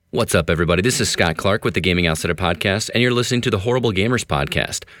What's up, everybody? This is Scott Clark with the Gaming Outsider Podcast, and you're listening to the Horrible Gamers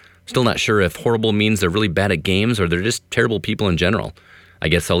Podcast. Still not sure if horrible means they're really bad at games or they're just terrible people in general. I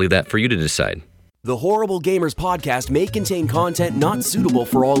guess I'll leave that for you to decide. The Horrible Gamers Podcast may contain content not suitable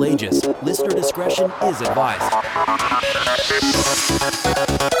for all ages. Listener discretion is advised.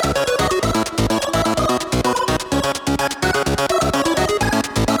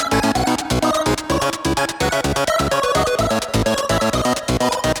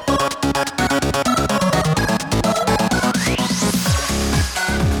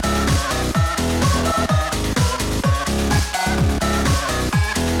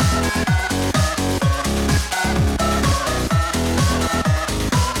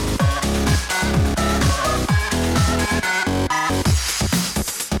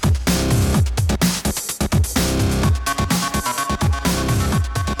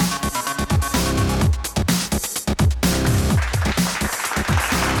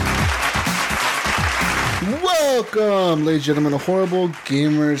 Welcome, ladies and gentlemen, to Horrible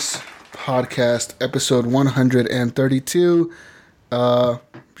Gamers Podcast, episode 132.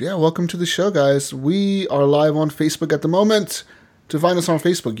 Welcome to the show, guys. We are live on Facebook at the moment. To find us on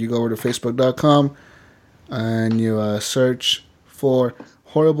Facebook, you go over to facebook.com and you search for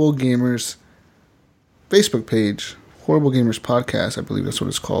Horrible Gamers Facebook page. Horrible Gamers Podcast, I believe that's what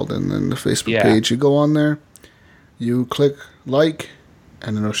it's called. And then the Facebook page, you go on there, you click like,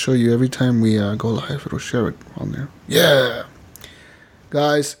 and it'll show you every time we go live. It'll share it on there. Yeah.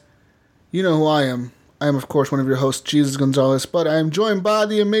 Guys, you know who I am. I am, of course, one of your hosts, Jesus Gonzalez, but I am joined by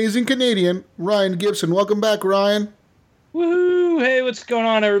the amazing Canadian, Ryan Gibson. Welcome back, Ryan. Woohoo! Hey, what's going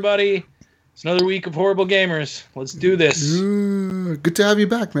on, everybody? It's another week of Horrible Gamers. Let's do this. Good to have you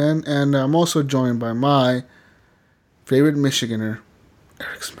back, man. And I'm also joined by my favorite Michiganer,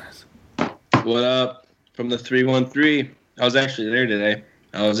 Eric Smith. What up? From the 313. I was actually there today.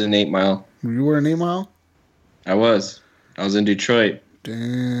 I was in 8 Mile. You were in 8 Mile? I was in Detroit.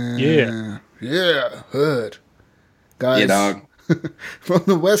 Damn. Yeah, hood. Guys, yeah, dog. From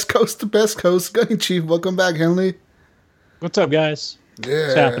the West Coast to Best Coast, Gunny Chief, welcome back, Henley. What's up, guys? Yeah.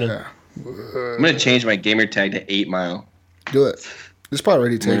 What's happening? I'm going to change my gamer tag to 8 Mile. Do it. It's probably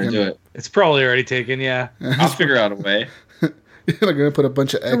already I'm taken. going to do it. It's probably already taken, yeah. I'll figure out a way. You're not going to put a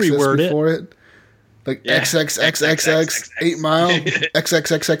bunch of X's before it? Like XXXXX, 8 Mile,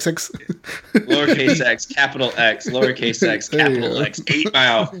 XXXXX. Lowercase x, capital X, lowercase x, capital X, 8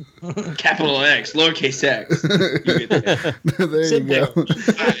 Mile, capital X, lowercase x. There you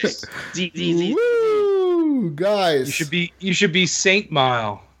go. Woo! Guys. You should be Saint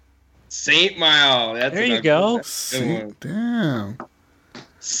Mile. Saint Mile. That's there you go. Damn.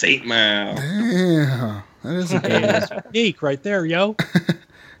 Saint Mile. Damn. That is a good Unique right there, yo.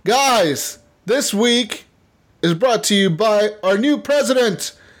 Guys, this week is brought to you by our new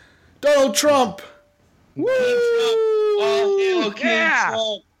president, Donald Trump. Woo! All hail King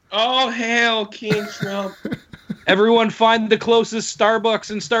Trump. All hail King Trump. Everyone find the closest Starbucks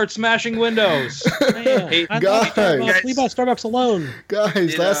and start smashing windows. Hey, guys. Leave out Starbucks alone.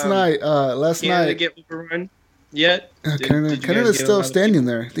 Guys, last night. Canada get overrun yet? Canada's still standing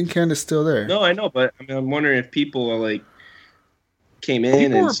there. I think Canada's still there. No, I know, but I'm wondering if people came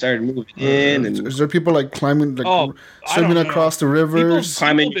in and started moving in. And is there people climbing, swimming across the rivers? People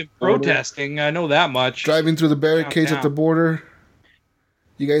have been protesting. I know that much. Driving through the barricades at the border.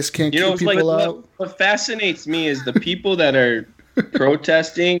 You guys can't keep people out. What fascinates me is the people that are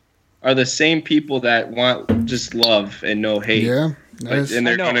protesting are the same people that want just love and no hate. Yeah, and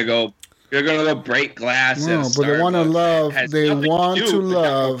they're gonna go. They're gonna go break glass. No, but they want to love. They want to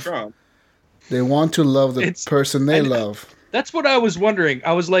love. They want to love the person they love. That's what I was wondering.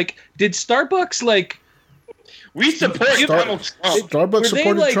 I was like, did Starbucks we support Donald Trump? Starbucks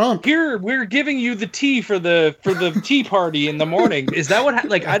supported Trump. Here, we're giving you the tea for the tea party in the morning. Is that what? I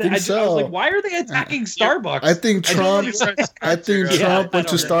was like, why are they attacking Starbucks? I think Trump. Trump went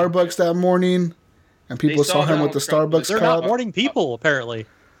to Starbucks that morning, and people saw him with the Starbucks They're cup. not morning people, apparently.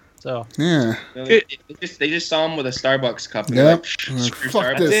 So yeah, they just saw him with a Starbucks cup. Yep.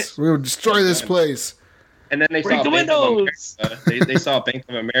 Fuck this. We'll destroy this place. And then they saw Bank of America. They saw Bank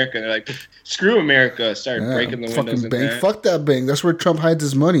of America. And they're like, "Screw America!" Started breaking the windows. Bank. Fuck that bank. That's where Trump hides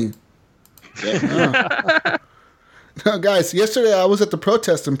his money. Yep. No, guys. Yesterday I was at the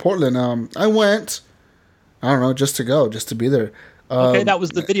protest in Portland. I went. I don't know, just to be there. Okay, that was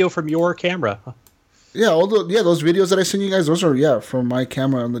the video from your camera. Yeah, those videos that I sent you guys, those are from my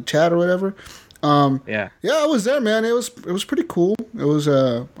camera on the chat or whatever. Yeah, I was there, man. It was pretty cool. It was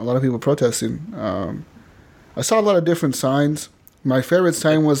a lot of people protesting. I saw a lot of different signs. My favorite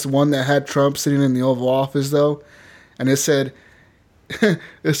sign was one that had Trump sitting in the Oval Office, though, and it said,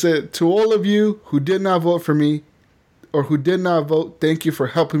 It said, to all of you who did not vote for me or who did not vote, thank you for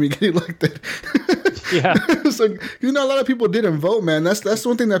helping me get elected. Yeah. It's like, a lot of people didn't vote, man. That's the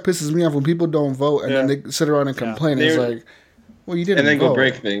one thing that pisses me off when people don't vote and then they sit around and complain. It's like, well, you didn't vote. And then go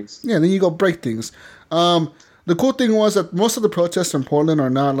break things. Yeah, then you go break things. The cool thing was that most of the protests in Portland are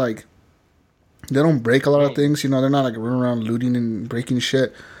not like, they don't break a lot of things. They're not like running around looting and breaking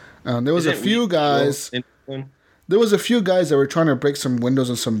shit. There was a few guys. There was a few guys that were trying to break some windows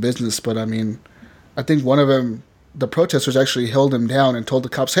in some business, but I mean, I think one of them, the protesters actually held him down and told the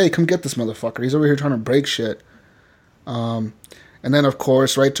cops, "Hey, come get this motherfucker. He's over here trying to break shit." And then, of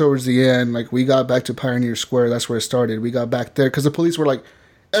course, right towards the end, like, we got back to Pioneer Square. That's where it started. We got back there because the police were like,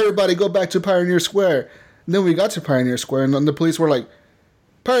 "Everybody go back to Pioneer Square." And then we got to Pioneer Square, and then the police were like,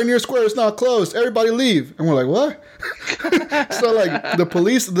 "Pioneer Square is not closed. Everybody leave." And we're like, "What?" So, like, the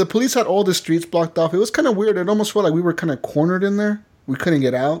police had all the streets blocked off. It was kind of weird. It almost felt like we were kind of cornered in there. We couldn't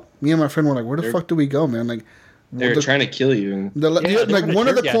get out. Me and my friend were like, "Where the fuck do we go, man?" Like, they're trying to kill you. Like, one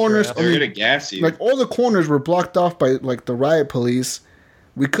of the corners, they're gonna gas you. Like, all the corners were blocked off by, like, the riot police.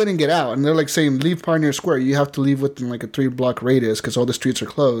 We couldn't get out, and they're like saying, "Leave Pioneer Square. You have to leave within like a 3-block radius because all the streets are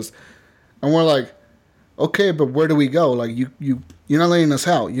closed." And we're like, "Okay, but where do we go? Like, you're not letting us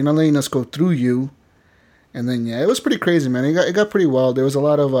out. You're not letting us go through you." And then it was pretty crazy, man. It got pretty wild. There was a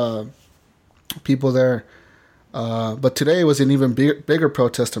lot of people there, but today was an even bigger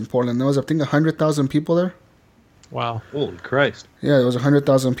protest in Portland. There was, I think, 100,000 people there. Wow! Holy Christ! Yeah, there was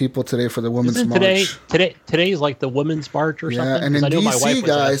 100,000 people today for the Women's March. Today's like the Women's March or something. And in I know DC, my wife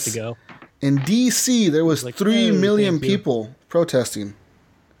was guys, to go. In DC, there was like, 3 million people protesting.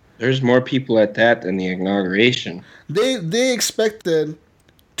 There's more people at that than the inauguration. They expected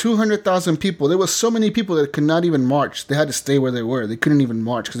 200,000 people. There was so many people that could not even march. They had to stay where they were. They couldn't even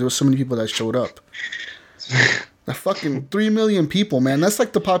march because there were so many people that showed up. The fucking 3 million people, man. That's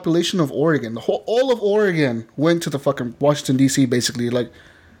like the population of Oregon. All of Oregon went to the fucking Washington, D.C., basically. Like,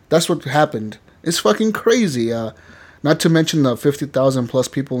 that's what happened. It's fucking crazy. Not to mention the 50,000 plus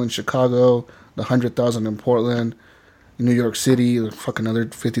people in Chicago, the 100,000 in Portland, New York City, fucking another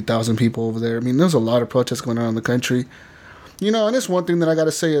 50,000 people over there. I mean, there's a lot of protests going on in the country. And it's one thing that I got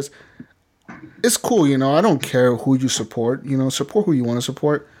to say is, it's cool, I don't care who you support. Support who you want to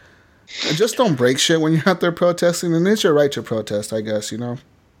support. And just don't break shit when you're out there protesting. And it's your right to protest, I guess,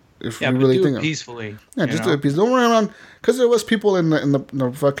 If you really do think it peacefully. Yeah, just do it peacefully. Don't run around. Because there was people in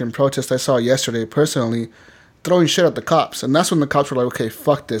the fucking protest I saw yesterday, personally, throwing shit at the cops. And that's when the cops were like, okay,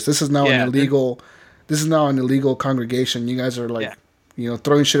 fuck this. This is now an illegal... This is now an illegal congregation. You guys are like,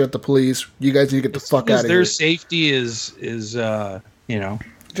 throwing shit at the police. You guys need to get the fuck out of here. Their safety is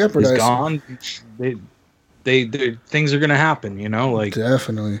jeopardized. Is gone. They things are gonna happen. Like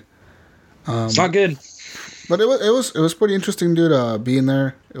definitely. It's not good. But it was pretty interesting, dude. Being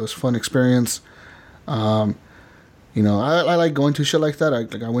there, it was a fun experience. I like going to shit like that.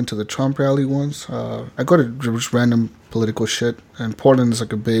 I went to the Trump rally once. I go to just random political shit, and Portland is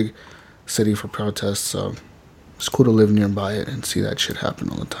like a big city for protests, so it's cool to live nearby it and see that shit happen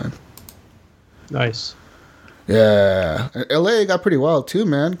all the time. Nice. Yeah. LA got pretty wild too,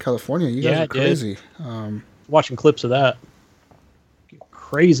 man. California, you guys are crazy. Watching clips of that.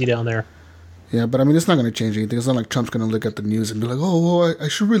 Crazy down there. Yeah, but I mean, it's not going to change anything. It's not like Trump's going to look at the news and be like, "Oh, I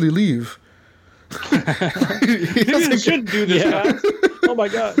should really leave." Maybe I shouldn't do this. Yeah. Oh my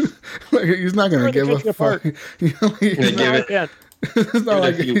god. Like, he's not going to give a fuck. It's not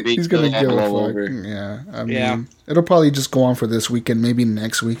like he's going to give a fuck. Yeah, I mean, it'll probably just go on for this weekend, maybe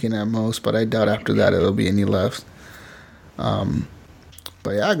next weekend at most, but I doubt after that it'll be any left.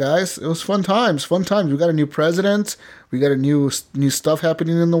 But yeah, guys, it was fun times. We got a new president. We got a new stuff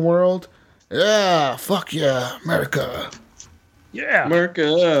happening in the world. Yeah, fuck yeah, America. Yeah,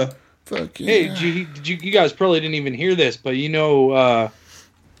 America. Fuck yeah. Hey, you guys probably didn't even hear this, but I know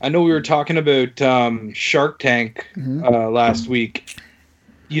we were talking about Shark Tank last week.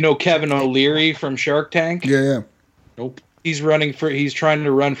 Kevin O'Leary from Shark Tank? Yeah. Nope. He's trying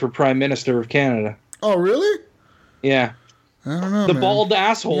to run for Prime Minister of Canada. Oh, really? Yeah. I don't know, the bald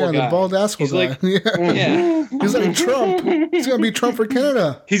asshole guy. The bald asshole guy. Like, yeah. He's like Trump. He's going to be Trump for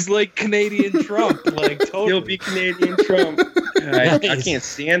Canada. He's like Canadian Trump. Like, totally. He'll be Canadian Trump. I can't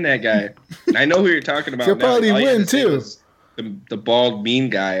stand that guy. I know who you're talking about. He'll probably win, too. The bald mean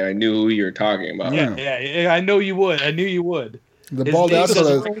guy. I knew who you were talking about. Yeah, I know you would. I knew you would. The bald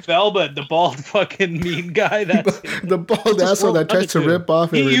asshole Velvet, the bald fucking mean guy. The bald asshole that tries to rip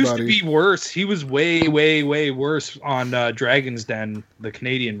off everybody. He used to be worse. He was way, way, way worse on Dragon's Den, the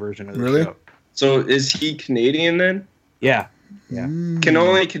Canadian version of the show. So is he Canadian then? Yeah. Yeah. Can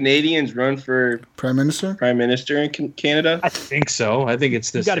only Canadians run for Prime Minister? prime minister in Canada? I think so. I think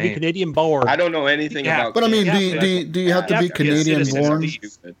it's the You got to be same. Canadian born. I don't know anything Yeah, about. But I mean, Canada. do you have to be Canadian citizen at born?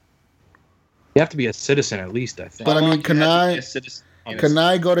 least. You have to be a citizen at least, I think. But I mean, can I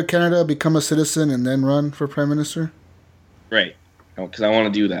I? go to Canada, become a citizen, and then run for Prime Minister? Right. Because I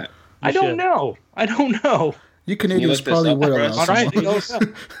want to do that. I don't know. I don't know. You Canadians look this probably up would for allow us? All right,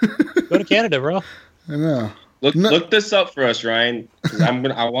 someone. go to Canada, bro. I know. Look this up for us, Ryan. 'Cause I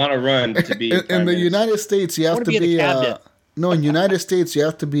want to run to be. In prime the minister. United States, you have wanna to be in the be. cabinet. No, in United States, you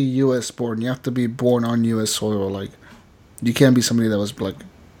have to be U.S. born. You have to be born on U.S. soil. Like, you can't be somebody that was like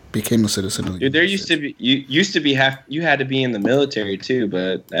became a citizen. Of the Dude, there United used States. to be. You had to be in the military too,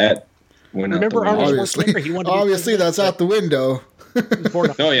 but that went Remember out the window. Arnold Obviously, Schwarzenegger, he wanted to be obviously, president, that's out the window. but he was born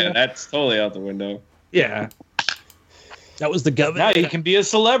on- Oh yeah, that's totally out the window. Yeah. that was the governor. Now you can be a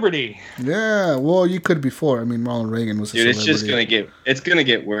celebrity. Yeah, well, you could before. I mean, Ronald Reagan was a Dude, it's just celebrity. gonna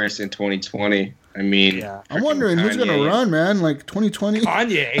get worse in 2020. I mean, Yeah. I'm wondering who's gonna Kanye. run, man. Like 2020.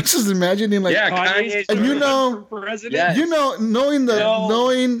 Kanye. I'm just imagining, like, Yeah, Kanye's Kanye's And you gonna know- run for president. Yeah. you know, knowing the No.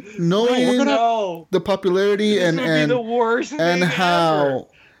 knowing No. the popularity This and would be the worst and thing how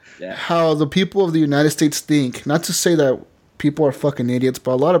Yeah. how the people of the United States think. Not to say that people are fucking idiots,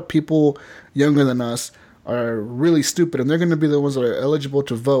 but a lot of people younger than us are really stupid, and they're going to be the ones that are eligible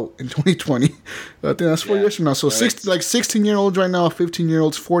to vote in 2020. I think that's 4 Yeah. years from now. So No, 16-year-olds right now,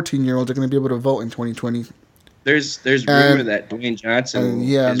 15-year-olds, 14-year-olds are going to be able to vote in 2020. There's And- rumor that Dwayne Johnson.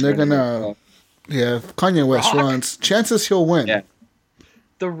 yeah, and is they're running gonna- as Yeah, if Kanye West Rock. runs, chances he'll win. Yeah.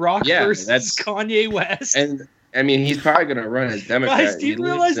 The Rock Yeah, versus that's- Kanye West. And I mean, he's probably gonna run as Democrat. Guys, do you He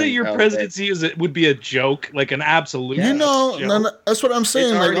realize lives that in your LA. presidency would be a joke, like an absolute? You know, joke? no, no, that's what I'm saying.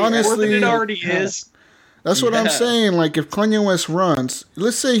 It's Like, already- More honestly, than it already is. that's what I'm Yeah. saying. Like, if Kanye West runs,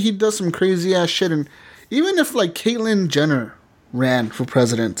 let's say he does some crazy ass shit, and even if like Caitlyn Jenner ran for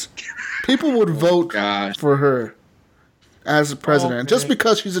president, people would vote Gosh. for her as a president just man.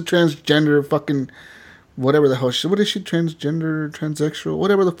 because she's a transgender fucking whatever the hell she. What is she? Transgender, transsexual,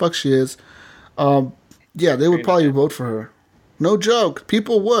 whatever the fuck she is. Yeah, they would probably vote for her. No joke.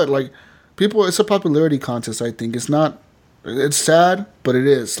 People would like. People. It's a popularity contest. I think it's not. It's sad, but it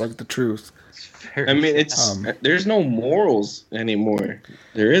is like the truth. I mean, it's there's no morals anymore.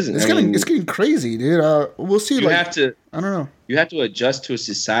 There isn't. It's I getting mean, it's getting crazy, dude. We'll see. you Like have to I don't know. you have to adjust to a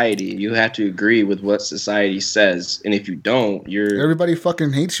society. You have to agree with what society says, and if you don't, you're Everybody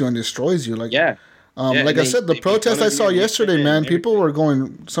fucking hates you and destroys you. Like yeah. Yeah, like and I said, the they make fun protest of I saw you and yesterday, shit man. and People were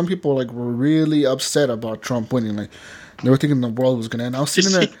going. Some people like were really upset about Trump winning. Like they were thinking the world was gonna end. I was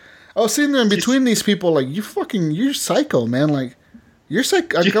sitting there. I was sitting there in between these people. Like you're psycho, man. Like. You're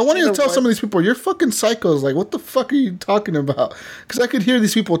psych. Like, I wanted to tell some of these people, you're fucking psychos. Like, what the fuck are you talking about? Because I could hear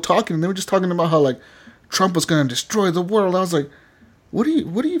these people talking, and they were just talking about how like Trump was gonna destroy the world. I was like, what are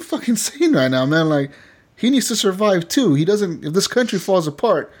you fucking saying right now, man? Like, he needs to survive too. He doesn't. If this country falls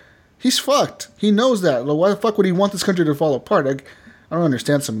apart, he's fucked. He knows that. Like, why the fuck would he want this country to fall apart? Like, I don't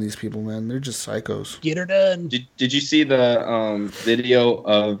understand some of these people, man. They're just psychos. Get her done. Did you see the video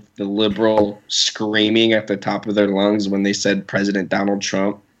of the liberal screaming at the top of their lungs when they said President Donald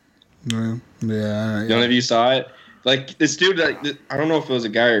Trump? Yeah. None of you saw it? Like this dude, like I don't know if it was a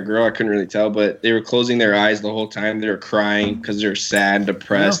guy or a girl. I couldn't really tell, but they were closing their eyes the whole time. They were crying because they're sad,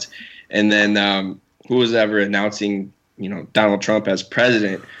 depressed. And then who was ever announcing, Donald Trump as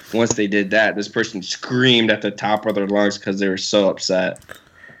president? Once they did that, this person screamed at the top of their lungs because they were so upset.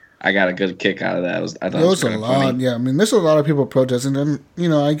 I got a good kick out of that. I thought There it was a kinda lot, funny. yeah. I mean, there's a lot of people protesting, and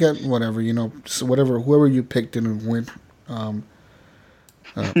I get whatever, just whoever you picked didn't win.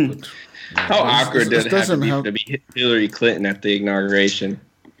 How awkward this did it have doesn't have- to be Hillary Clinton at the inauguration?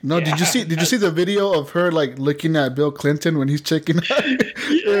 No, did you see the video of her like looking at Bill Clinton when he's checking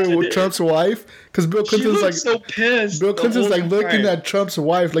out Trump's wife? Because Bill She Clinton's like looked so pissed. Bill the Clinton's whole like looking time. at Trump's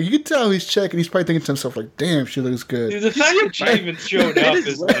wife. Like you can tell he's checking. He's probably thinking to himself like, "Damn, she looks good." Dude, the fact that she even showed up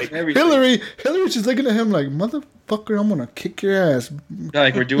is like, Everything. Hillary's just looking at him like, "Motherfucker, I'm gonna kick your ass."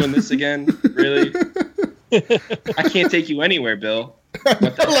 Like, we're doing this again? Really? I can't take you anywhere, Bill. What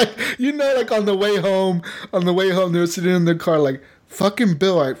the- like on the way home, they were sitting in their car like, "Fucking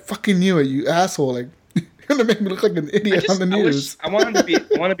Bill, I fucking knew it, you asshole!" Like, you're gonna make me look like an idiot on the news. I want to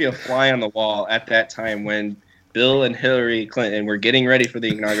be a fly on the wall at that time when Bill and Hillary Clinton were getting ready for the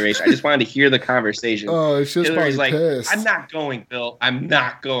inauguration. I just wanted to hear the conversation. Oh, she was Hillary's probably like, pissed. "I'm not going, Bill. I'm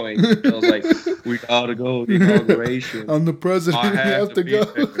not going." Bill's like, "We gotta go to the inauguration. I'm the president. I You have have to to be go.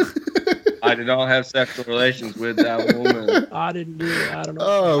 there. I did not have sexual relations with that woman." I didn't do it. I don't know.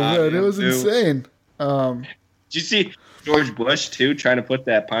 Oh man, it was Dude. insane. Did you see George Bush too trying to put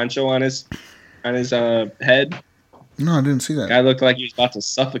that poncho on his head? No, I didn't see that. Guy looked like he was about to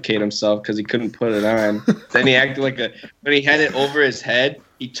suffocate himself because he couldn't put it on. Then he acted like when he had it over his head,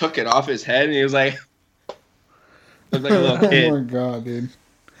 he took it off his head and he was like, looked like a little kid. Oh my god, dude.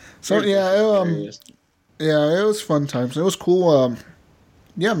 So it was fun times. It was cool.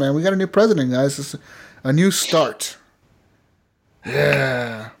 Yeah, man, we got a new president, guys. It's a new start.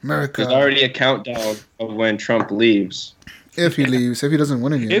 Yeah, America. There's already a countdown of when Trump leaves. If he leaves, if he doesn't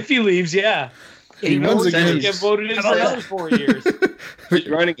win again. If he leaves, yeah. He runs again. Get voted in for another 4 years. He's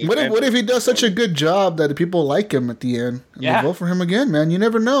running again. What if he does such a good job that people like him at the end and they vote for him again, man? You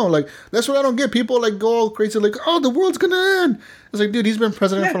never know. Like, that's what I don't get. People like go all crazy, like, oh, the world's gonna end. It's like, dude, he's been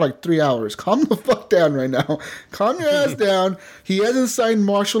president for like 3 hours. Calm the fuck down right now. Calm your ass down. He hasn't signed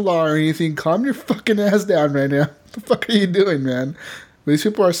martial law or anything. Calm your fucking ass down right now. What the fuck are you doing, man? These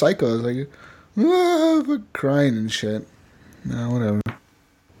people are psychos. Like, crying and shit. No, whatever.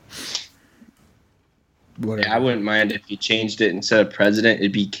 Yeah, I wouldn't mind if he changed it instead of president,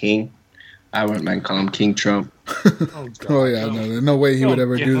 it'd be king. I wouldn't mind calling him King Trump. Oh yeah, no, there's no way he would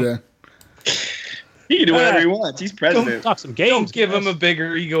ever do that. He can do whatever he wants. He's president. Don't talk some games. Don't give him a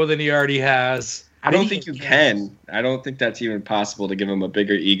bigger ego than he already has. I don't think you can. I don't think that's even possible to give him a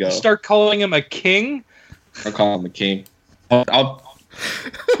bigger ego. Start calling him a king? I'll call him a king. I'll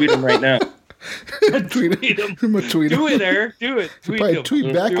tweet him right now. tweet him. I'm gonna tweet him. Do it, Eric. Do it. Tweet probably him. tweet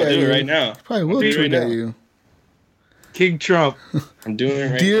back I'll at do you it right now. Probably will tweet tweet right at now. you. King Trump. I'm doing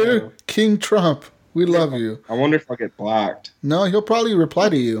it right Dear now. King Trump, we love you. I wonder if I'll get blocked. No, he'll probably reply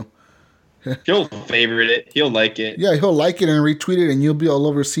to you. He'll favorite it. He'll like it. Yeah, he'll like it and retweet it, and you'll be all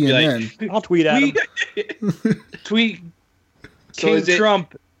over CNN. I'll tweet at him. Tweet So King is it-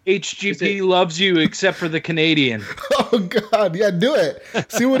 Trump. HGP loves you except for the Canadian. Oh God, yeah, do it.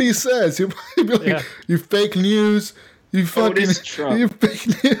 See what he says. He'll probably be like, "You fake news. You fucking. is Trump. You fake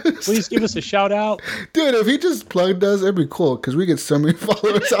news." Please give us a shout out. Dude, if he just plugged us, it'd be cool because we get so many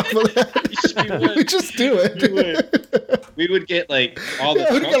followers off of that. We just do it. We would get like all the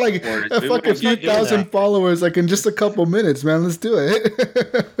Yeah, we Trump got like supporters. a We fucking wouldn't few get doing thousand that. followers like in just a couple minutes, man. Let's do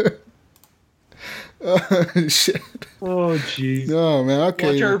it. Oh, shit. Oh, jeez. No, man.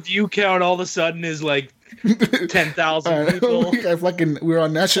 Okay. Watch our view count all of a sudden is like 10,000 All right. people. We're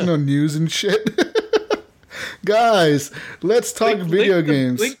on national news and shit. Guys, let's talk video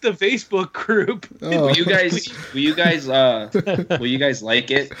games. Link the Facebook group. Oh. Will you guys like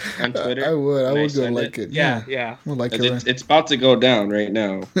it on Twitter? I would. I when would go send like it. Yeah. We'll like it. It's about to go down right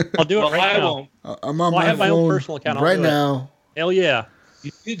now. I'll do it Well, right I now. won't. I'm on Well, I my have my own phone personal account. I'll right do it. now. Hell yeah. You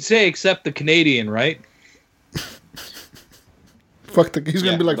did say except the Canadian, right? Fuck the. He's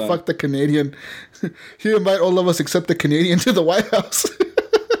gonna Yeah, be like, but- fuck the Canadian. He invite all of us except the Canadian to the White House.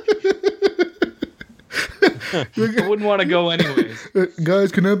 I wouldn't want to go anyways.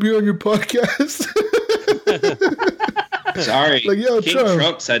 Guys, can I be on your podcast? Sorry, Like, yo, King Trump.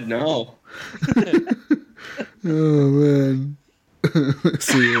 Trump said no. Oh man. Let's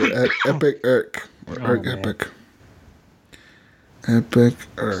see at Epic Irk or Irk man. Epic. Epic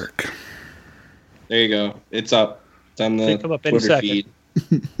Irk. There you go. It's up. It's on the Should come up any Twitter second. feed.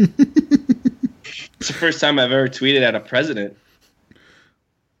 It's the first time I've ever tweeted at a president.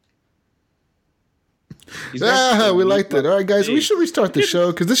 He's not- We liked it. All right, guys, we should restart the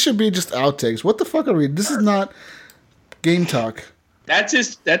show because this should be just outtakes. What the fuck are we? This is not game talk. That's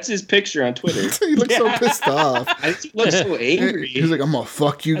his picture on Twitter. He looks so pissed off. He looks so angry. He's like, I'm gonna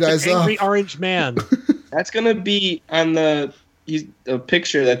fuck you That's guys an up. angry orange man. That's gonna be on the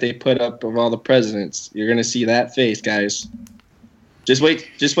picture that they put up of all the presidents. You're gonna see that face, guys. Just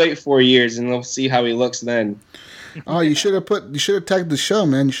wait 4 years and they'll see how he looks then. Oh, you should have tagged the show,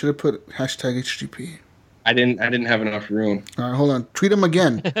 man. You should have put hashtag HGP. I didn't have enough room. All right, hold on. Tweet him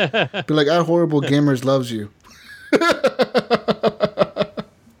again. Be like, our horrible gamers loves you.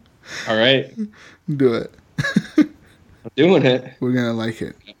 All right, Do it. I'm doing it. We're gonna like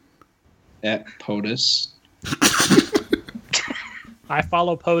it. At POTUS. I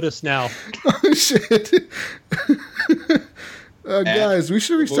follow POTUS now. Oh shit. Guys, we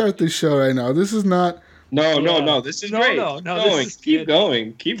should restart this show right now. This is not. No. This is No, great. no, Keep this going. is Keep good.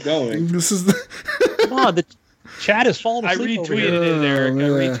 going. Keep going. This is. Come on, the chat is falling I asleep over retweeted here. it, Eric. I man.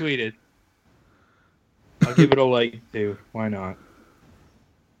 retweeted. I'll give it a like, too. Why not?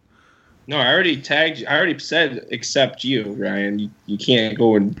 No, I already tagged you. I already said except you, Ryan. You can't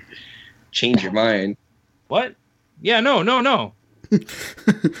go and change your mind. What? Yeah, no.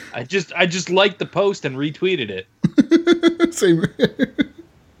 I just liked the post and retweeted it. Same.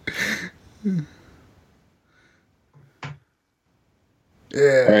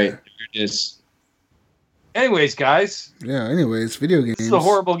 Yeah. All right. Here it is. Anyways, guys, Yeah. Anyways, video games. this is the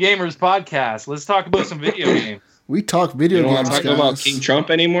Horrible Gamers podcast. Let's talk about some video games. We talk video You don't want games, to talk about guys. King Trump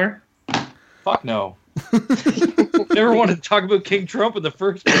anymore? Fuck no. Never wanted to talk about King Trump in the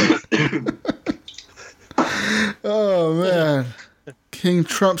first place. Oh man, King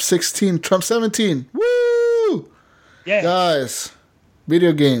Trump 16, Trump 17. Woo! Yeah. Guys,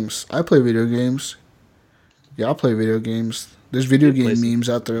 video games. I play video games. Yeah, I play video games. There's video game memes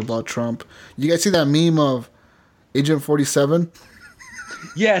out there about Trump. You guys see that meme of Agent 47?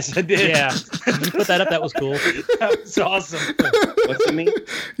 Yes, I did. Yeah. You put that up. That was cool. That was awesome. What's the mean?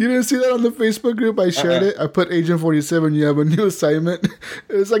 You didn't see that on the Facebook group? I shared it. I put Agent 47. You have a new assignment.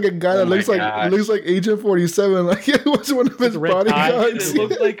 It's like a guy that my looks like Agent 47. Like it was one of his red tie. bodyguards. It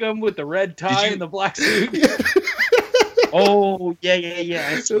looked like him with the red tie and the black suit. Oh, yeah. I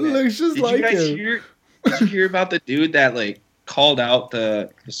It see that. looks just Did like you guys him. did you hear about the dude that like called out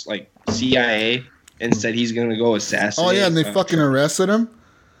this CIA and said he's gonna go assassinate? Oh yeah, and they fucking arrested him.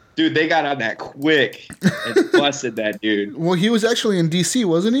 Dude, they got on that quick and busted that dude. Well, he was actually in DC,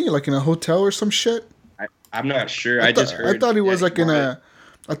 wasn't he? Like in a hotel or some shit. I'm not sure. I just heard. I thought he was like in a.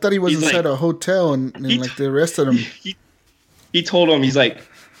 I thought he was He's inside like- a hotel and like they arrested him. He told him, he's like,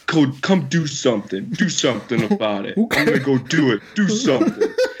 come do something. Do something about it. I'm gonna go do it. Do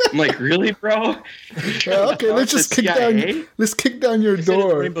something. I'm like, really, bro? Yeah, okay, let's just kick CIA? down. Let's kick down your They said it's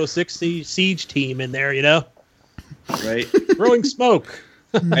door. Rainbow Six Siege team in there, you know, Right? throwing smoke.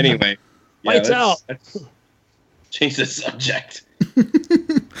 Anyway. Lights out. Let's change the subject.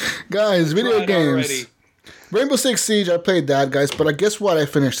 Guys, video Right games. already. Rainbow Six Siege, I played that, guys, but I guess what I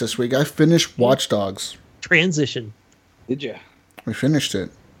finished this week? I finished Watch Dogs. Transition. Did you? I finished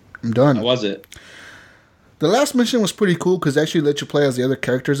it. I'm done. How was it? The last mission was pretty cool because they actually let you play as the other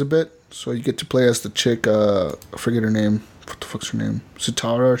characters a bit. So you get to play as the chick, I forget her name. What the fuck's her name?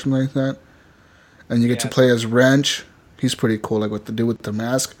 Sitara or something like that. And you get to play as Wrench. He's pretty cool, like what to do with the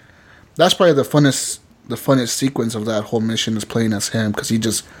mask. That's probably the funnest sequence of that whole mission is playing as him because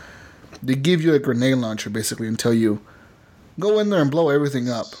they give you a grenade launcher basically and tell you, go in there and blow everything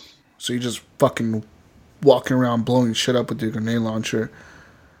up. So you just fucking walking around blowing shit up with your grenade launcher.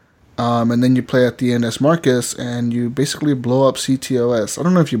 And then you play at the end as Marcus, and you basically blow up CTOS. I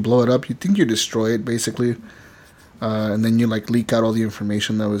don't know if you blow it up. You think you destroy it, basically. And then you, like, leak out all the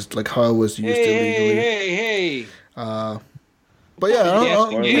information that was, like, how it was used illegally. Hey. But, yeah, I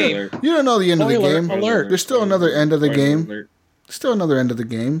don't know. You don't know the end of the Spoiler game. alert. There's still another end of the Spoiler game. alert. Still another end of the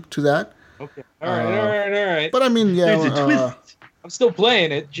game to that. Okay. All right. But, I mean, yeah. There's a twist. I'm still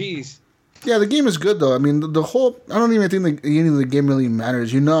playing it. Jeez. Yeah, the game is good though. I mean, the whole. I don't even think the ending of the game really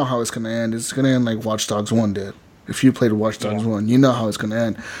matters. You know how it's gonna end. It's gonna end like Watch Dogs 1 did. If you played Watch Dogs 1, you know how it's gonna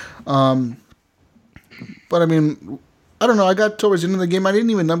end. But I mean, I don't know. I got towards the end of the game. I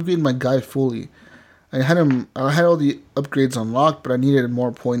didn't even upgrade my guy fully. I had all the upgrades unlocked, but I needed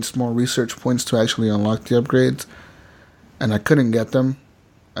more points, more research points to actually unlock the upgrades, and I couldn't get them.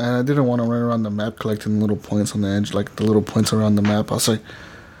 And I didn't want to run around the map collecting little points on the edge, like the little points around the map. I was like,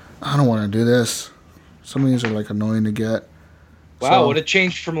 I don't want to do this. Some of these are like annoying to get. Wow, So- what a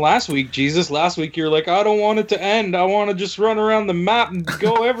change from last week, Jesus. Last week you were like, I don't want it to end. I want to just run around the map and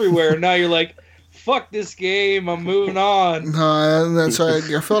go everywhere. Now you're like, fuck this game. I'm moving on. So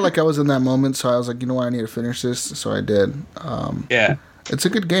I felt like I was in that moment, so I was like, you know what, I need to finish this. So I did. Yeah. It's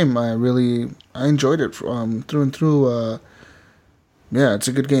a good game. I enjoyed it through and through. Yeah, it's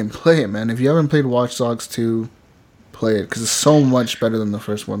a good game. Play it, man. If you haven't played Watch Dogs 2, play it because it's so much better than the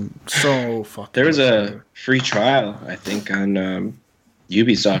first one. So fucking. There was much a better. free trial, I think, on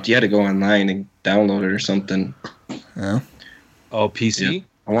Ubisoft. You had to go online and download it or something. Yeah. Oh, PC?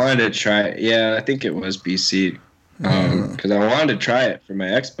 I wanted to try it. Yeah, I think it was PC. Because I wanted to try it for my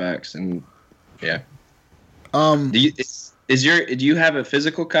Xbox, and yeah. Do you have a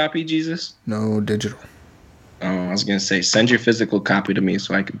physical copy, Jesus? No digital. Oh, I was gonna say, send your physical copy to me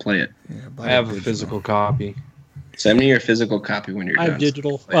so I can play it. Yeah, buy I have a digital. physical copy. Send me your physical copy when you're I done. have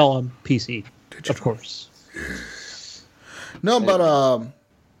digital. Well, on PC, of course. No, but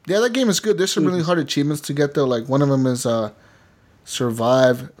yeah, that game is good. There's some really hard achievements to get though. Like one of them is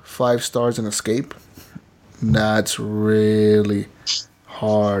survive 5 stars and escape. That's really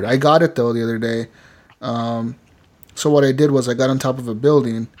hard. I got it though the other day. So what I did was I got on top of a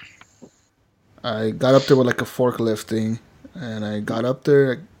building. I got up there with like a forklift thing, and I got up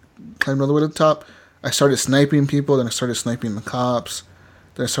there, I climbed all the way to the top. I started sniping people, then I started sniping the cops.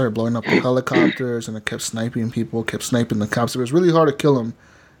 Then I started blowing up the helicopters, and I kept sniping people, kept sniping the cops. It was really hard to kill them,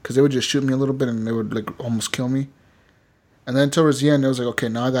 because they would just shoot me a little bit, and they would like almost kill me. And then towards the end, it was like, okay,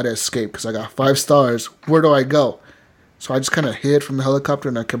 now I gotta escape, because I got 5 stars. Where do I go? So I just kind of hid from the helicopter,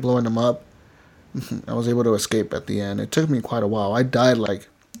 and I kept blowing them up. I was able to escape at the end. It took me quite a while. I died like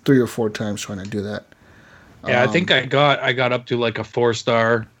 3 or 4 times trying to do that. Yeah, I think I got up to like a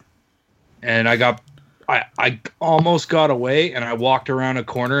 4-star, and I almost got away, and I walked around a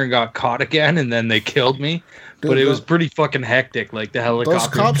corner and got caught again, and then they killed me. Dude, but it was pretty fucking hectic. Like the helicopters.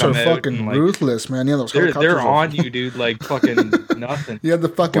 Those cops are come out fucking and, like, ruthless, man. Yeah, those helicopters they're are- on you, dude. Like fucking nothing. You have the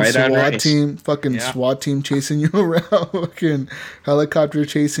fucking White on SWAT race. team, SWAT team chasing you around, fucking helicopter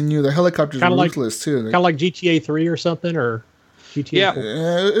chasing you. The helicopters Kinda are like- ruthless too. Kind of like GTA 3 or something, or GTA. Yeah. 4.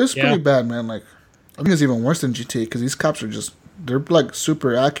 Yeah, it's Yeah. pretty bad, man. Like, I think it's even worse than GTA because these cops are just—they're like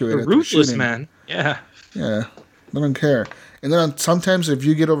super accurate. They're at their ruthless, shooting. man. Yeah. Yeah, they don't care. And then sometimes if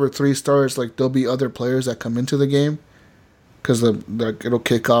you get over 3 stars, like there'll be other players that come into the game because it'll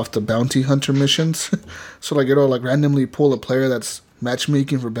kick off the bounty hunter missions. So like it'll like randomly pull a player that's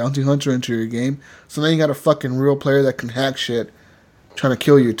matchmaking for bounty hunter into your game. So then you got a fucking real player that can hack shit, trying to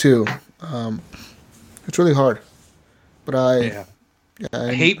kill you too. It's really hard. But Yeah.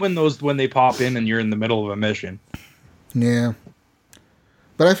 I hate when they pop in and you're in the middle of a mission. Yeah.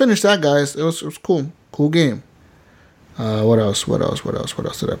 But I finished that, guys. It was cool. Cool game. What else did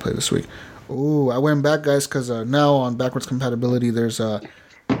I play this week? Ooh, I went back, guys, because now on backwards compatibility, there's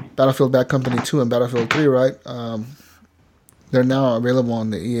Battlefield Bad Company 2 and Battlefield 3, right? They're now available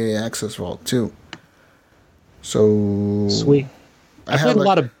on the EA Access Vault, too. So... Sweet. I have played a like-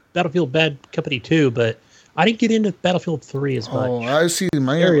 lot of Battlefield Bad Company 2, but I didn't get into Battlefield 3 as much. Oh, I see.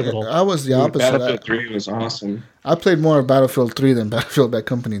 Very little. I was the Dude, opposite. Battlefield 3 was awesome. I played more of Battlefield 3 than Battlefield Bad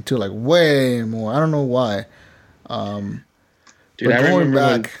Company 2, like way more. I don't know why. Dude, But I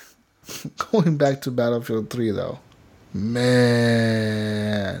remember going back to Battlefield 3 though,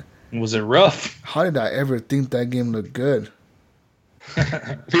 man, Was it rough? how did I ever think that game looked good?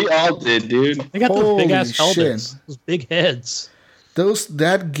 we all did, dude. They got those big ass Holy shit. helmets, those big heads.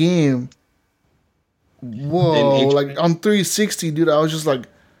 That game, whoa, In like on 360, dude, I was just like,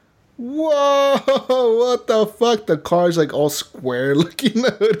 whoa, what the fuck? The car's like all square looking.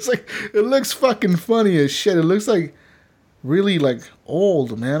 It's like, it looks fucking funny as shit. It looks like really like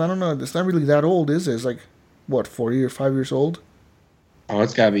old, man. I don't know. It's not really that old, is it? It's like, what, 4 or 5 years old? Oh,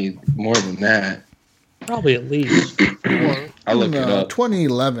 it's gotta be more than that. Probably at least. I'll look it up.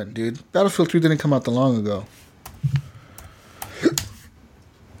 2011, dude. Battlefield 3 didn't come out that long ago.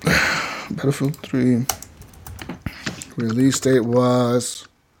 Battlefield 3 release date was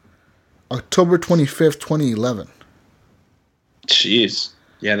October 25th, 2011. Jeez.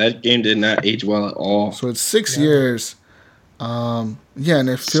 Yeah, that game did not age well at all. So it's 6 years. Yeah, and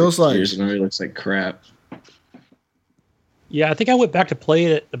it feels 6 like years and it looks like crap. Yeah, I think I went back to play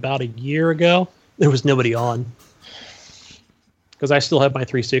it about a year ago. There was nobody on. Because I still have my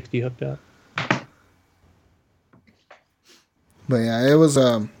 360 hooked up. But yeah, it was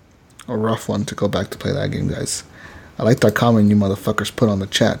a rough one to go back to play that game, guys. I like that comment you motherfuckers put on the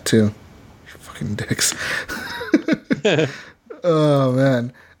chat too. You fucking dicks. Oh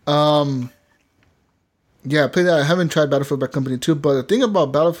man. Yeah, I played that. I haven't tried Battlefield Bad Company 2, but the thing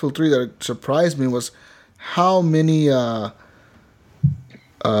about Battlefield 3 that surprised me was how many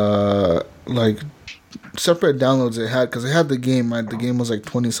like separate downloads it had, because it had the game, right? The game was like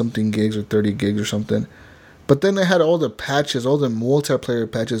 20 something gigs or 30 gigs or something. But then they had all the patches, all the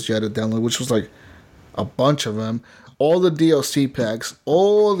multiplayer patches you had to download, which was like a bunch of them. All the DLC packs,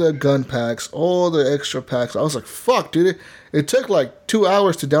 all the gun packs, all the extra packs. I was like, fuck, dude. It took like 2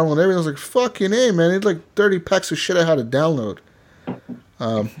 hours to download everything. I was like, fucking A, man. It's like 30 packs of shit I had to download.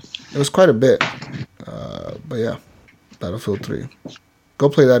 It was quite a bit. But yeah, Battlefield 3. Go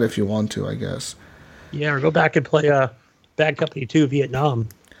play that if you want to, I guess. Yeah, or go back and play Bad Company 2 Vietnam.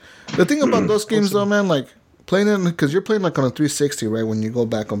 The thing about those games, though, man, like playing it, because you're playing like on a 360, right? When you go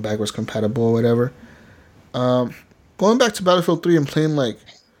back on backwards compatible or whatever. Going back to Battlefield 3 and playing like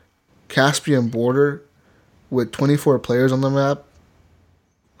Caspian Border with 24 players on the map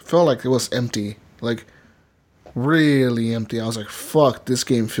felt like it was empty. Like, really empty. I was like, fuck, this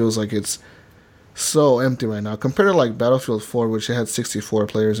game feels like it's so empty right now. Compared to like Battlefield 4, which it had 64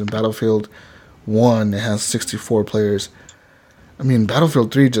 players, and Battlefield 1, it has 64 players. I mean,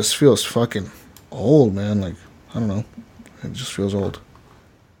 Battlefield 3 just feels fucking old, man. Like, I don't know. It just feels old.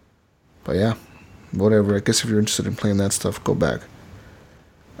 But yeah, whatever. I guess if you're interested in playing that stuff, go back.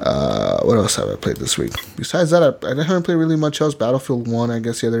 What else have I played this week? Besides that, I haven't played really much else. Battlefield 1, I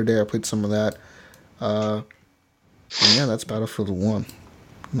guess the other day I played some of that. And yeah, that's Battlefield 1.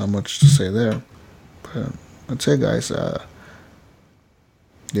 Not much to say there. But that's it, guys.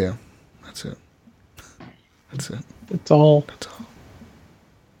 Yeah, that's it. That's it. It's all. That's all.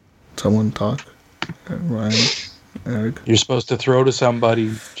 Someone talk. Ryan, Eric. You're supposed to throw to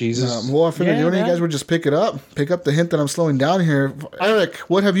somebody, Jesus. Well, I figured Yeah, you and you man. guys would just pick it up. Pick up the hint that I'm slowing down here. Eric,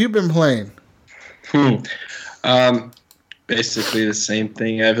 what have you been playing? Basically the same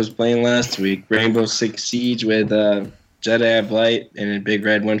thing I was playing last week. Rainbow Six Siege with Jedi of Light and Big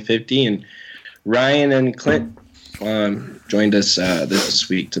Red 150, and Ryan and Clint joined us this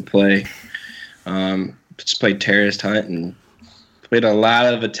week to play. Just played Terrorist Hunt and played a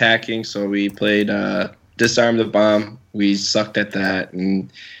lot of attacking. So we played Disarm the Bomb. We sucked at that,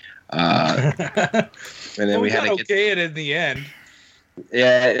 and then we had to get okay in the end.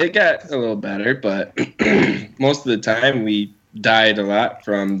 Yeah, it got a little better, but most of the time we died a lot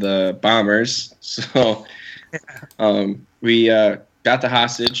from the bombers. So we got the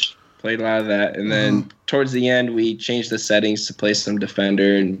hostage, played a lot of that, and then towards the end we changed the settings to play some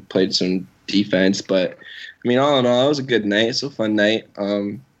defender and played some defense. But I mean, all in all, it was a good night. It's a fun night.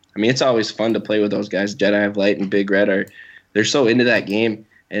 I mean, it's always fun to play with those guys. Jedi of Light and Big Red they're so into that game,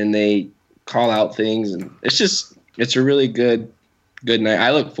 and they call out things, and it's a really good night.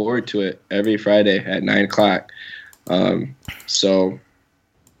 I look forward to it every Friday at 9:00. So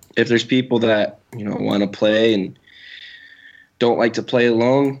if there's people that want to play and don't like to play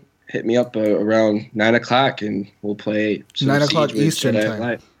alone, hit me up around 9:00 and we'll play some 9:00 Siege with Eastern Jedi time.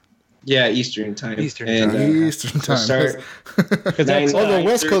 Light. Yeah, Eastern time. Eastern And, time. Eastern time. we'll start Because that's All the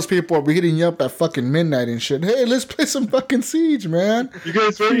West 9:30. Coast people are hitting you up at fucking midnight and shit. Hey, let's play some fucking Siege, man. You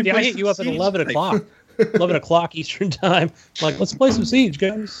guys ready? I hit you up at 11 o'clock. 11 o'clock Eastern time. I'm like, let's play some Siege,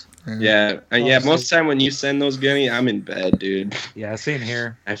 guys. Yeah, most of the time when you send those, Gunny, I'm in bed, dude. Yeah, same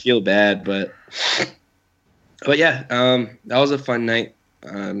here. I feel bad, but yeah, that was a fun night.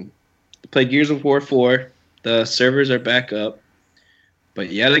 Played Gears of War 4. The servers are back up, but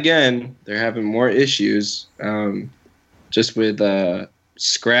yet again, they're having more issues, just with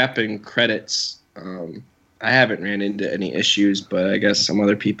scrap and credits. I haven't ran into any issues, but I guess some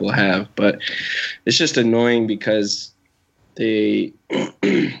other people have. But it's just annoying because they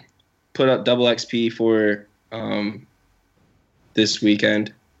put up double XP for this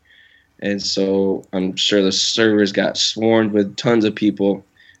weekend, and so I'm sure the servers got swarmed with tons of people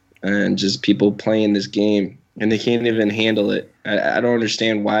and just people playing this game, and they can't even handle it. I don't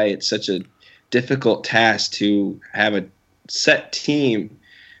understand why it's such a difficult task to have a set team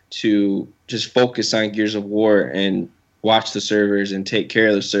to just focus on Gears of War and watch the servers and take care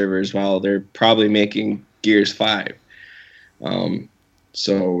of the servers while they're probably making Gears 5.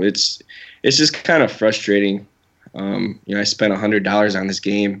 So it's just kind of frustrating. I spent $100 on this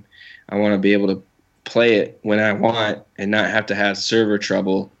game. I want to be able to play it when I want and not have to have server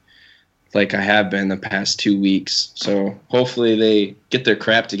trouble like I have been the past 2 weeks. So hopefully they get their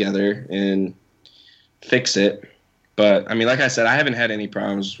crap together and fix it. But, I mean, like I said, I haven't had any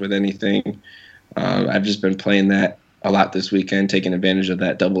problems with anything. I've just been playing that a lot this weekend, taking advantage of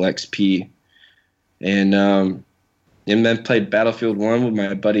that double XP. And then played Battlefield 1 with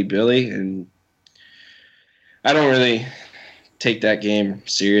my buddy Billy. And I don't really take that game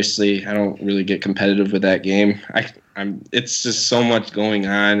seriously. I don't really get competitive with that game. It's just so much going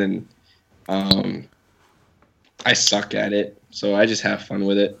on, and I suck at it. So I just have fun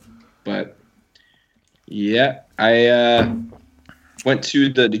with it. But yeah, I went to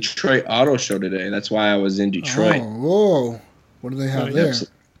the Detroit Auto Show today. That's why I was in Detroit. Oh, whoa. What do they have there?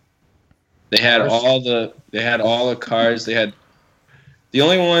 They had all the cars. They had the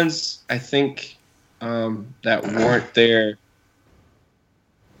only ones I think that weren't there.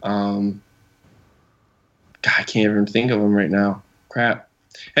 God, I can't even think of them right now. Crap.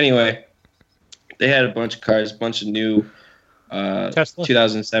 Anyway, they had a bunch of cars, a bunch of new Tesla?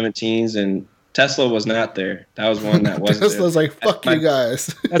 2017s, and Tesla was not there. That was one that wasn't Tesla's there. like, fuck you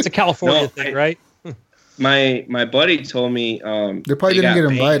guys. That's a California No, thing, right? My buddy told me They probably didn't got get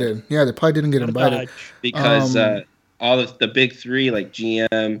banned invited. Yeah, they probably didn't get invited. because all of the big three like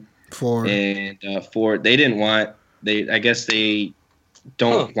GM For and Ford, they didn't want. I guess they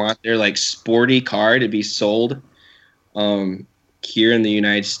don't want their like sporty car to be sold here in the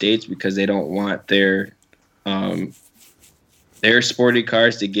United States because they don't want their sporty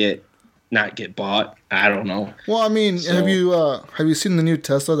cars to not get bought. I don't know. Well, I mean, So- have you seen the new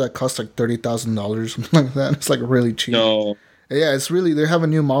Tesla that costs like $30,000 something like that? It's like really cheap. No. Yeah, it's really, they have a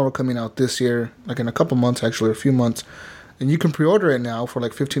new model coming out this year, like in a couple months actually, or a few months, and you can pre-order it now for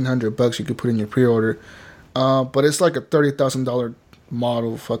like $1,500. You could put in your pre-order, but it's like a $30,000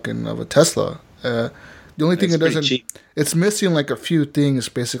 model fucking of a Tesla. The only thing That's it pretty doesn't, cheap. it's missing like a few things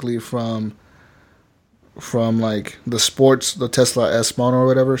basically from like the Tesla S model or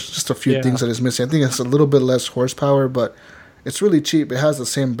whatever. It's just a few Yeah. things that is missing. I think it's a little bit less horsepower, but it's really cheap. It has the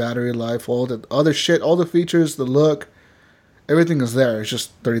same battery life, all the other shit, all the features, the look, everything is there. It's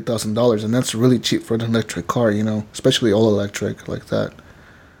just $30,000, and that's really cheap for an electric car, especially all electric like that.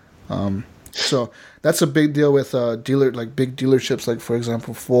 So that's a big deal with big dealerships, like for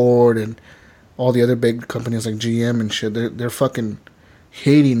example Ford and all the other big companies like GM and shit. They're fucking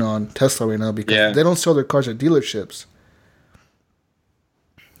hating on Tesla right now because they don't sell their cars at dealerships.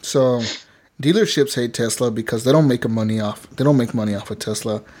 So dealerships hate Tesla because they don't make money off of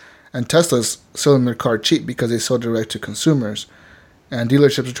Tesla, and Tesla's selling their car cheap because they sell direct to consumers, and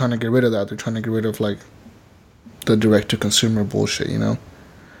dealerships are trying to get rid of that. They're trying to get rid of like the direct to consumer bullshit, you know.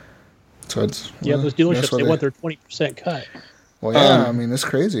 So it's those dealerships they want their 20% cut. Well, yeah, I mean it's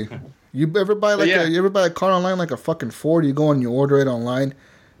crazy. You ever buy a car online like a fucking Ford? You go and you order it online,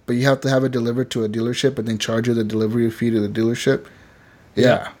 but you have to have it delivered to a dealership and then charge you the delivery fee to the dealership.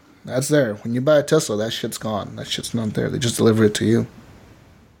 Yeah, that's there. When you buy a Tesla, that shit's gone. That shit's not there. They just deliver it to you.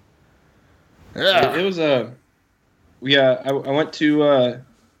 Yeah, it was I went to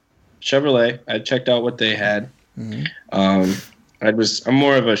Chevrolet. I checked out what they had. Mm-hmm. I'm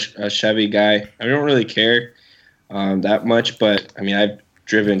more of a Chevy guy. I don't really care that much, but I mean I've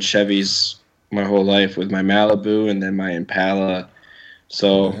driven Chevys my whole life with my Malibu and then my Impala.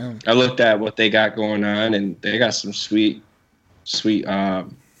 So I looked at what they got going on, and they got some sweet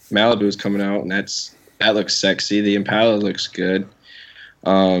Malibus coming out, and that looks sexy. The Impala looks good.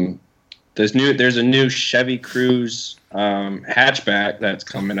 There's a new Chevy Cruze hatchback that's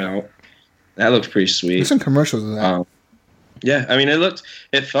coming out. That looks pretty sweet. There's some commercials of that. Yeah, I mean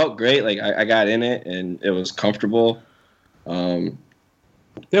it felt great. Like I got in it and it was comfortable.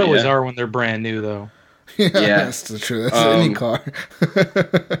 They always are when they're brand new, though. Yeah, that's the truth. That's any car.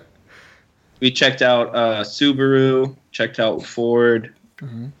 We checked out Subaru, checked out Ford,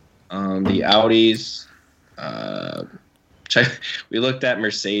 the Audis. We looked at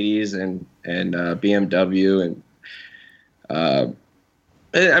Mercedes and BMW, and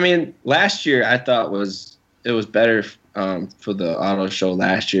I mean, last year I thought it was better for the auto show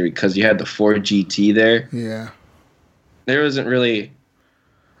last year because you had the Ford GT there. Yeah, there wasn't really.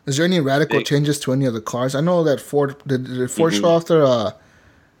 Is there any radical changes to any of the cars? I know that Ford did Ford show off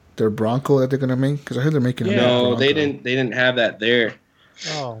their Bronco that they're gonna make, because I heard they're making. No, they didn't have that there.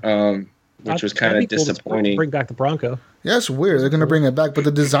 Oh. Which was kind of disappointing. Bring back the Bronco. Yeah, it's weird. They're gonna bring it back, but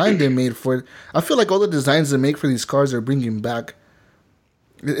the design they made for it, I feel like all the designs they make for these cars they're bringing back.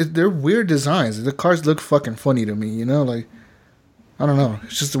 They're weird designs. The cars look fucking funny to me. You know, like I don't know.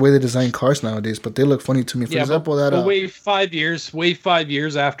 It's just the way they design cars nowadays, but they look funny to me. For example, but wait 5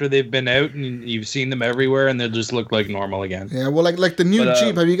 years after they've been out and you've seen them everywhere, and they'll just look like normal again. Yeah, well, like the new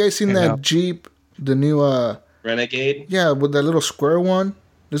Jeep. Have you guys seen that Jeep? The new Renegade. Yeah, with that little square one.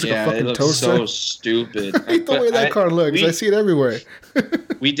 There's like a fucking it looks toaster. So stupid. I hate the way that car looks. I see it everywhere.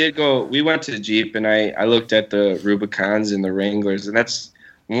 We went to the Jeep, and I looked at the Rubicons and the Wranglers, and that's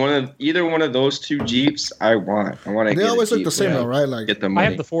either one of those two Jeeps I want. They always look the same, though, right? Like get the money. I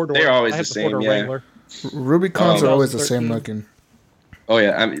have the 4-door. They're always the same. Wrangler. Rubicons are always the same looking. Oh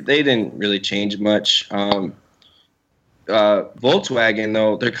yeah, I mean, they didn't really change much. Volkswagen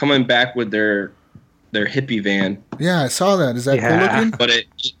though, they're coming back with their hippie van. Yeah, I saw that. Is that cool looking? But it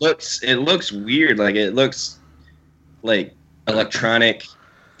looks weird. Like it looks like electronic,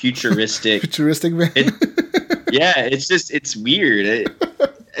 futuristic. Futuristic van. It's weird.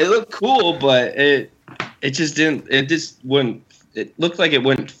 It looked cool, but it just didn't. It just wouldn't. It looked like it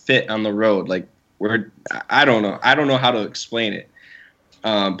wouldn't fit on the road. Like I don't know. I don't know how to explain it.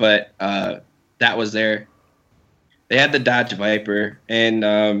 But that was there. They had the Dodge Viper, and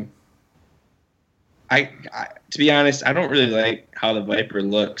I to be honest, I don't really like how the Viper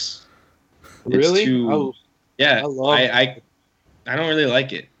looks. Really? I don't really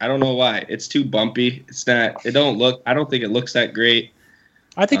like it. I don't know why. It's too bumpy. It's not. I don't think it looks that great.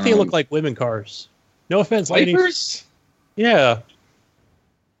 I think they look like women cars. No offense, Vipers? ladies. Yeah.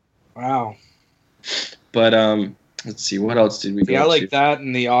 Wow. But let's see. What else did we go I like to? that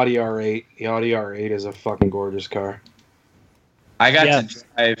and the Audi R8. The Audi R8 is a fucking gorgeous car. I got to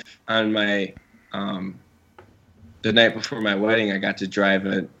drive on my the night before my wedding. I got to drive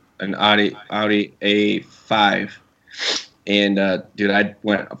an Audi A5, and dude, I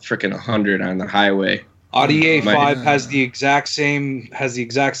went freaking 100 on the highway. Audi A5 has the exact same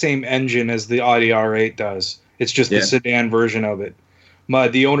engine as the Audi R8 does. It's just the sedan version of it.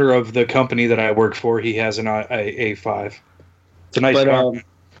 The owner of the company that I work for, he has an A5. It's a nice car.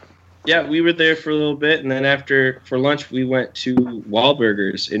 Yeah, we were there for a little bit, and then for lunch, we went to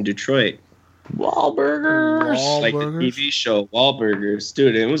Wahlburgers in Detroit. Wahlburgers? Like the TV show Wahlburgers.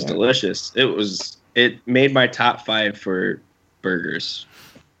 Dude, it was delicious. It made my top 5 for burgers.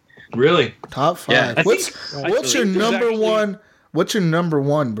 Really? Top 5. Yeah, What's your number one? What's your number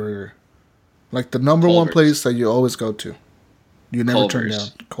one burger? Like the number one place that you always go to. You never turn down.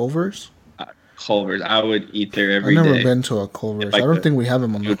 Culver's? Culver's. I would eat there I've every never day. been to a Culver's. If I I don't could. think we have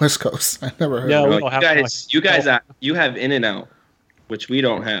them on the West Coast. I never heard No, of we them. don't have You have In-N-Out, which we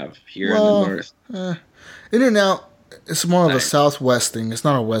don't have here Well, in the north. In-N-Out, it's more of a Nice. Southwest thing. It's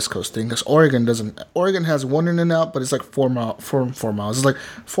not a West Coast thing because Oregon doesn't. Oregon has one In-N-Out, but it's like 4 miles. It's like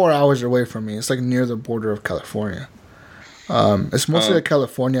 4 hours away from me. It's like near the border of California. It's mostly a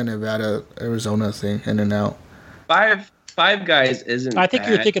California, Nevada, Arizona thing. In-N-Out. Five Guys isn't. I think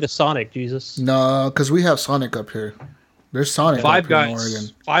you're bad. thinking of Sonic, Jesus. No, because we have Sonic up here. There's Sonic Five up here in Guys. Oregon.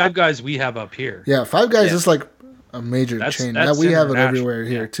 Five Guys we have up here. Yeah, Five Guys Yeah. is like a major chain. that's We have it international, everywhere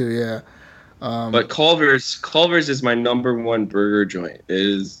here too. Yeah. But Culver's is my number one burger joint.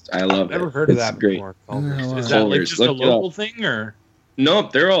 I love it. Never heard of It's that great. before. Culver's. Yeah, Is that like Culver's. just a Look it local up. thing, or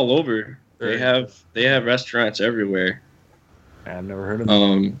Nope, they're all over. Very They have restaurants everywhere. I've never heard of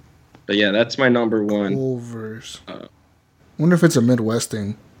that. But yeah, that's my number one. Culver's. Uh, Wonder if it's a Midwest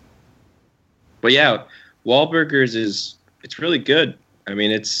thing. But yeah, Wahlburgers it's really good. I mean,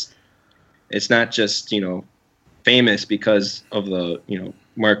 it's not just famous because of the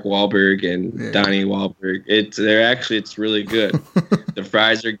Mark Wahlberg and Yeah. Donnie Wahlberg. It's really good. The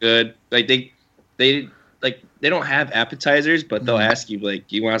fries are good. Like they don't have appetizers, but they'll ask you like,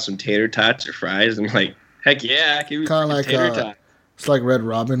 "Do you want some tater tots or fries?" I'm like, "Heck yeah, give me Kinda some like, tater tots." It's like Red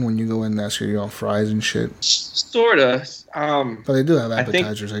Robin when you go in, that's you want fries and shit. Sorta. But they do have I think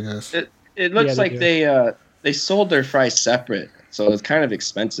appetizers, I guess. It looks Yeah, they like do. they sold their fries separate, so it's kind of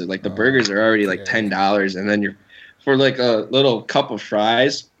expensive. Like the burgers are already like yeah. $10, and then you're for like a little cup of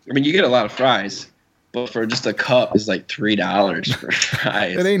fries. I mean, you get a lot of fries, but for just a cup is like $3 for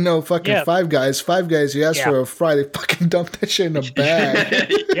fries. It ain't no fucking Yeah. Five Guys. Five Guys, you ask Yeah. for a fry, they fucking dump that shit in a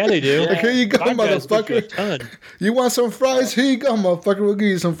bag. Yeah, they do. Like, here you go, Five Guys gives you a motherfucker. ton. You want some fries? Here you go, motherfucker. We'll give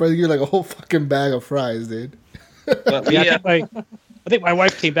you some fries. You get like a whole fucking bag of fries, dude. But we, Yeah, I think my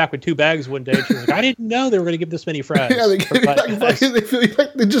wife came back with 2 bags one day. She was like, "I didn't know they were going to give this many fries." Yeah, they for give you Five like Guys. fucking, they feel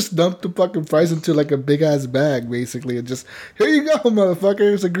like they just dumped the fucking fries into like a big ass bag, basically, and just here you go,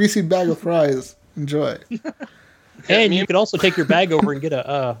 motherfucker. It's a greasy bag of fries. Enjoy. And you could also take your bag over and get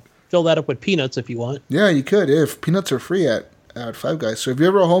fill that up with peanuts if you want. Yeah, you could if peanuts are free at Five Guys. So if you're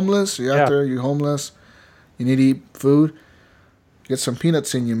ever homeless, you're out Yeah. there, you're homeless, you need to eat food, get some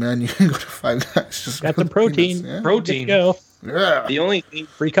peanuts in you, man. You can go to Five Guys. Just Got go the to protein. peanuts, yeah. Protein. Go. Yeah. the only thing,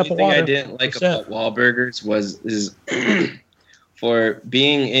 Free cup of I water. didn't like Percent. about Wahlburgers is for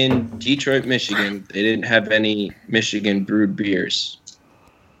being in Detroit, Michigan, they didn't have any Michigan brewed beers.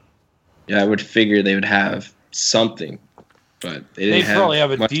 Yeah, I would figure they would have something, but they They didn't probably have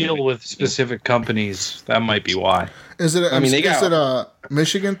a much deal of it. with specific companies. That might be why. Is it? I mean, they is got- it a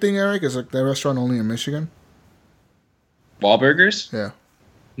Michigan thing, Eric? Is like the restaurant only in Michigan? Wahlburgers. Yeah.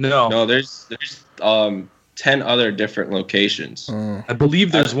 No, No, there's 10 other different locations. Oh. I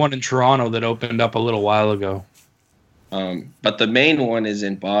believe there's one in Toronto that opened up a little while ago. But the main one is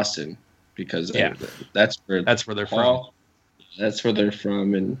in Boston because Yeah. that's where They're from. Paul, that's where they're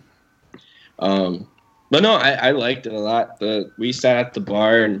from, and but no, I liked it a lot. We sat at the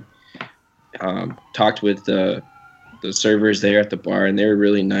bar and talked with the servers there at the bar, and they were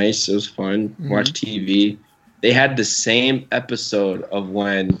really nice. It was fun. Watch TV. They had the same episode of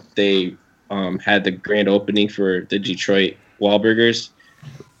when they had the grand opening for the Detroit Wahlburgers.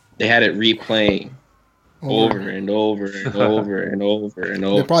 They had it replaying over and over and over and over and They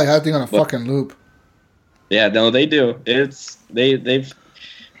over. probably had the thing on a But- fucking loop. Yeah, no, they do. The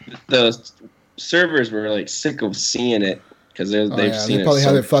servers were like sick of seeing it because they've Oh, yeah. seen They it. probably so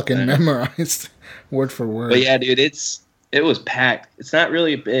had it many fucking times. memorized, word for word. But yeah, dude, it was packed. It's not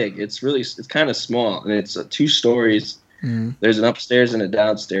really big. It's kind of small, and it's 2 stories. Mhm. There's an upstairs and a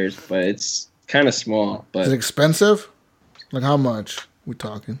downstairs, but it's kind of small. Is it But expensive? Like how much? We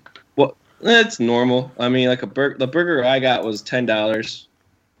talking? well, it's normal. I mean, like the burger I got was $10.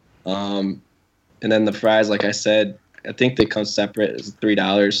 And then the fries, like I said, I think they come separate. It's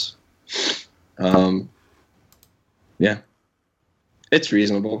 $3. Yeah, it's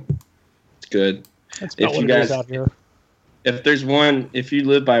reasonable. It's good. That's If about you what it is guys- out here. If there's one, if you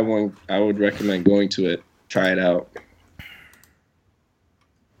live by one, I would recommend going to it. Try it out.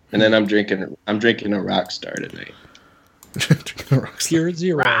 And then I'm drinking a Rockstar tonight. Drinking a Rockstar. Pure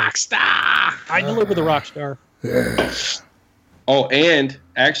zero. Rockstar. I deliver the Rockstar. Yeah. Oh, and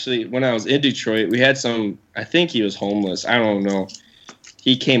actually, when I was in Detroit, we had I think he was homeless. I don't know.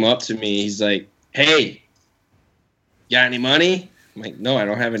 He came up to me. He's like, "Hey, got any money?" I'm like, "No, I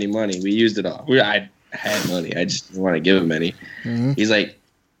don't have any money. We used it all. I had money. I just didn't want to give him any." Mhm. He's like,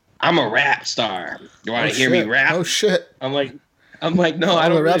 "I'm a rap star. You want to hear me shit. rap?" Oh shit! I'm like, no, I All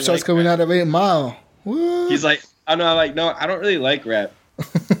don't. the rap really stars like coming rap. out of 8 Mile. What? He's like, no, I don't really like rap.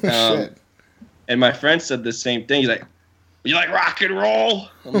 Shit. And my friend said the same thing. He's like, "You like rock and roll?"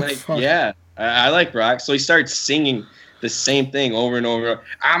 I'm like, "Yeah, I like rock." So he started singing the same thing over and over.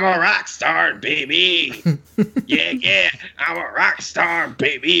 I'm a rock star, baby. yeah, I'm a rock star,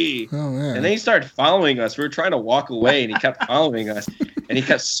 baby. Oh, man. And then he started following us. We were trying to walk away, and he kept following us. And he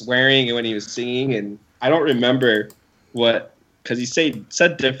kept swearing when he was singing. And I don't remember what, because he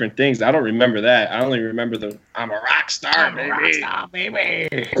said different things. I don't remember that. I only remember the I'm a rock star, baby.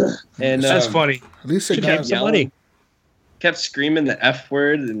 And That's funny. At least it He got kept yelling, kept screaming the F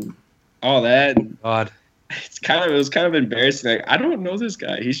word and all that. And God. it was kind of embarrassing. Like, I don't know this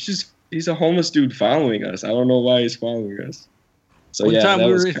guy. He's a homeless dude following us. I don't know why he's following us. So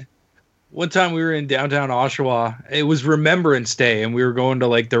One time we were in downtown Oshawa. It was Remembrance Day, and we were going to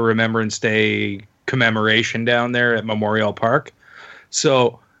like the Remembrance Day commemoration down there at Memorial Park.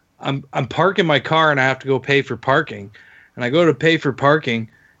 So I'm parking my car, and I have to go pay for parking. And I go to pay for parking,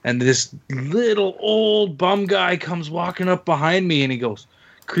 and this little old bum guy comes walking up behind me, and he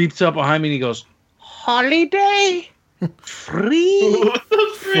creeps up behind me, and he goes, "Holiday? Free?"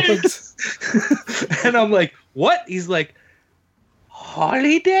 And I'm like, "What?" He's like,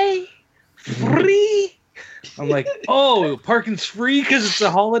 "Holiday? Free?" I'm like, "Oh, parking's free because it's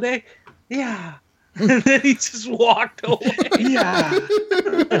a holiday?" "Yeah." And then he just walked away. Yeah.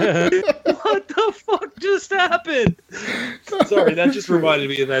 What the fuck just happened? Sorry, that just reminded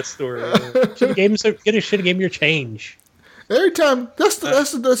me of that story. Should have gave him your change. Every time, that's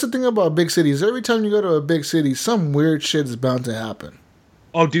the thing about big cities. Every time you go to a big city, some weird shit is bound to happen.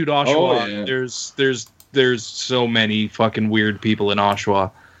 Oh, dude, Oshawa. Oh, yeah. There's so many fucking weird people in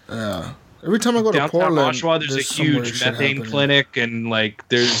Oshawa. Yeah. Every time I go to Downtown Portland, Oshawa, there's a some weird huge shit methane happening. clinic, and like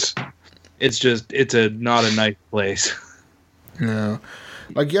it's not a nice place. Yeah.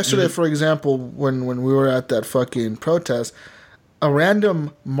 Like yesterday, for example, when we were at that fucking protest, a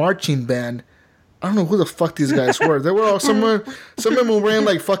random marching band, I don't know who the fuck these guys were. They were all some of them were wearing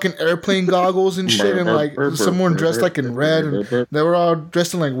like fucking airplane goggles and shit, and like someone dressed like in red, and they were all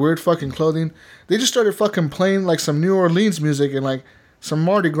dressed in like weird fucking clothing. They just started fucking playing like some New Orleans music and like some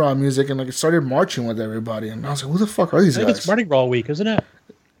Mardi Gras music, and like it started marching with everybody. And I was like, who the fuck are these I think guys? it's Mardi Gras week, isn't it?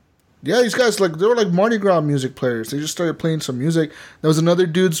 Yeah, these guys, like, they were like Mardi Gras music players. They just started playing some music. There was another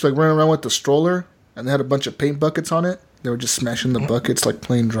dude's like running around with the stroller, and they had a bunch of paint buckets on it. They were just smashing the buckets like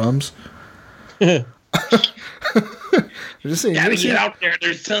playing drums. I'm just saying, Gotta get out there.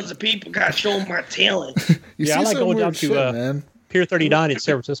 There's tons of people. Gotta show them my talent. Yeah, I like some going down weird to shit, man. Pier 39 in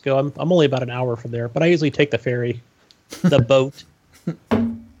San Francisco. I'm only about an hour from there, but I usually take the ferry, the boat,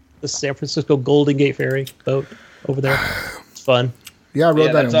 the San Francisco Golden Gate Ferry boat over there. It's fun. Yeah, I rode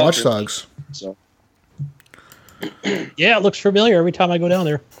that that's in all Watch good. Dogs. So Yeah, it looks familiar every time I go down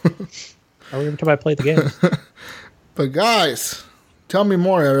there. Or every time I play the game. But guys, tell me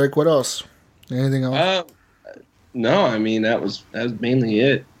more, Eric. What else? Anything else? no, I mean that was mainly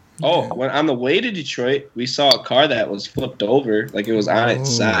it. Oh, when on the way to Detroit, we saw a car that was flipped over, like it was on its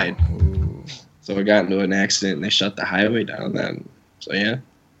side. So it got into an accident, and they shut the highway down. Then, so yeah,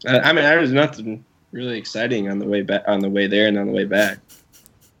 I mean, there was nothing really exciting on the way back, on the way there, and on the way back.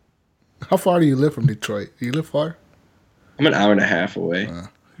 How far do you live from Detroit? Do you live far? I'm an hour and a half away.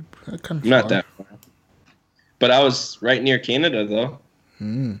 Kind of Not that far. But I was right near Canada, though.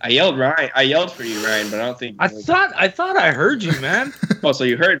 I yelled Ryan. I yelled for you, Ryan, but I don't think. I thought I heard you, man. Oh, so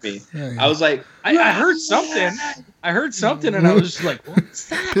you heard me? Yeah. I was like, I heard something. I heard something, and I was just like, "What's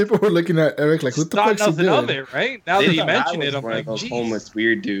that?" People were looking at Eric like, what the Thought fuck's he nothing of doing? it, right? Now they that you thought mention I it, was I'm one like, of those "Geez." homeless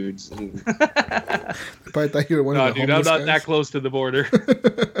weird dudes. And Probably thought you were one No, of the dude, I'm homeless not guys. that close to the border.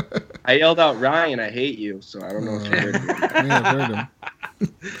 I yelled out, "Ryan, I hate you." So I don't know if you heard me. Yeah, I've heard him.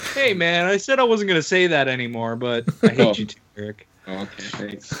 Hey, man, I said I wasn't gonna say that anymore, but I hate you too, Eric. Oh, okay,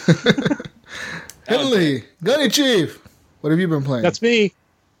 thanks. Henley, Gunny Chief, what have you been playing? That's me.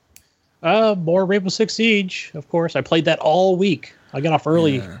 More Rainbow Six Siege, of course. I played that all week. I got off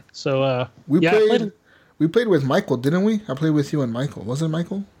early. Yeah. So, we yeah, I played. We played with Michael, didn't we? I played with you and Michael. Wasn't it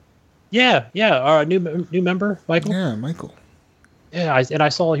Michael? yeah. Our new member, Michael. Yeah, Michael. Yeah, I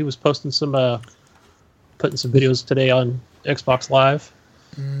saw he was posting some, putting some videos today on Xbox Live.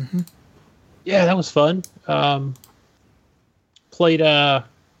 Mm-hmm. Yeah, that was fun. I'm playing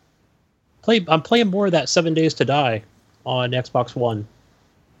more of that 7 Days to Die on Xbox One.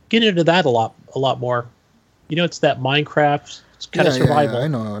 Getting into that a lot more. You know, it's that Minecraft. It's kind of survival. Yeah, I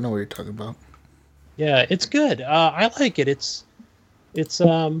know what you're talking about. Yeah, it's good. I like it. It's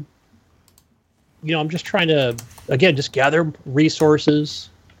I'm just trying to, again, just gather resources,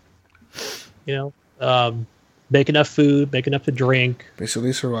 make enough food, make enough to drink.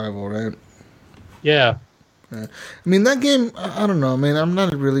 Basically survival, right? Yeah. I mean, that game, I don't know. I mean, I'm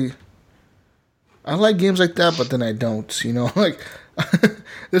not really... I like games like that, but then I don't. You know, like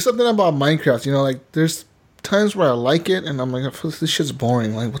there's something about Minecraft. You know, like there's times where I like it, and I'm like, I feel this shit's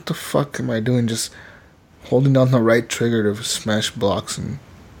boring. Like, what the fuck am I doing? Just holding down the right trigger to smash blocks and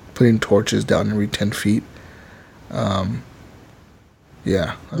putting torches down every 10 feet.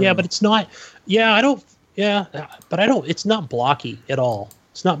 Yeah. Yeah, but it's not. Yeah, I don't. Yeah, but I don't. It's not blocky at all.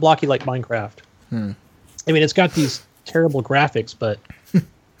 It's not blocky like Minecraft. I mean, it's got these terrible graphics, but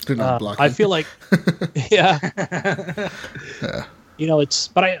They're not blocky. I feel like, yeah. You know, it's.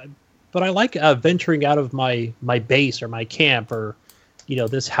 But I like venturing out of my base or my camp or, you know,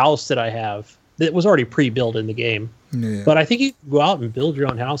 this house that I have that was already pre-built in the game. Yeah. But I think you can go out and build your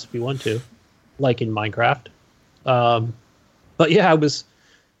own house if you want to, like in Minecraft. But yeah,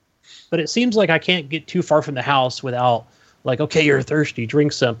 but it seems like I can't get too far from the house without, like, okay, you're thirsty,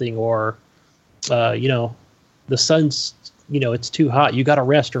 drink something, or, you know, the sun's, you know, it's too hot, you got to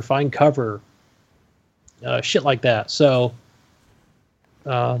rest or find cover, shit like that. So,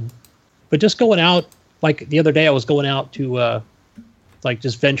 but just going out, like the other day, I was going out to, like,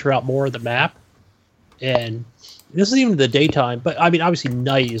 just venture out more of the map, and this is even the daytime. But I mean, obviously,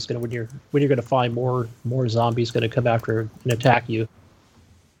 night is when you're going to find more zombies going to come after and attack you.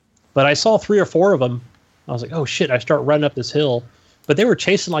 But I saw 3 or 4 of them. I was like, oh shit! I start running up this hill, but they were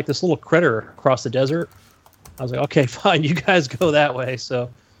chasing like this little critter across the desert. I was like, okay, fine, you guys go that way. So,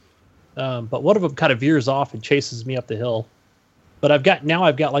 but one of them kind of veers off and chases me up the hill. But I've got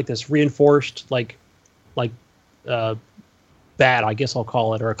like this reinforced like bat, I guess I'll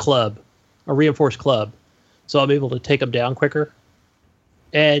call it, or a reinforced club. So I'm able to take them down quicker.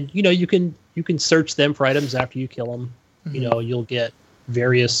 And you know, you can search them for items after you kill them. Mm-hmm. You know, you'll get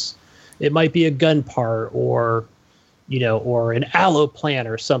various. It might be a gun part, or, you know, or an aloe plant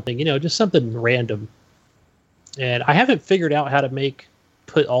or something. You know, just something random. And I haven't figured out how to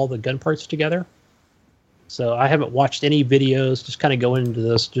put all the gun parts together. So I haven't watched any videos. Just kind of going into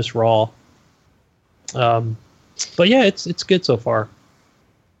this just raw. But yeah, it's good so far.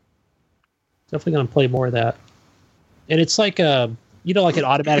 Definitely gonna play more of that. And it's like you know, like it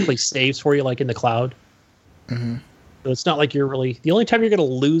automatically saves for you, like in the cloud. Mm-hmm. So it's not like you're really. The only time you're gonna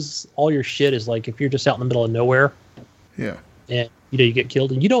lose all your shit is like if you're just out in the middle of nowhere. Yeah. And you know you get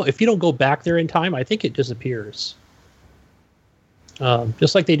killed, and if you don't go back there in time, I think it disappears.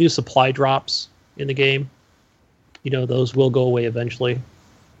 Just like they do supply drops in the game. You know, those will go away eventually.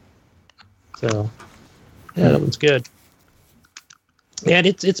 So, yeah, that one's good. And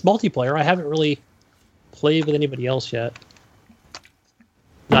it's multiplayer. I haven't really played with anybody else yet.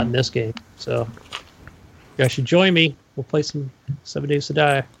 Not in this game. So, you guys should join me. We'll play some 7 Days to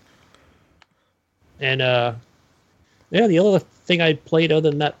Die. And, yeah, the other thing I played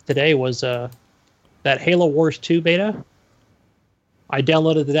other than that today was that Halo Wars 2 beta. I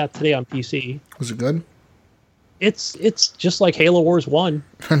downloaded that today on PC. Was it good? It's just like Halo Wars 1.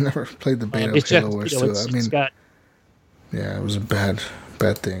 I never played the beta of Halo Wars 2. I mean, yeah, it was a bad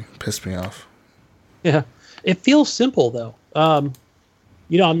thing. Pissed me off. Yeah, it feels simple though.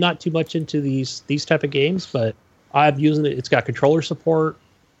 You know, I'm not too much into these type of games, but I'm using it. It's got controller support,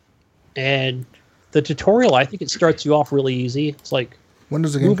 and the tutorial. I think it starts you off really easy. It's like, when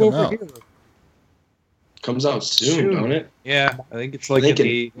does the game come out? Here. Comes out soon, don't it? Yeah, I think it's like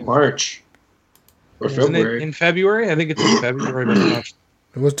in March or February. In February? I think it's in February. But I'm not sure.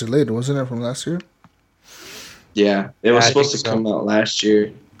 It was delayed, wasn't it, from last year? Yeah, it was supposed to come out last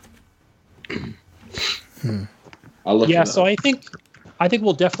year. I'll look. Yeah, so I think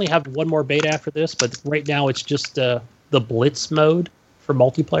we'll definitely have one more beta after this, but right now it's just the Blitz mode for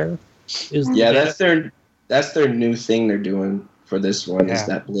multiplayer. That's their new thing they're doing for this one is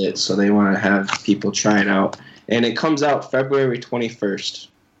that Blitz. So they want to have people try it out, and it comes out February 21st.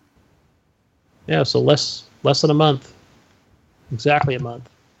 Yeah, so less than a month, exactly a month.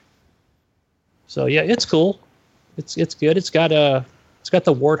 So yeah, it's cool. It's good. It's got the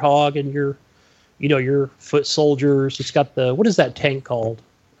Warthog and your foot soldiers. It's got what is that tank called?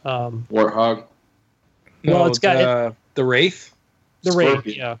 Warthog. Well, it's got the Wraith. The Wraith,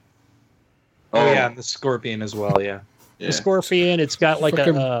 yeah. Oh yeah, and the Scorpion as well, yeah. The Scorpion. It's got like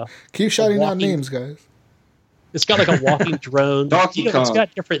keep shouting out names, guys. It's got like a walking drone. Donkey Kong. It's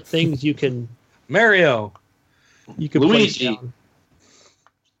got different things you can. Mario. You can Luigi. place down.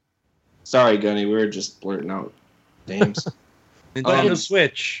 Sorry, Gunny. We were just blurting out names. Nintendo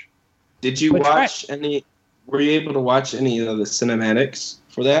Switch. Did you watch any? Were you able to watch any of the cinematics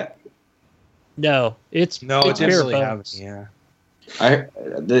for that? No, it's didn't really bare have bones. it. Yeah.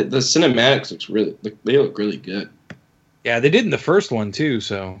 The cinematics they look really good. Yeah, they did in the first one too.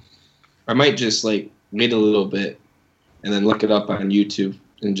 So I might just like wait a little bit and then look it up on YouTube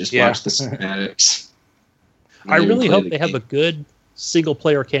and just watch the cinematics. I really hope they have a good single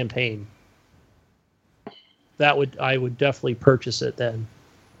player campaign. I would definitely purchase it then.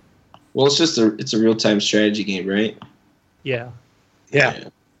 Well, it's a real-time strategy game, right? Yeah. Yeah.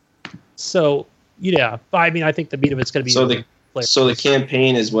 So, yeah, I mean, I think the meat of it's going to be... So the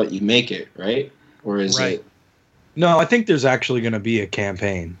campaign is what you make it, right? Or is it... No, I think there's actually going to be a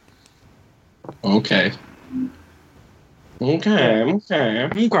campaign. Okay.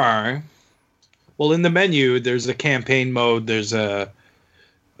 Okay. Well, in the menu, there's a campaign mode. There's the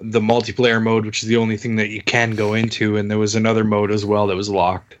multiplayer mode, which is the only thing that you can go into, and there was another mode as well that was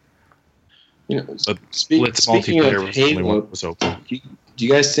locked. You know, But speaking multiplayer of was the only Halo, one that was open. do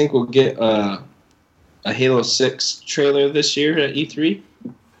you guys think we'll get a Halo 6 trailer this year at E3?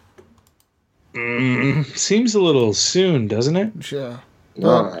 Seems a little soon, doesn't it? Yeah.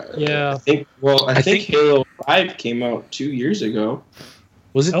 Yeah. I think Halo 5 came out 2 years ago.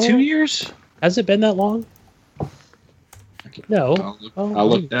 Was it 2 years? Has it been that long? No. I'll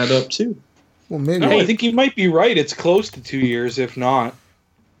look that up too. Well, maybe. No, I think you might be right. It's close to 2 years, if not.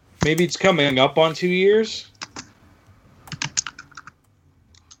 Maybe it's coming up on 2 years.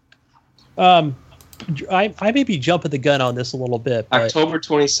 I may be jumping the gun on this a little bit. But, October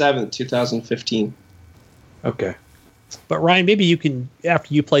 27th, 2015. Okay. But Ryan, maybe you can,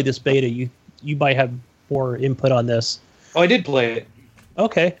 after you play this beta, you might have more input on this. Oh, I did play it.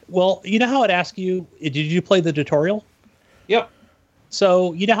 Okay. Well, you know how it asks you, did you play the tutorial? Yep.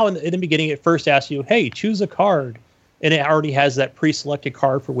 So you know how in the beginning it first asks you, hey, choose a card. And it already has that pre-selected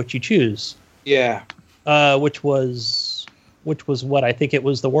card for which you choose. Yeah. Which was what? I think it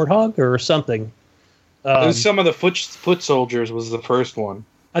was the Warthog or something. It was some of the foot soldiers was the first one.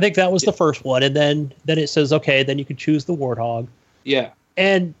 I think that was the first one. And then it says, okay, then you can choose the Warthog. Yeah.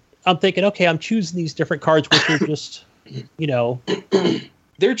 And I'm thinking, okay, I'm choosing these different cards, which are just,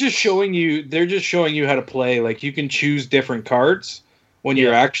 They're just showing you how to play. Like, you can choose different cards when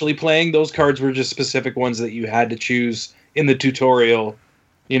you're actually playing. Those cards were just specific ones that you had to choose in the tutorial.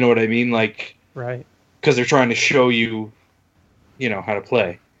 You know what I mean? Like, right. Because they're trying to show you, how to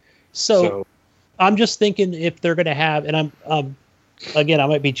play. So I'm just thinking if they're going to have, and again, I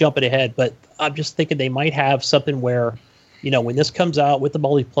might be jumping ahead, but I'm just thinking they might have something where, when this comes out with the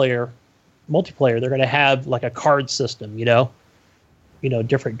multiplayer, they're going to have like a card system,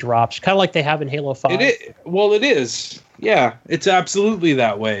 different drops, kind of like they have in Halo 5. It is. Yeah, it's absolutely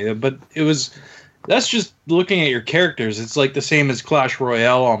that way. But that's just looking at your characters. It's like the same as Clash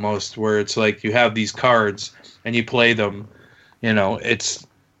Royale almost, where it's like you have these cards and you play them. It's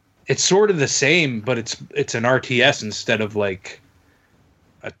sort of the same, but it's an RTS instead of like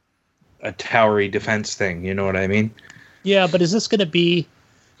a towery defense thing. You know what I mean? Yeah, but is this going to be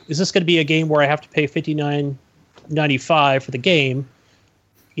a game where I have to pay $59.95 for the game,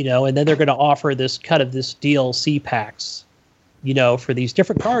 and then they're going to offer this kind of this DLC packs, for these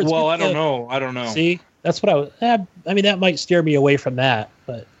different cards? Well, I don't know. See, that's what that might steer me away from that,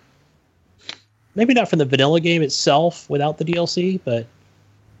 but maybe not from the vanilla game itself without the DLC, but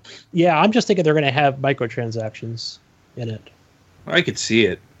yeah, I'm just thinking they're going to have microtransactions in it. I could see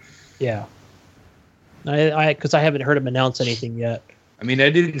it. Yeah. Because I haven't heard them announce anything yet. I mean, I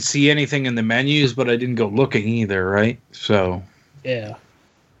didn't see anything in the menus, but I didn't go looking either, right? So. Yeah.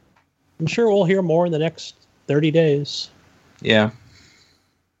 I'm sure we'll hear more in the next 30 days. Yeah. Did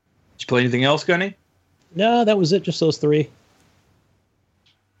you play anything else, Gunny? No, that was it. Just those three.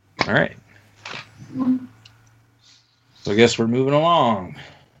 All right. So I guess we're moving along.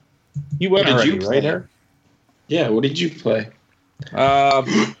 You went already, right, Eric? Yeah, what did you play? Well,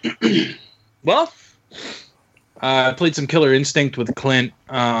 I played some Killer Instinct with Clint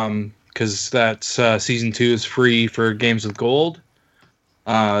because that's season 2 is free for Games with Gold.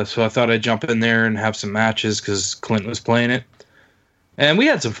 So I thought I'd jump in there and have some matches because Clint was playing it, and we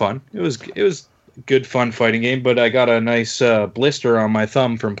had some fun. It was a good, fun fighting game, but I got a nice blister on my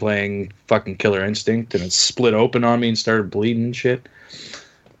thumb from playing fucking Killer Instinct, and it split open on me and started bleeding and shit.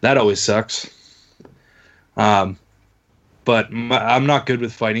 That always sucks. But I'm not good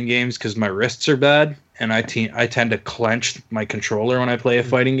with fighting games because my wrists are bad, and I tend to clench my controller when I play a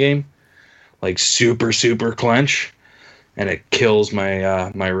fighting game, like super, super clench, and it kills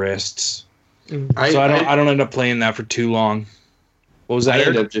my my wrists. So I don't end up playing that for too long. What was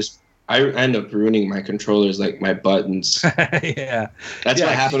that? I end up ruining my controllers, like my buttons. Yeah, that's what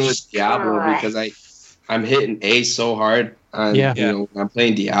happened with Diablo because I'm hitting A so hard on when I'm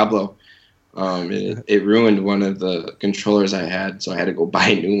playing Diablo. It ruined one of the controllers I had, so I had to go buy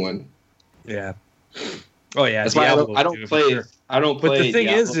a new one. Yeah. Oh yeah. That's why I don't play. I don't play. But the thing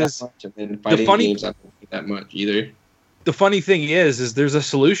Diablo is that much, and then fighting games I don't play that much either. the funny thing is there's a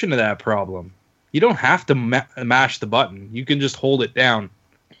solution to that problem. You don't have to mash the button. You can just hold it down.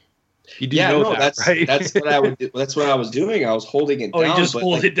 You do know that, right? That's what I would do. That's what I was doing. I was holding it down. Oh, you just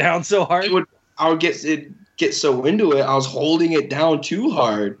hold it down so hard? I would get so into it, I was holding it down too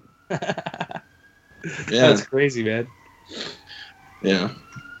hard. Yeah. That's crazy, man. Yeah.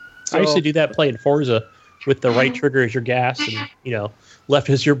 I used to do that playing Forza with the right trigger as your gas and, left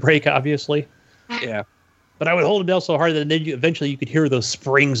as your brake, obviously. Yeah. But I would hold it down so hard that then eventually you could hear those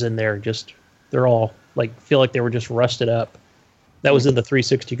springs in there. They're all feel like they were just rusted up. That was in the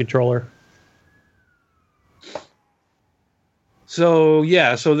 360 controller. So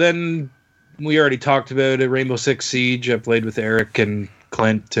then we already talked about it. Rainbow Six Siege. I played with Eric and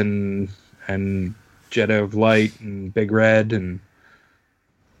Clint and Jedi of Light and Big Red and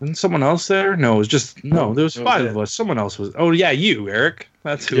someone else there. No, it was just there was 5 of us. Someone else was. Oh yeah, you, Eric.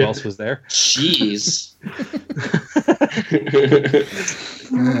 That's who else was there. Jeez.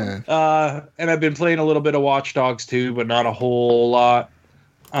 And I've been playing a little bit of Watch Dogs too, but not a whole lot.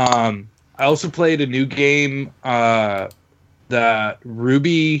 I also played a new game, the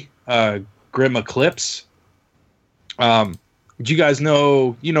Ruby Grim Eclipse. Did you guys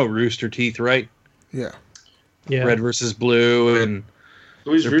know Rooster Teeth, right? Yeah. Red versus Blue and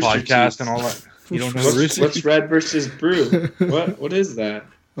Who's their Rooster podcast Teeth? And all that. You don't know What's Red versus Blue? What is that?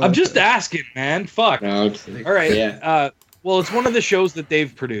 I'm just asking, man. Fuck. No, I'm kidding. All right. Yeah. Well, it's one of the shows that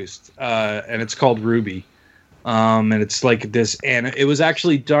they've produced, and it's called Ruby. And it's like this, and it was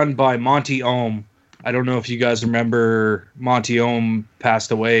actually done by Monty Ohm. I don't know if you guys remember Monty Ohm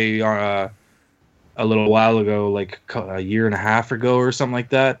passed away a little while ago, like a year and a half ago or something like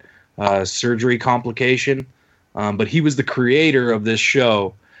that. Surgery complication. But he was the creator of this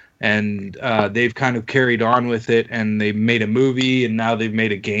show, and they've kind of carried on with it, and they made a movie, and now they've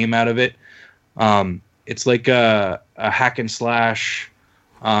made a game out of it. It's like a hack and slash,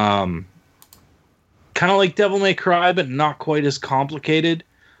 kind of like Devil May Cry, but not quite as complicated.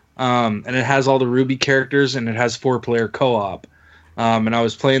 And it has all the Ruby characters, and it has 4-player co-op. And I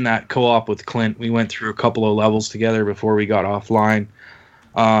was playing that co-op with Clint. We went through a couple of levels together before we got offline.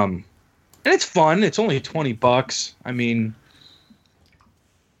 And it's fun. It's only $20. I mean,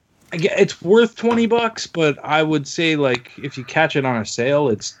 it's worth $20, but I would say if you catch it on a sale,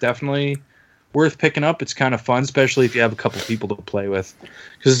 it's definitely worth picking up. It's kind of fun, especially if you have a couple people to play with,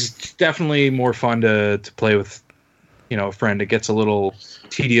 because it's definitely more fun to play with, a friend. It gets a little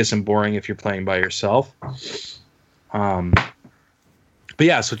tedious and boring if you're playing by yourself. But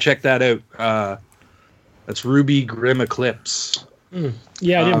yeah, so check that out. That's Ruby Grim Eclipse.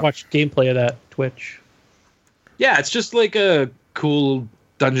 Yeah, I didn't watch gameplay of that Twitch. Yeah, it's just like a cool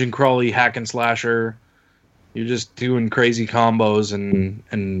dungeon crawly hack and slasher. You're just doing crazy combos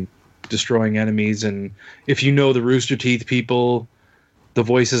and destroying enemies, and if you know the Rooster Teeth people, the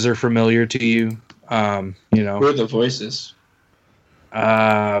voices are familiar to you. Who are the voices?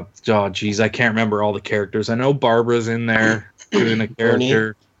 I can't remember all the characters. I know Barbara's in there doing a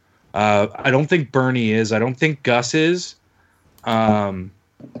character. I don't think Bernie is. I don't think Gus is.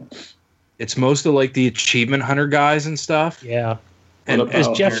 It's most of the Achievement Hunter guys and stuff. Yeah. And is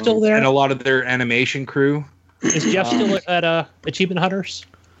Jeff still there? And a lot of their animation crew. Is Jeff still at Achievement Hunters?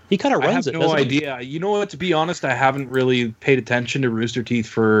 He kind of runs it. I have no idea. You know what? To be honest, I haven't really paid attention to Rooster Teeth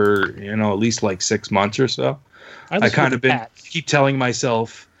for at least 6 months or so. I kind of keep telling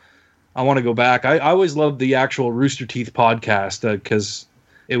myself I want to go back. I always loved the actual Rooster Teeth podcast because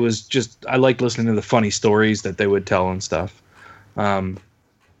it was just I liked listening to the funny stories that they would tell and stuff. And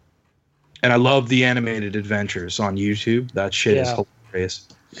I love the animated adventures on YouTube. That shit is hilarious.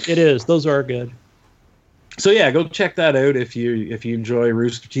 It is. Those are good. So yeah, go check that out if you enjoy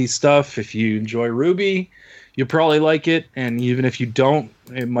Rooster Teeth stuff. If you enjoy Ruby, you'll probably like it. And even if you don't,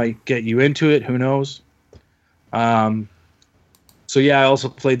 it might get you into it. Who knows? So yeah, I also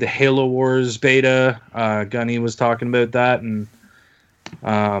played the Halo Wars beta. Gunny was talking about that, and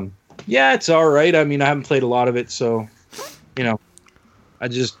yeah, it's all right. I mean, I haven't played a lot of it, so I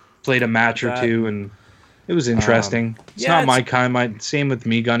just played a match or two, and it was interesting. It's not my kind. Same with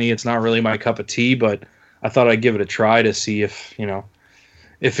me, Gunny. It's not really my cup of tea, but I thought I'd give it a try to see if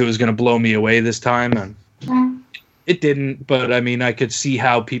it was going to blow me away this time, and it didn't. But I mean, I could see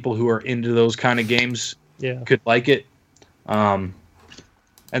how people who are into those kind of games could like it.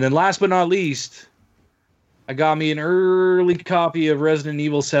 And then last but not least, I got me an early copy of Resident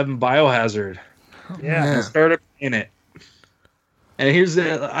Evil 7 Biohazard. Yeah. I started playing it. And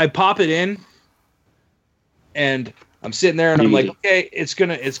I pop it in, and I'm sitting there, and I'm like, okay, it's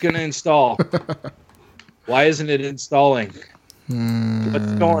gonna install. Why isn't it installing?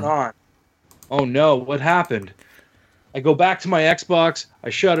 What's going on? Oh no, what happened? I go back to my Xbox. I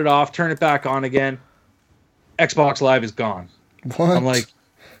shut it off, turn it back on again. Xbox Live is gone. What? I'm like,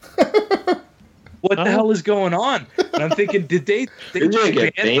 what the hell is going on? And I'm thinking, did they Did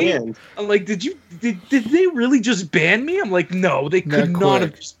ban me? I'm like, did they really just ban me? I'm like, no, they could not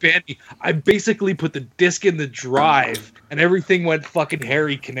have just banned me. I basically put the disc in the drive and everything went fucking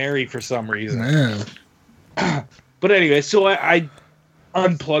Harry Canary for some reason. Man. But anyway, so I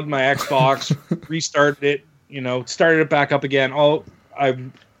unplugged my Xbox, restarted it, started it back up again.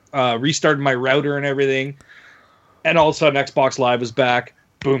 I restarted my router and everything. And all of a sudden Xbox Live was back.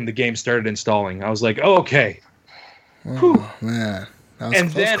 Boom, the game started installing. I was like, oh, okay. Oh, man. That was And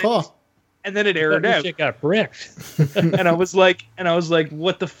a close then call. And then it errored That out. shit got bricked. and I was like,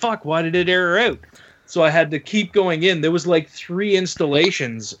 what the fuck? Why did it error out? So I had to keep going in. There was like 3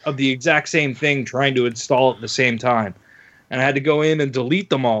 installations of the exact same thing trying to install at the same time. And I had to go in and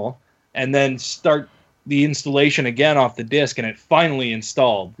delete them all and then start the installation again off the disk. And it finally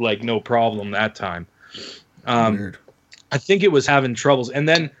installed, like no problem that time. Weird. I think it was having troubles. And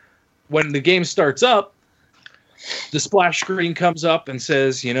then when the game starts up, the splash screen comes up and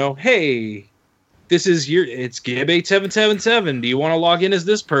says, hey, it's Gib8777. Do you want to log in as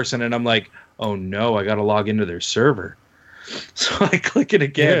this person? And I'm like, oh no, I got to log into their server. So I click it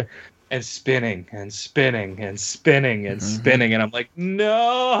again and spinning and spinning and spinning and spinning. And I'm like,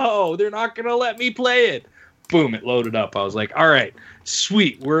 no, they're not going to let me play it. Boom, it loaded up. I was like, all right,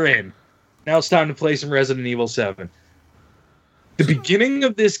 sweet, we're in. Now it's time to play some Resident Evil 7. The beginning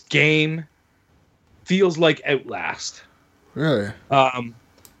of this game feels like Outlast. Really?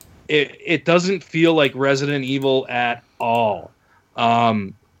 It doesn't feel like Resident Evil at all.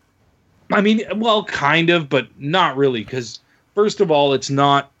 I mean, well, kind of, but not really. Because first of all, it's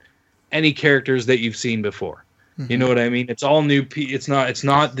not any characters that you've seen before. You know what I mean? It's all new. It's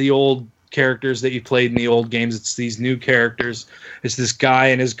not the old characters that you played in the old games. It's these new characters. It's this guy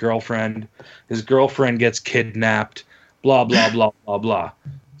and his girlfriend. His girlfriend gets kidnapped. Blah blah blah blah blah.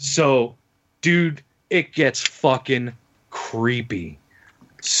 So, dude, it gets fucking creepy.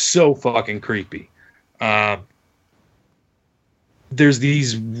 So fucking creepy. There's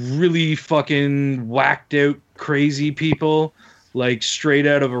these really fucking whacked out crazy people, like straight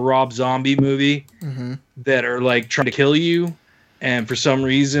out of a Rob Zombie movie, that are like trying to kill you, and for some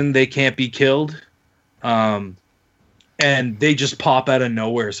reason they can't be killed. And they just pop out of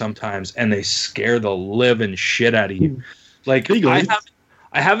nowhere sometimes, and they scare the living shit out of you. Like I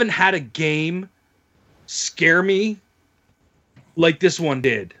haven't had a game scare me like this one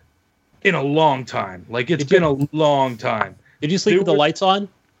did in a long time. Like it's been a long time. Did you sleep with the lights on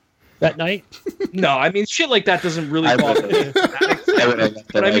that night? No, I mean shit like that doesn't really bother me.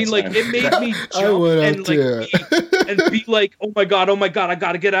 But I mean, like, it made me jump and be like, oh my god, I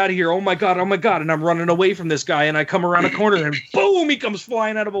gotta get out of here. Oh my god, and I'm running away from this guy, and I come around a corner, and boom, he comes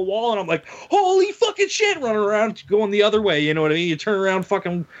flying out of a wall, and I'm like, holy fucking shit, running around, going the other way. You know what I mean? You turn around,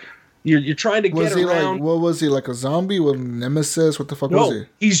 fucking, you're trying to get around. Like, what was he, like a zombie with Nemesis? What the fuck was he?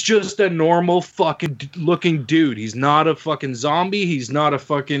 He's just a normal fucking looking dude. He's not a fucking zombie. He's not a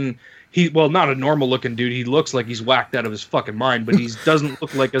fucking. Not a normal looking dude. He looks like he's whacked out of his fucking mind, but he doesn't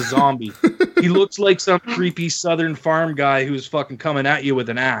look like a zombie. He looks like some creepy southern farm guy who's fucking coming at you with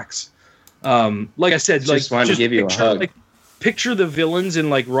an axe. Like I said, just wanted to give you a hug. Like, picture the villains in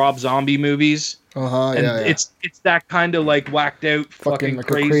like Rob Zombie movies. It's that kind of like whacked out fucking like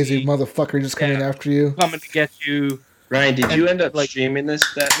crazy, a crazy motherfucker just coming after you. Coming to get you. Ryan, did you end up streaming this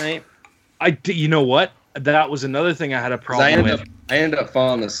that night? I did. You know what? That was another thing I had a problem with. I ended up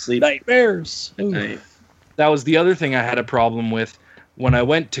falling asleep. Nightmares. That was the other thing I had a problem with. When I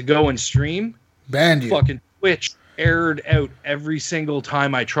went to go and stream, banned you. Fucking Twitch errored out every single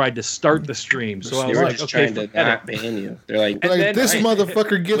time I tried to start the stream. So I was like, okay, trying to not ban you. They're like this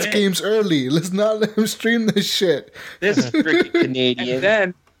motherfucker gets games early. Let's not let him stream this shit. This is freaking Canadian. And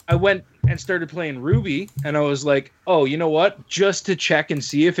then I went and started playing Ruby, and I was like, oh, you know what? Just to check and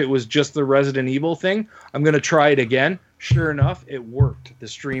see if it was just the Resident Evil thing, I'm going to try it again. Sure enough, it worked. The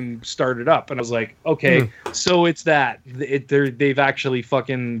stream started up, and I was like, okay, so it's that. They've actually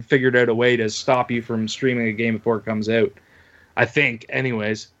fucking figured out a way to stop you from streaming a game before it comes out. I think,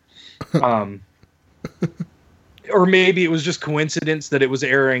 anyways. Or maybe it was just coincidence that it was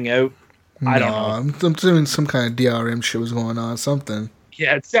airing out. I don't know. I'm assuming some kind of DRM shit was going on, something.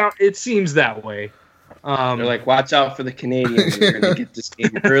 Yeah, it seems that way. They're like, watch out for the Canadians. We're going to get this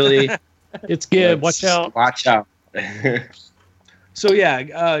game early. It's good. Watch out. Watch out. So,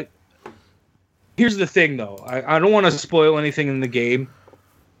 yeah. Here's the thing, though. I don't want to spoil anything in the game,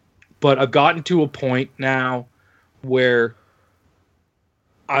 but I've gotten to a point now where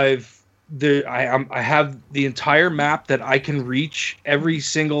I've I have the entire map that I can reach. Every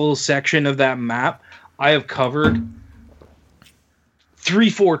single section of that map I have covered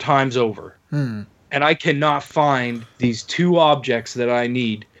 3-4 times over. And I cannot find these 2 objects that I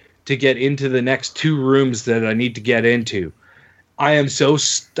need to get into the next 2 rooms that I need to get into. I am so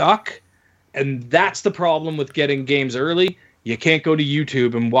stuck, and that's the problem with getting games early. You can't go to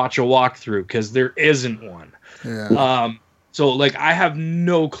YouTube and watch a walkthrough because there isn't one. Yeah. So like I have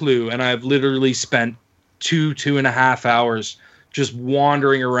no clue, and I've literally spent 2.5 hours just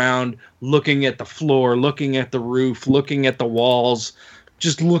wandering around, looking at the floor, looking at the roof, looking at the walls,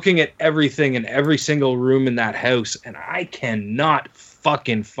 just looking at everything in every single room in that house, and I cannot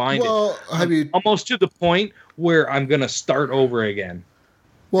fucking find it. Have you almost to the point where I'm gonna start over again?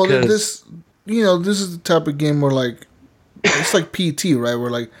 Well, this is the type of game where like it's like PT, right?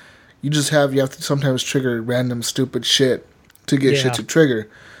 Where like you have to sometimes trigger random stupid shit to get shit to trigger.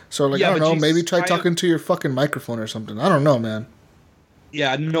 So like I don't know, maybe try talking to your fucking microphone or something. I don't know, man.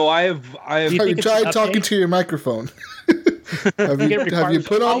 Yeah, no, I have. Have you tried talking to your microphone? have you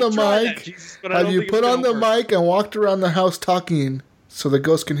put on the mic? Have you put on the mic and walked around the house talking so the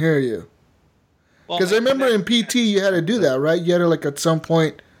ghost can hear you? Because I remember in PT you had to do that, right? You had to like at some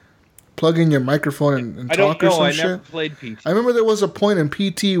point plug in your microphone and talk or some shit. I never played PT. I remember there was a point in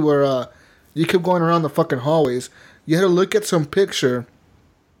PT where you kept going around the fucking hallways. You had to look at some picture,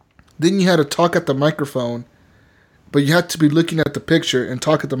 then you had to talk at the microphone, but you had to be looking at the picture and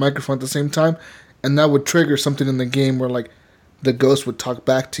talk at the microphone at the same time, and that would trigger something in the game where like the ghost would talk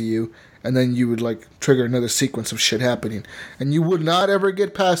back to you, and then you would like trigger another sequence of shit happening, and you would not ever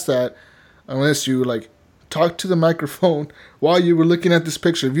get past that unless you like talk to the microphone while you were looking at this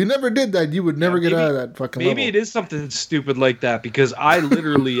picture. If you never did that, you would never get out of that fucking level. Maybe it is something stupid like that, because I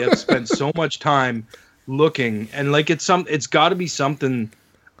literally have spent so much time looking, and like it's got to be something.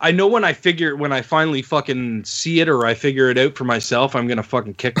 I know when I finally fucking see it or I figure it out for myself, I'm gonna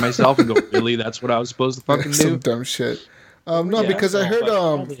fucking kick myself and go, really? That's what I was supposed to fucking do? Some dumb shit. Because I heard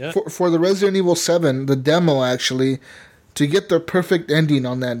for the Resident Evil 7, the demo actually, to get the perfect ending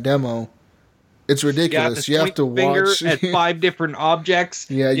on that demo, it's ridiculous. You have to watch at 5 different objects.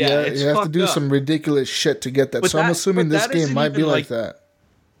 You have to do some ridiculous shit to get that. But I'm assuming this game might be like that.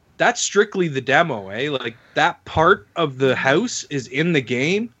 That's strictly the demo, eh? Like that part of the house is in the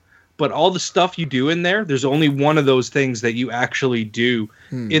game, but all the stuff you do in there's only one of those things that you actually do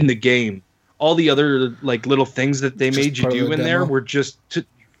in the game. All the other like little things that they made you do in there were just to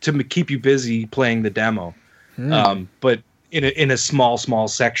keep you busy playing the demo. But in a small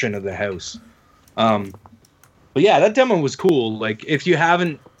section of the house. But yeah, that demo was cool. Like if you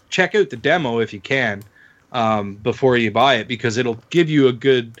haven't, check out the demo if you can before you buy it, because it'll give you a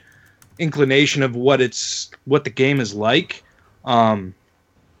good inclination of what the game is like.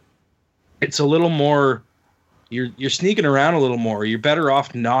 It's a little more, you're sneaking around a little more. You're better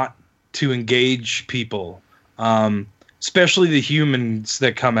off not to engage people, especially the humans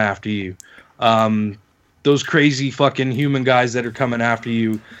that come after you. Those crazy fucking human guys that are coming after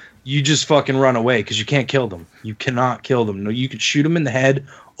you, you just fucking run away because you can't kill them. You cannot kill them. No, you could shoot them in the head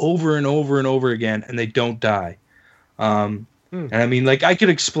over and over and over again, and they don't die. And I mean, like, I could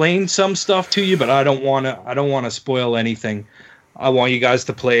explain some stuff to you, but I don't want to spoil anything. I want you guys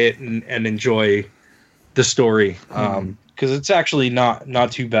to play it and enjoy the story, because it's actually not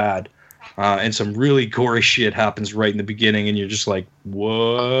too bad. And some really gory shit happens right in the beginning, and you're just like,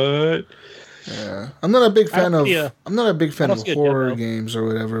 what? Yeah, I'm not a big fan of horror games or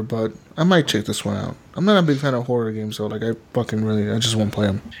whatever, but I might check this one out. I'm not a big fan of horror games though. Like I just won't play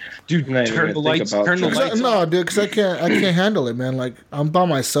them. Dude, turn the lights. No, dude, because I can't handle it, man. Like I'm by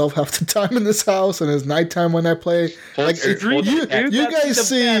myself half the time in this house, and it's nighttime when I play. Like you guys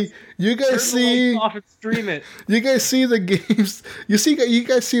see the games. You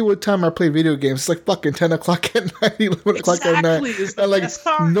guys see what time I play video games. It's like fucking 10 o'clock at night, 11 o'clock at night, and like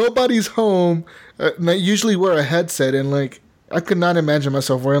nobody's home. And I usually wear a headset, and like I could not imagine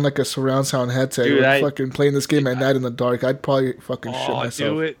myself wearing like a surround sound headset, fucking playing this game at night in the dark. I'd probably fucking shit myself.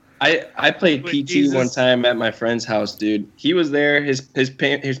 Do it. I played PT one time at my friend's house, dude. He was there. His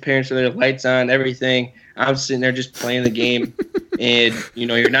parents were there, lights on, everything. I'm sitting there just playing the game, and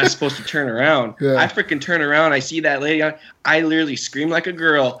you're not supposed to turn around. Yeah. I freaking turn around. I see that lady on. I literally scream like a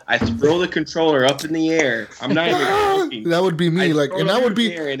girl. I throw the controller up in the air. I'm not even joking. That would be me. And that would be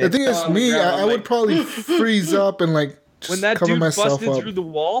the thing is me. I would probably freeze up and like when that dude busted through the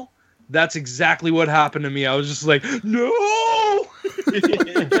wall. That's exactly what happened to me. I was just like, no.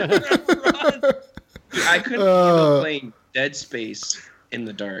 I couldn't handle playing Dead Space in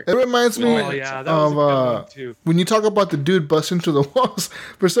the dark. It reminds me Oh yeah, that was a good one too. when you talk about the dude busting through the walls.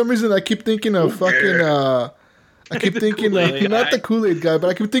 For some reason, I keep thinking of fucking. I keep thinking of, not the Kool-Aid guy, but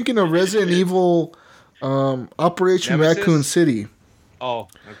I keep thinking of Resident Evil, Operation Nemesis? Raccoon City. Oh,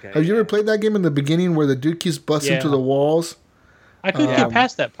 okay. Have you ever played that game in the beginning where the dude keeps busting Yeah. through the walls? I couldn't get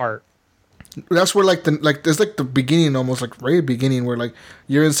past that part. That's where there's like the beginning, almost like right beginning, where like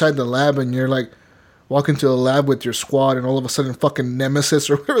you're inside the lab and you're like walking to the lab with your squad, and all of a sudden fucking Nemesis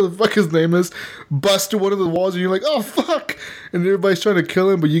or whatever the fuck his name is busts through one of the walls, and you're like, oh fuck, and everybody's trying to kill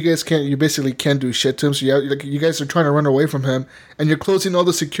him, but you guys can't. You basically can't do shit to him. So you guys are trying to run away from him, and you're closing all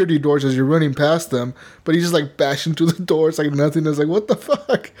the security doors as you're running past them, but he's just like bashing through the doors like nothing. It's like, what the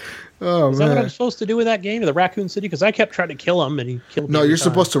fuck? Oh Is that what man. I'm supposed to do in that game, the Raccoon City? Because I kept trying to kill him, and he killed me. No, every you're time.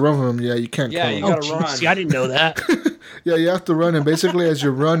 supposed to run from him. Yeah, you can't Yeah, kill him. you Oh, gotta run. see, I didn't know that. Yeah, you have to run, and basically, as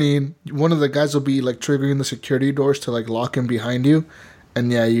you're running, one of the guys will be like triggering the security doors to like lock him behind you,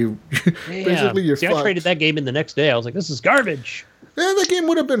 and yeah, basically you're See, fucked. I traded that game in the next day. I was like, this is garbage. Yeah, that game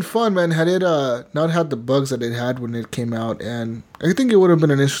would have been fun, man, had it not had the bugs that it had when it came out, and I think it would have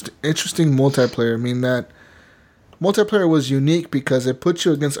been an interesting multiplayer. I mean, that multiplayer was unique because it put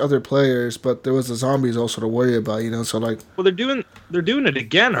you against other players, but there was the zombies also to worry about, you know. So like, Well, they're doing it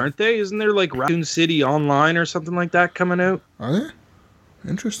again, aren't they? Isn't there like Raccoon City Online or something like that coming out? are they?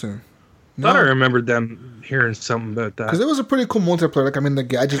 Interesting. Thought I remembered them hearing something about Because that. it was a pretty cool multiplayer. Like, I mean, the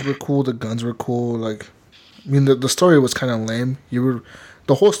gadgets were cool, the guns were cool. Like, I mean, the story was kind of lame.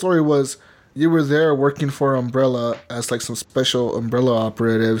 The whole story was you were there working for Umbrella as like some special Umbrella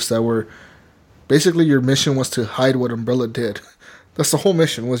operatives that were basically your mission was to hide what Umbrella did. That's the whole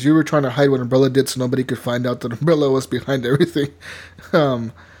mission, was you were trying to hide what Umbrella did so nobody could find out that Umbrella was behind everything.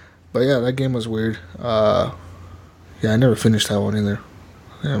 But yeah, that game was weird. Yeah, I never finished that one either.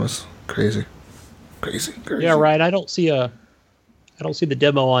 Yeah, it was crazy. Crazy. Yeah, right. I don't see the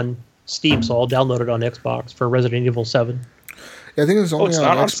demo on Steam, so I'll download it on Xbox for Resident Evil 7. Yeah, I think it's only it's on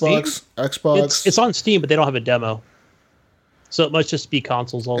not on Xbox. Xbox. It's on Steam, but they don't have a demo. So it must just be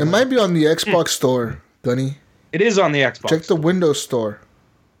consoles only. It might be on the Xbox store, Gunny. It is on the Xbox. Check the Windows store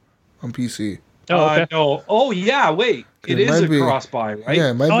on PC. Oh, okay. No. Oh yeah. Wait. It It is might a be. cross-buy, right?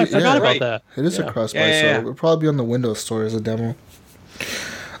 Yeah, it might Oh, I be. forgot Yeah, about right. that. it is a Yeah. cross-buy, Yeah, so yeah. it'll probably be on the Windows store as a demo.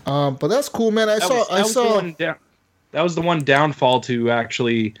 But that's cool, man. I saw. That was the one downfall to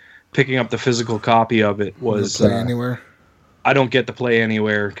actually picking up the physical copy of it was Play anywhere. I don't get to play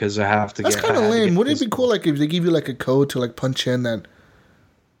anywhere because I have to That's get. kind of I had to lame. get Wouldn't it be physical. cool, like if they give you like a code to like punch in that?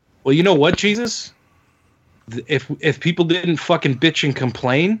 Well, you know what, Jesus? If people didn't fucking bitch and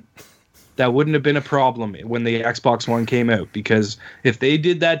complain, that wouldn't have been a problem when the Xbox One came out. Because if they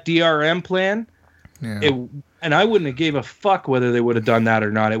did that DRM plan, Yeah, and I wouldn't have gave a fuck whether they would have done that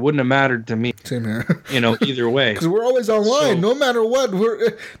or not. It wouldn't have mattered to me, same here. either way. Because we're always online, no matter what.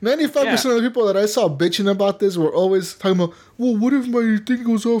 We're 95% of the people that I saw bitching about this were always talking about, well, what if my thing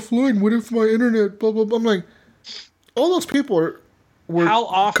goes offline? What if my internet? Blah blah blah. I'm like, all those people were How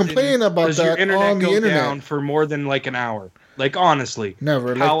often complaining about does your that internet on the go internet. down for more than like an hour? Like honestly,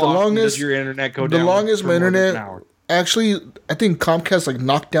 Never. How Like the often longest, does your internet go the down? longest for my more than an internet. hour? Actually, I think Comcast like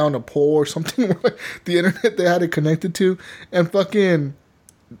knocked down a pole or something where the internet they had it connected to, and fucking,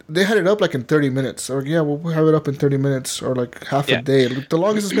 they had it up like in 30 minutes. Or yeah, we'll have it up in 30 minutes or like half a Yeah. day. Like, the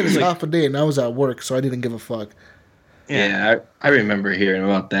longest it's been is Like- half a day, and I was at work, so I didn't give a fuck. Yeah, I remember hearing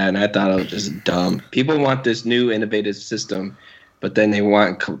about that, and I thought it was just dumb. People want this new innovative system, but then they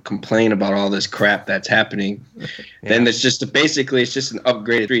want to complain about all this crap that's happening. Then it's just basically it's just an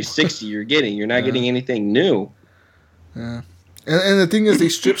upgraded 360 you're getting. You're not getting anything new. Yeah, and the thing is, they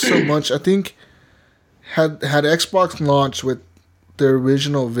stripped so much. I think had Xbox launched with their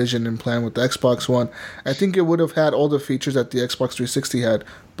original vision and plan with the Xbox One, I think it would have had all the features that the Xbox 360 had.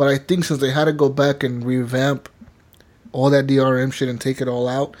 But I think since they had to go back and revamp all that DRM shit and take it all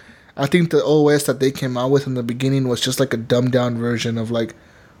out, I think the OS that they came out with in the beginning was just like a dumbed down version of like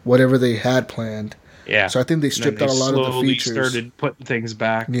whatever they had planned. Yeah. So I think they And then stripped out a lot of the slowly features. started putting things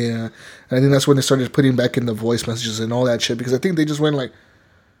back. Yeah, and I think that's when they started putting back in the voice messages and all that shit, because I think they just went like,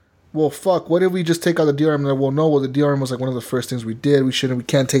 well, fuck, what if we just take out the DRM? And they're, well, no, well, the DRM was like one of the first things we did. We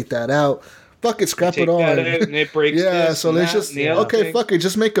can't take that out. Fuck it, scrap Take it all. that out and it breaks Yeah, this so and let's that just, and the other okay, thing. fuck it,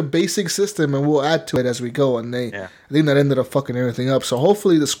 just make a basic system and we'll add to it as we go. And I think that ended up fucking everything up. So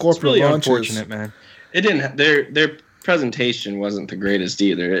hopefully the It's Scorpio really launches. unfortunate, man. It didn't. Their presentation wasn't the greatest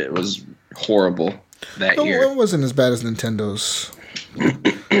either. It was horrible that No, year. it wasn't as bad as Nintendo's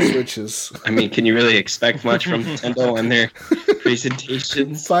Switches. I mean, can you really expect much from Nintendo on their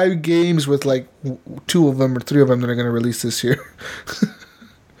presentations? 5 games with like 2 of them or 3 of them that are going to release this year.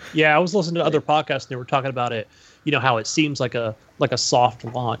 Yeah, I was listening to other podcasts and they were talking about it. You know how it seems like a soft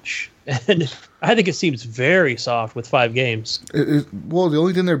launch, and I think it seems very soft with 5 games. Well, the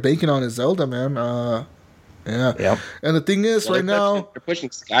only thing they're banking on is Zelda, man. Yeah. Yep. And the thing is, right now they're pushing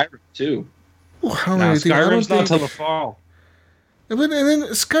Skyrim too. I don't really think. Skyrim's not till the fall. And then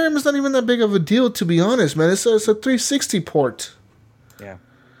Skyrim is not even that big of a deal, to be honest, man. It's a 360 port. Yeah.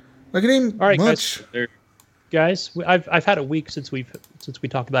 Like it ain't All right, much. Guys, I've had a week since we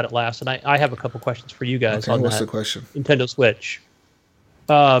talked about it last, and I have a couple questions for you guys Okay, on what's that the question? Nintendo Switch.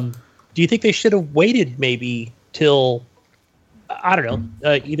 Do you think they should have waited maybe till I don't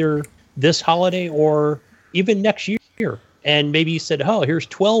know, either this holiday or even next year, and maybe said, "Oh, here's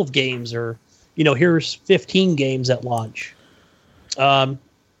 12 games," or here's 15 games at launch. And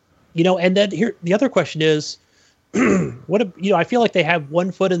then here the other question is, I feel like they have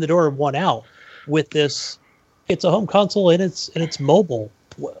one foot in the door and one out with this. It's a home console and it's mobile.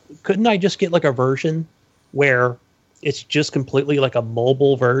 Couldn't I just get like a version where it's just completely like a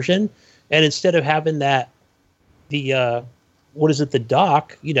mobile version, and instead of having the dock, it's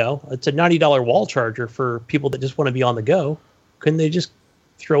a $90 wall charger for people that just want to be on the go. Couldn't they just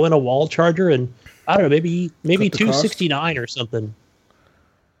throw in a wall charger and I don't know, maybe $269 or something,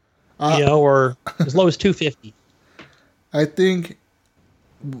 or as low as $250? I think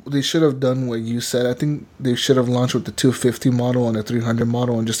they should have done what you said. I think they should have launched with the 250 model and the 300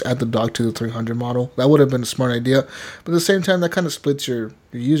 model and just add the dock to the 300 model. That would have been a smart idea. But at the same time, that kind of splits your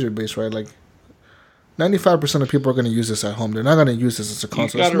user base, right? Like 95% of people are going to use this at home. They're not going to use this as a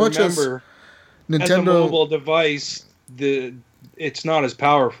console. You got to remember, as a Nintendo mobile device, it's not as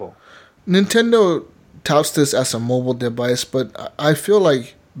powerful. Nintendo touts this as a mobile device, but I feel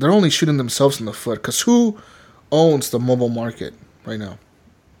like they're only shooting themselves in the foot. Because who owns the mobile market right now?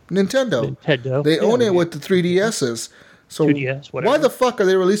 Nintendo. They own it with the 3DSs. So 2DS, why the fuck are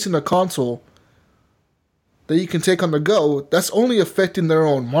they releasing a console that you can take on the go? That's only affecting their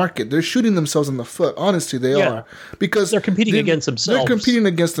own market. They're shooting themselves in the foot. Honestly, they are. Because they're competing against themselves. They're competing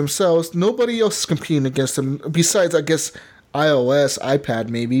against themselves. Nobody else is competing against them. Besides, I guess, iOS, iPad,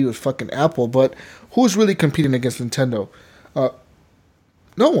 maybe, with fucking Apple. But who's really competing against Nintendo?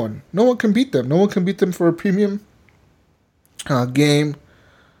 No one. No one can beat them. No one can beat them for a premium game.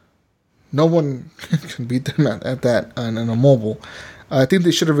 No one can beat them at that on a mobile. I think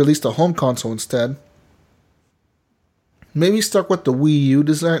they should have released a home console instead. Maybe stuck with the Wii U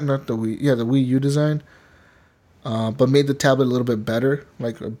design, the Wii U design. But made the tablet a little bit better,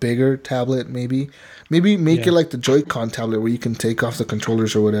 like a bigger tablet maybe. Maybe make it like the Joy-Con tablet where you can take off the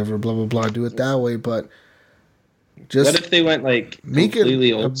controllers or whatever, blah, blah, blah. Do it that way, but just... What if they went like make completely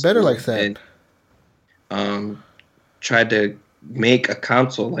it old better school like that? And tried to make a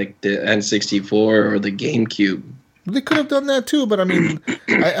console like the N64 or the GameCube. They could have done that too, but I mean,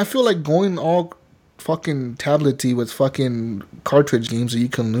 I feel like going all fucking tablet-y with fucking cartridge games that you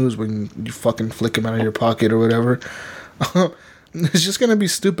can lose when you fucking flick them out of your pocket or whatever. It's just gonna be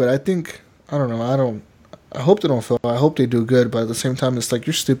stupid. I hope they don't fail. I hope they do good, but at the same time, it's like,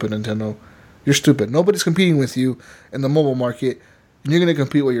 you're stupid, Nintendo. You're stupid. Nobody's competing with you in the mobile market. And you're going to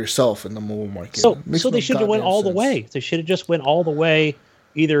compete with yourself in the mobile market. So they should have went all the way. They should have just went all the way.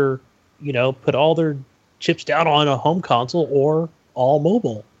 Either, put all their chips down on a home console or all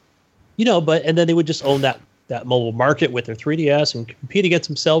mobile. And then they would just own that mobile market with their 3DS and compete against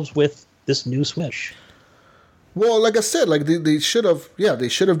themselves with this new Switch. Well, like I said, like they should have, they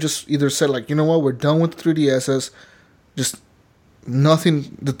should have just either said, like, you know what, we're done with the 3DSs. Just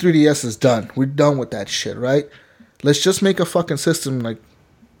nothing, the 3DS is done. We're done with that shit, right? Let's just make a fucking system like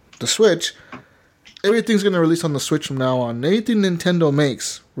the Switch. Everything's going to release on the Switch from now on. Anything Nintendo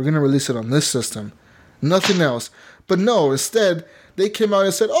makes, we're going to release it on this system. Nothing else. But no, instead, they came out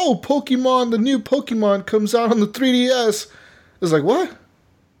and said, oh, the new Pokemon comes out on the 3DS. It's like, what?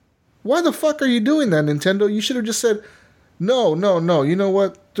 Why the fuck are you doing that, Nintendo? You should have just said, no. You know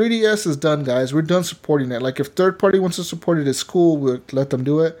what? 3DS is done, guys. We're done supporting it. Like, if third party wants to support it, it's cool. We'll let them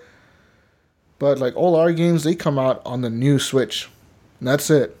do it. But, like, all our games, they come out on the new Switch. And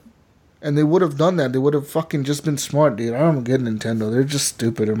that's it. And they would have done that. They would have fucking just been smart, dude. I don't get Nintendo. They're just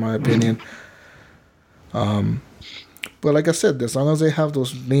stupid, in my opinion. But like I said, as long as they have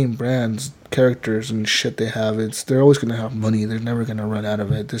those name brands, characters, and shit they have, they're always going to have money. They're never going to run out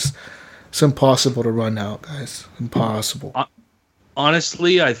of it. It's impossible to run out, guys. Impossible.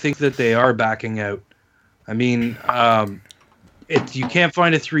 Honestly, I think that they are backing out. I mean, you can't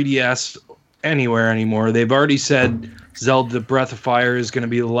find a 3DS anywhere anymore. They've already said Zelda Breath of Fire is going to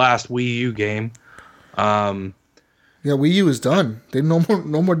be the last Wii U game. Yeah, Wii U is done. They no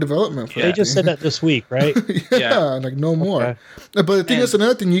more development for They that. just said that this week, right? yeah, like no more. Okay. But the thing is,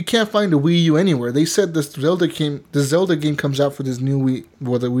 another thing, you can't find a Wii U anywhere. They said the Zelda game comes out for this new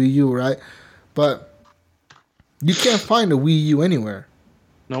the Wii U, right? But you can't find a Wii U anywhere.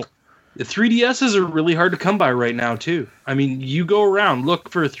 No. The 3DSs are really hard to come by right now, too. I mean, you go around, look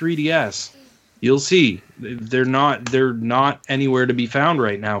for a 3DS. You'll see they're not anywhere to be found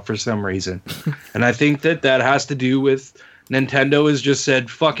right now for some reason. And I think that has to do with Nintendo has just said,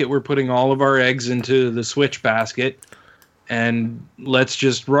 fuck it, we're putting all of our eggs into the Switch basket and let's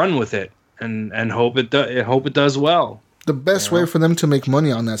just run with it and hope it does well. The best way for them to make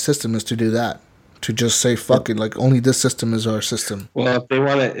money on that system is to do that. To just say fuck it, like only this system is our system. Well,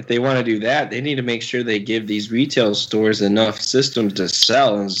 if they want to do that, they need to make sure they give these retail stores enough systems to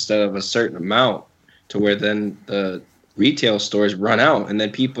sell instead of a certain amount, to where then the retail stores run out, and then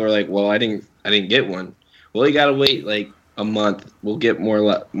people are like, "Well, I didn't get one." Well, you gotta wait like a month. We'll get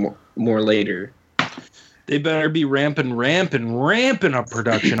more later. They better be ramping up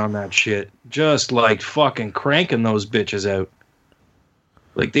production on that shit. Just like fucking cranking those bitches out.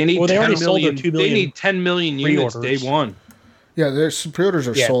 Like they need 10 million. They need 10 million units day one. Yeah, their pre-orders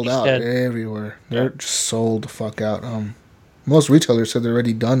are sold out everywhere. They're just sold the fuck out. Most retailers said they're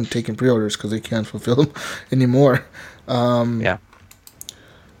already done taking pre-orders because they can't fulfill them anymore. Yeah.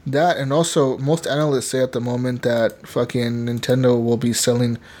 That, and also most analysts say at the moment that fucking Nintendo will be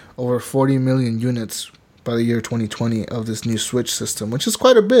selling over 40 million units by the year 2020 of this new Switch system, which is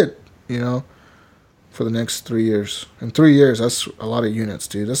quite a bit, for the next 3 years. In 3 years, that's a lot of units,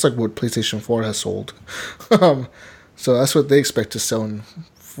 dude. That's like what PlayStation 4 has sold. So that's what they expect to sell in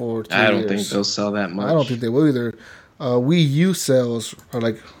 4 years. I don't think they'll sell that much. I don't think they will either. Wii U sales are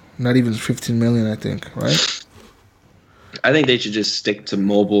like not even 15 million, I think, right? I think they should just stick to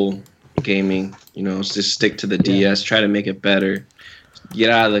mobile gaming. Just stick to the DS. Try to make it better.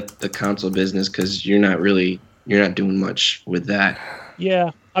 Get out of the console business because you're not doing much with that.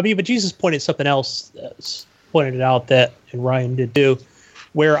 Yeah, I mean, but Jesus pointed something else, pointed it out that, and Ryan did too,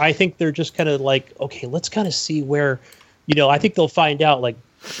 where I think they're just kind of like, okay, let's kind of see where, I think they'll find out like,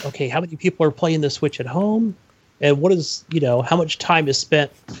 okay, how many people are playing the Switch at home, and what is, how much time is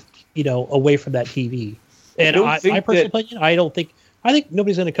spent, away from that TV. And I personally, I think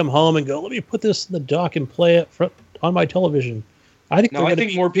nobody's going to come home and go, let me put this in the dock and play it on my television. I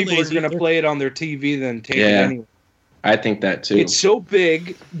think more people are going to play it on their TV than take it anyway. I think that too. It's so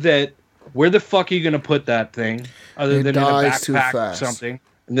big that where the fuck are you going to put that thing other than in a backpack or something?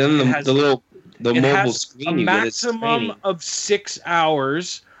 And then the mobile screen. A maximum of 6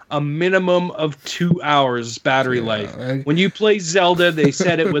 hours, a minimum of 2 hours battery life. When you play Zelda, they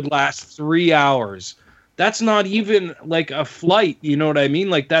said it would last 3 hours. That's not even like a flight. You know what I mean?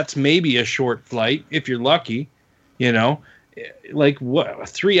 Like that's maybe a short flight if you're lucky. Like what?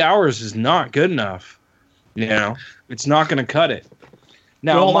 3 hours is not good enough. It's not going to cut it.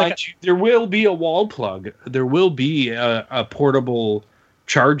 Now, there will be a wall plug. There will be a portable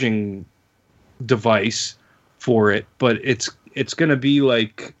charging device for it, but it's going to be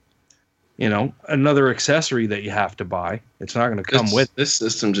like, another accessory that you have to buy. It's not going to come with. This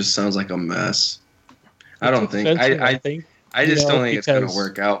system just sounds like a mess. I don't think. I just don't think it's going to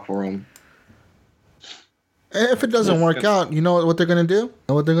work out for them. If it doesn't work out, you know what they're going to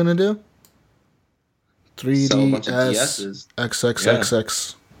do? 3DS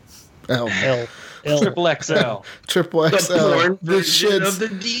XXXX L. Triple XL. Triple XL. This shit's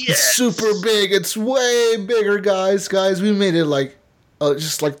super big. It's way bigger, guys. We made it like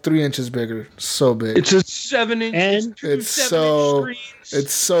just like 3 inches bigger. So big. It's a 7-inch. And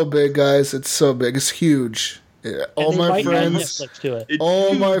it's so big, guys. It's so big. It's huge. All my friends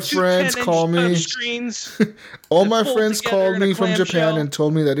call me. All my friends called me from Japan and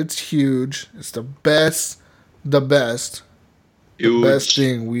told me that it's huge. It's the best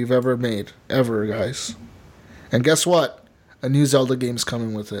thing we've ever made, guys. And guess what? A new Zelda game's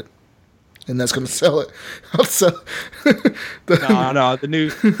coming with it, and that's gonna sell it. The new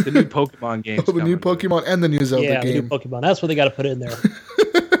Pokemon game. The new Pokemon and the new Zelda game. The new Pokemon. That's what they got to put in there.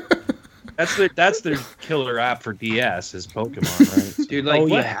 That's their killer app for DS is Pokemon, right? Dude,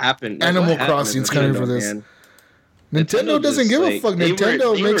 what happened? Animal Crossing's coming for this. Man? Nintendo doesn't give a fuck.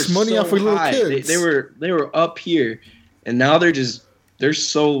 Nintendo makes money off of little kids. They were up here, and now they're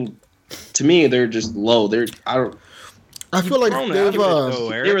so. To me, they're just low. I feel like they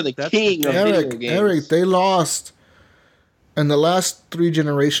were the king of video games. Eric, they lost in the last 3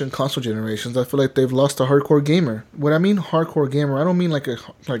 console generations. I feel like they've lost a hardcore gamer. What I mean hardcore gamer, I don't mean like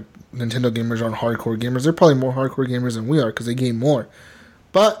Nintendo gamers aren't hardcore gamers. They're probably more hardcore gamers than we are because they game more.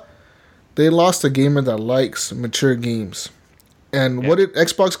 But they lost a gamer that likes mature games. And what did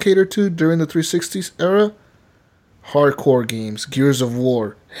Xbox cater to during the 360 era? Hardcore games, Gears of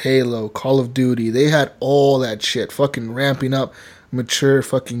War, Halo, Call of Duty. They had all that shit, fucking ramping up mature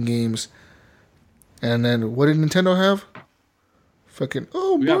fucking games. And then what did Nintendo have? Fucking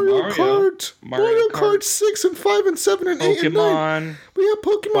Mario Kart, Mario Kart 6 and 5 and 7 and 8 and 9. We have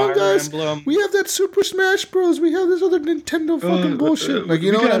Pokemon, Fire guys. Emblem. We have that Super Smash Bros. We have this other Nintendo fucking bullshit. Like,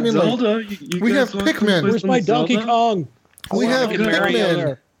 you know what I mean? Zelda. Like, we have Pikmin. Where's my Donkey Kong? We have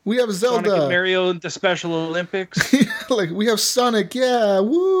Pikmin. We have Zelda. Sonic and Mario in the Special Olympics. Like, we have Sonic. Yeah,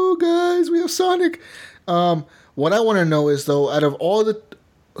 woo, guys. We have Sonic. What I want to know is, though, out of all the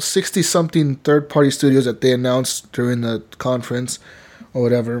 60-something third-party studios that they announced during the conference or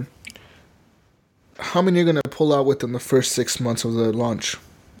whatever, how many are going to pull out within the first 6 months of the launch?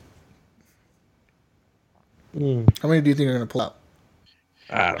 How many do you think are going to pull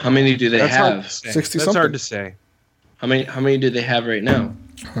out? How many do they have? 60 That's hard to say. How many do they have right now?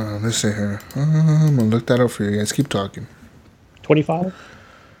 Let's see here. I'm going to look that up for you guys. Keep talking. 25?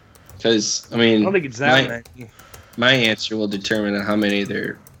 Because, I mean... I don't think it's that many. My answer will determine how many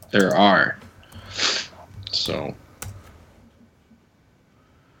there are. So...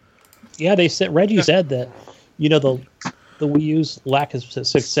 Yeah, Reggie said that, the Wii U's lack of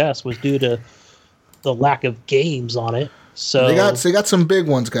success was due to the lack of games on it. So they got some big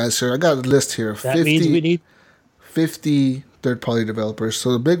ones, guys. Sir, I got a list here. That means we need 50 third-party developers.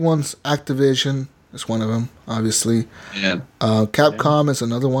 So the big ones, Activision is one of them, obviously. Yeah. Capcom is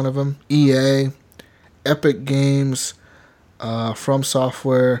another one of them. EA, Epic Games, From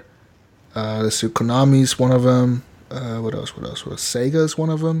Software. Let's see, Konami's one of them. What else? Sega's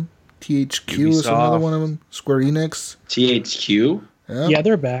one of them. THQ is another one of them. Square Enix. THQ? Yeah,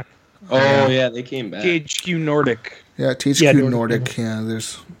 they're back. Oh, yeah, they came back. THQ Nordic. Yeah, THQ Nordic. Yeah,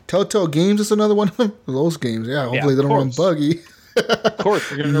 there's Telltale Games is another one of them. Those games, yeah. Hopefully they don't run buggy. Of course,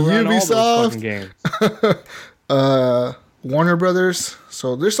 they're going to run all those fucking games. Warner Brothers.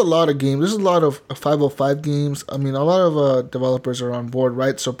 So there's a lot of games. There's a lot of 505 games. I mean, a lot of developers are on board,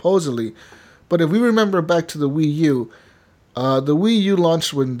 right? Supposedly. But if we remember back to the Wii U, the Wii U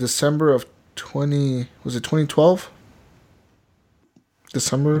launched in December of 2012?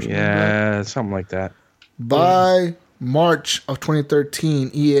 December? Yeah, something like that. By March of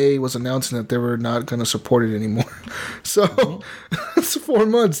 2013, EA was announcing that they were not going to support it anymore. So, it's 4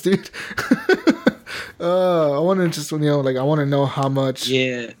 months, dude. I want to just, I want to know how much.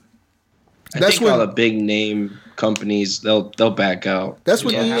 Yeah. I think all the big name companies, they'll back out. That's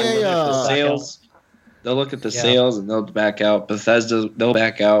when EA... sales. They'll look at the sales and they'll back out. Bethesda, they'll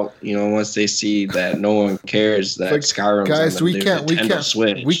back out. Once they see that no one cares that Skyrim's guys, on the Nintendo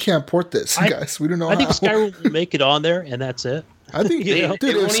Switch. We can't port this, guys. We don't know. I think Skyrim will make it on there, and that's it. I think, dude, if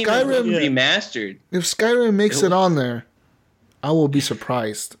Skyrim remastered, if Skyrim makes it on there, I will be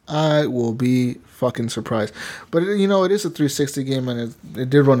surprised. I will be fucking surprised. But it is a 360 game, and it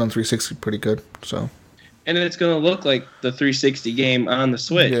did run on 360 pretty good. So. And it's going to look like the 360 game on the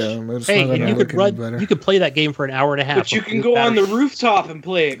Switch. Yeah, it's you could play that game for an hour and a half. But you can go on the rooftop and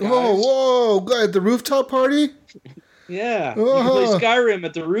play it, guys. Whoa, at the rooftop party? Yeah, you can play Skyrim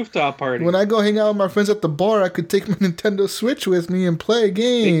at the rooftop party. When I go hang out with my friends at the bar, I could take my Nintendo Switch with me and play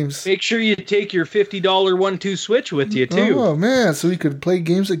games. Make sure you take your $50 1-2 Switch with you, too. Oh, man, so we could play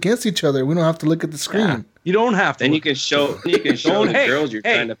games against each other. We don't have to look at the screen. Yeah. You don't have to. Then you can show the girls you're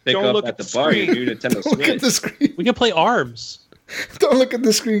trying to pick up at the bar your new Nintendo Switch. Look at the screen. We can play ARMS. Don't look at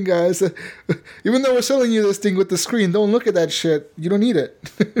the screen, guys. Even though we're selling you this thing with the screen, don't look at that shit. You don't need it.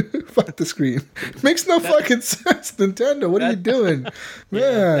 Fuck the screen. Makes no fucking sense, Nintendo. What are you doing?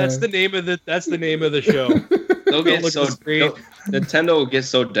 Man. That's the name of the show. They'll get Nintendo will get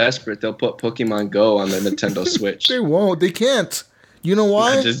so desperate they'll put Pokemon Go on the Nintendo Switch. They won't. They can't. You know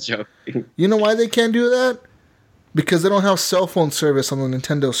why? I'm just joking. You know why they can't do that? Because they don't have cell phone service on the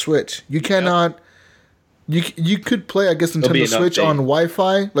Nintendo Switch. You cannot. You could play, I guess, Nintendo Switch on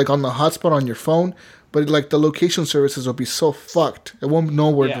Wi-Fi, like on the hotspot on your phone, but like the location services will be so fucked. It won't know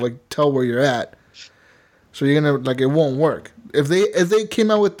where to tell where you're at. So you're gonna it won't work. If they came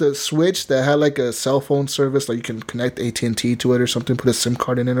out with the Switch that had like a cell phone service, like you can connect AT&T to it or something, put a SIM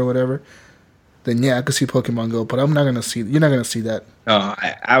card in it or whatever, then I could see Pokemon Go. But I'm not gonna see. You're not gonna see that. Oh,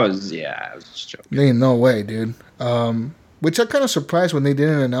 I was just joking. There ain't no way, dude. Which I'm kind of surprised when they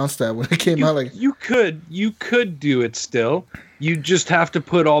didn't announce that when it came out. Like you could do it still. You just have to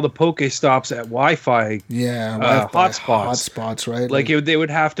put all the Pokestops at Wi-Fi. Yeah, hotspots. Hotspots, right? Like they would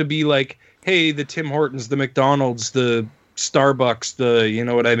have to be like, hey, the Tim Hortons, the McDonald's, the Starbucks, the you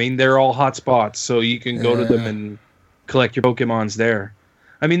know what I mean. They're all hotspots, so you can go to them and collect your Pokemons there.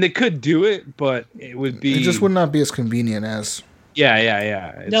 I mean, they could do it, but it would be. It just would not be as convenient as. Yeah.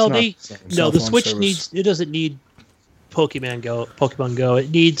 It's No, not the Cell phone Switch service. doesn't need Pokemon Go.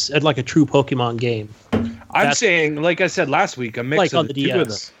 It needs like a true Pokemon game. I'm saying, like I said last week, a mix Like of on the the two of them.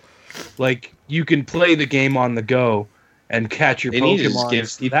 DS. Like you can play the game on the go and catch your They need to just give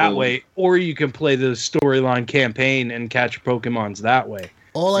Pokemons people- that way, or you can play the storyline campaign and catch your Pokemons that way.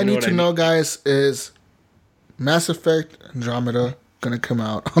 All I You know need what to I know, guys, is Mass Effect Andromeda gonna come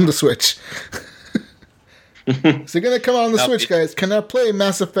out on the Switch. Is it gonna come out on the That'll Switch, be- guys? Can I play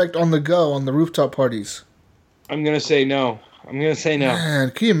Mass Effect on the go on the rooftop parties? I'm gonna say no.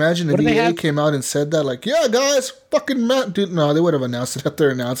 Man, can you imagine if What do they EA have? came out and said that? Like, yeah, guys, fucking dude. No, they would have announced it at their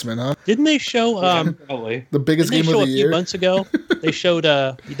announcement, huh? Didn't they show? Probably. The biggest Didn't they game show of a the few year. months ago? They showed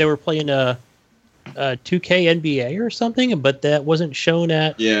they were playing 2K NBA or something, but that wasn't shown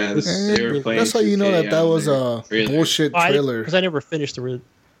at. Yeah, they were playing. That's how you know 2K that on was their a trailer. bullshit trailer. Because I never finished the.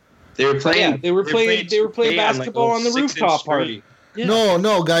 They were playing. Yeah, they were playing 2K basketball like on the a 6-inch rooftop screen. party. Yeah.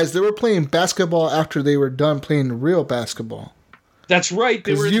 No, guys, they were playing basketball after they were done playing real basketball. That's right.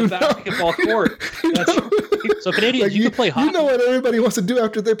 They were in you the know- basketball court. That's So Canadians, Like, you can play hockey. You know what everybody wants to do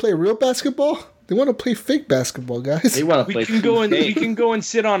after they play real basketball? They want to play fake basketball, guys. They want to We play. can go and 2K. we can go and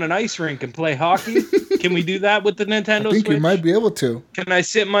sit on an ice rink and play hockey. Can we do that with the Nintendo I think Switch? you might be able to. Can I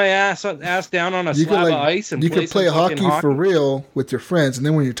sit my ass down on a You slab could of ice and you play could play some hockey fucking for real with your friends, and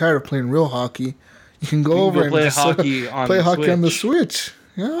then when you're tired of playing real hockey, you can go We can over go and play just, hockey on play the hockey on the Switch. Switch.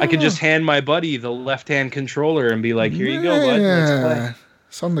 Yeah. I could just hand my buddy the left-hand controller and be like, "Here you go, bud. Let's play. Yeah.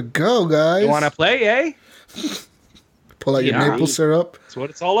 It's on the go, guys. You want to play, eh?" Pull out your Yeah. maple syrup, That's what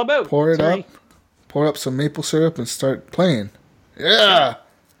it's all about. pour it Sorry. up, pour up some maple syrup, and start playing. Yeah.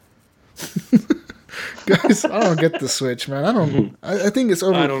 Guys, I don't get the Switch, man. I don't. I think it's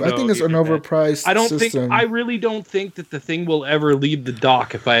over. I don't I think know it's an either, man. overpriced. I don't system. think. I really don't think that the thing will ever leave the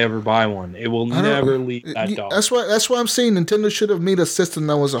dock if I ever buy one. It will I don't- never leave that Y- dock. That's why I'm saying Nintendo should have made a system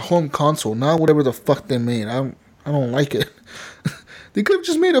that was a home console, not whatever the fuck they made. I don't like it. They could have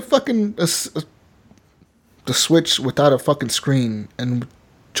just made the Switch without a fucking screen and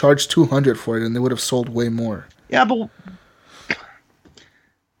charged $200 for it, and they would have sold way more. Yeah, but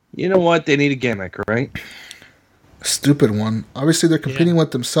you know what? They need a gimmick, right? Stupid one. Obviously, they're competing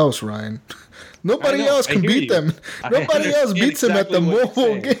with themselves, Ryan. Nobody I know, else I can hear beat you. them. I Nobody else understand beats them at the exactly what mobile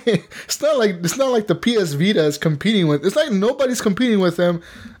you're game. It's not like the PS Vita is competing with. It's like nobody's competing with them,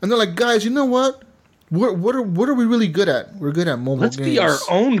 and they're like, guys, you know what? What are we really good at? We're good at mobile Let's games. be our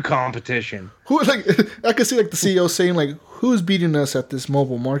own competition. Who like I could see like the CEO saying like, who's beating us at this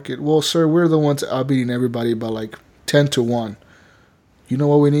mobile market? Well, sir, we're the ones out beating everybody by like 10-1. You know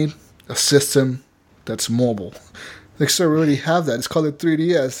what we need? A system that's mobile. Like, sir, we already have that. It's called a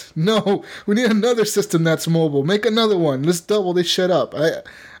 3DS. No, we need another system that's mobile. Make another one. Let's double this shit up. I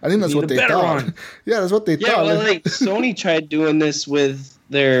think that's Need what a they better thought. one. Yeah, that's what they Yeah, thought. well, Like, like Sony tried doing this with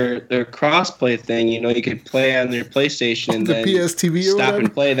their crossplay thing. You know, you could play on your PlayStation and the then PS TV or stop whatever.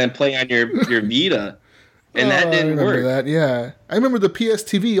 and play, then play on your Vita, and that I didn't remember work. that. Yeah, I remember the PS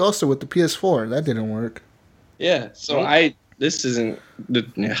TV also with the PS4. That didn't work. Yeah, so this isn't.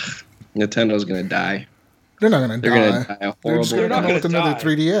 Nintendo's gonna die. They're not gonna They're die. gonna die a They're horrible. just gonna not come gonna out with another die.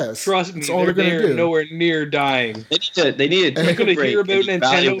 3DS. Trust me, That's all they're they're gonna do. nowhere near dying. They need to You're take a going to break hear about and Nintendo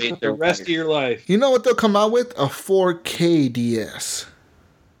evaluate for their the rest life. of your life. You know what they'll come out with? A 4K DS.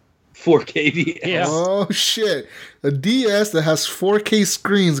 4K DS. Yeah. Oh shit! A DS that has 4K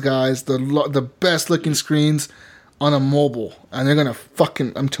screens, guys. The best looking screens on a mobile, and they're gonna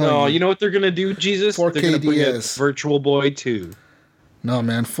fucking. I'm telling No, you. you know what they're going to do, Jesus? 4K They're going to bring out DS. Virtual Boy 2. No,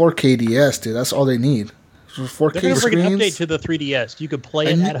 man. 4K DS, dude. That's all they need. They're 4K going to bring an update screens. to the 3DS. You could play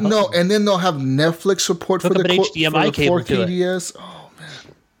it And at home. no, and then they'll have Netflix support Hook for up the an HDMI cable 4K to it. DS. Oh man,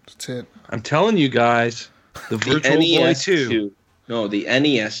 that's it. I'm telling you guys, the The Virtual Boy NES 2. 2. No, the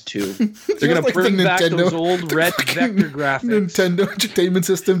NES 2. They're going Just to like the bring back Nintendo- those old red vector graphics. Nintendo Entertainment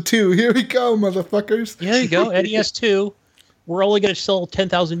System 2. Here we go, motherfuckers. Yeah, there you go. NES 2. We're only going to sell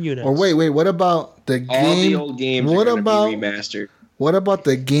 10,000 units. Or wait, what about the game? All the old games What are gonna about be remastered. what about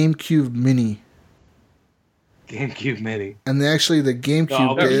the GameCube Mini? GameCube Mini. And actually, the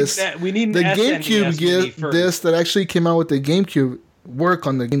GameCube No, disc, we need an the SNES GameCube Mini first. disc that actually came out with the GameCube work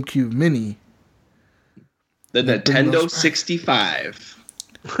on the GameCube Mini. The bring Nintendo those back. 65.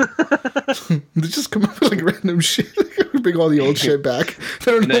 They just come up with like random shit. Bring all the old shit back.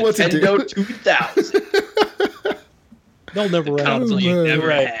 They don't know what to do. Nintendo 2000. They'll never run out of Console you man. never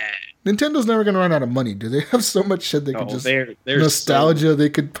Right. had. Nintendo's never gonna run out of money. Do they have so much shit they could Oh, just they're nostalgia? They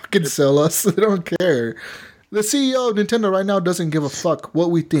could fucking sell us. They don't care. The CEO of Nintendo right now doesn't give a fuck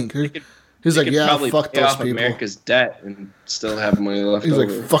what we think. He's They like, could yeah, probably fuck pay those off people. America's debt and still have money left He's over.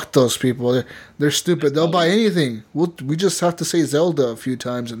 like, fuck those people. They're stupid. They'll buy anything. We just have to say Zelda a few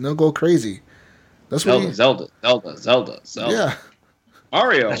times and they'll go crazy. That's what Zelda. Yeah.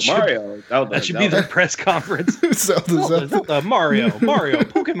 Mario. Zelda. That should be the press conference. Zelda. Mario,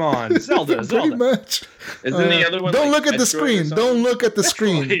 Pokemon, Zelda. Pretty much. Isn't the other one? Don't like look at the Metroid or screen. something? Don't look at the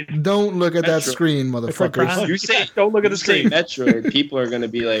screen. Metroid. Don't look at that Metroid. screen, motherfuckers. You say Don't look at the say screen. Metroid, people are gonna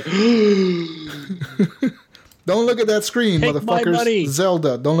be like, Don't look at that screen, Take my motherfuckers. money.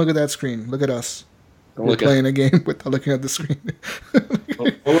 Zelda. Don't look at that screen. Look at us. don't We're look playing a game without looking at the screen.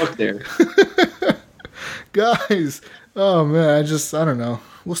 don't look there. Guys. Oh man, I don't know.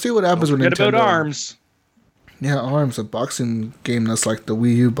 We'll see what happens with Forget Nintendo. about ARMS. Yeah, ARMS, a boxing game that's like the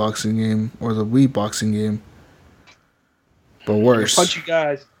Wii U boxing game or the Wii boxing game. But worse. Punch you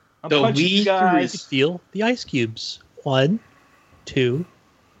guys. I'm The punching you Wii guys. You feel the ice cubes. 1, 2,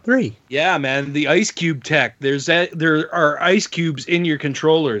 3. Yeah, man, the ice cube tech. There are ice cubes in your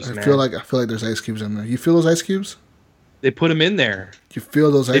controllers, I man. feel like there's ice cubes in there. You feel those ice cubes? They put them in there. You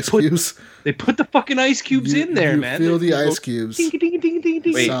feel those ice put- cubes? They put the fucking ice cubes in there, you man. feel the They go ice cubes. ding, ding, ding, ding,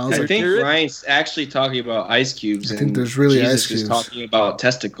 ding. Wait, Sounds I like think there is- Ryan's actually talking about ice cubes. I think and there's really Jesus ice is cubes. talking about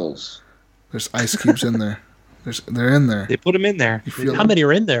testicles. There's ice cubes in there. They're in there. They put them in there. You feel How many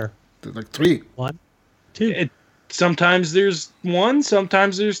are in there? like 3. 1, 2. Sometimes there's 1,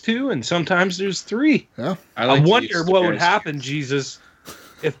 sometimes there's 2, and sometimes there's 3. Yeah. I like to wonder use what would ice happen, cubes. Jesus,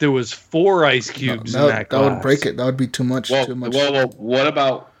 if there was 4 ice cubes in that glass. That would break it. That would be too much. Whoa, Too much. whoa, what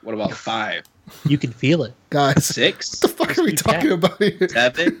about 5, You can feel it. Guys, 6, what the fuck are we talking about here?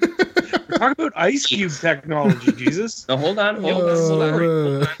 7? We're talking about ice cube technology, Jesus. No, hold on.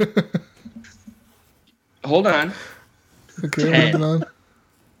 Hold on. Okay, 10. moving on.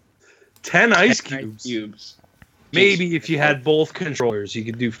 10 ice Ice cubes. cubes. Maybe if you had both controllers, you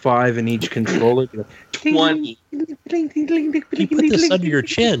could do 5 in each controller. 20. If you put this under your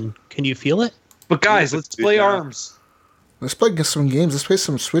chin, can you feel it? But guys, let's play ARMS. Let's play some games. Let's play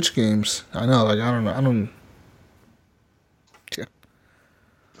some Switch games. I know, like I don't know. Yeah.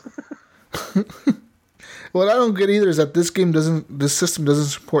 What I don't get either is that this system doesn't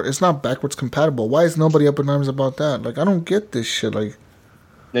support. It's not backwards compatible. Why is nobody up in arms about that? Like I don't get this shit. Like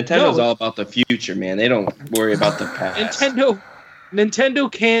Nintendo's No. all about the future, man. They don't worry about the past.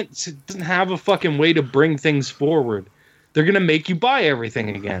 Nintendo doesn't have a fucking way to bring things forward. They're gonna make you buy everything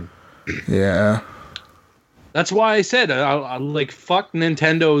again. yeah, That's why I said I like fuck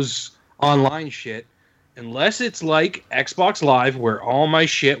Nintendo's online shit. Unless it's like Xbox Live where all my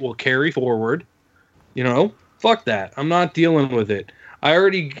shit will carry forward, fuck that. I'm not dealing with it. I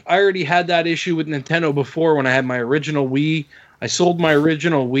already had that issue with Nintendo before when I had my original Wii. I sold my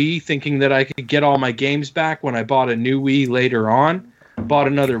original Wii thinking that I could get all my games back when I bought a new Wii later on. Bought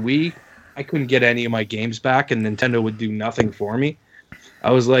another Wii. I couldn't get any of my games back and Nintendo would do nothing for me.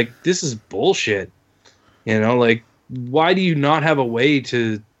 I was like, this is bullshit. Like, why do you not have a way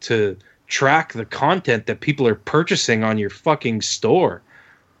to track the content that people are purchasing on your fucking store?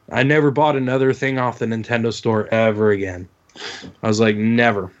 I never bought another thing off the Nintendo store ever again. I was like,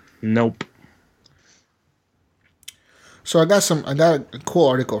 never. Nope. So I got a cool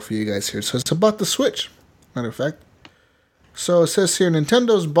article for you guys here. So it's about the Switch, matter of fact. So it says here,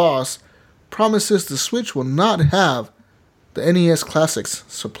 Nintendo's boss promises the Switch will not have the NES Classics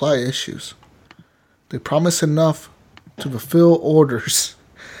supply issues. They promise enough to fulfill orders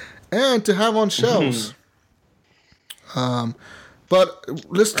and to have on shelves. But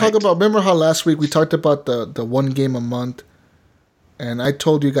let's talk about, remember how last week we talked about the one game a month? And I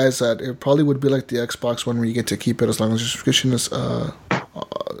told you guys that it probably would be like the Xbox one where you get to keep it as long as your subscription is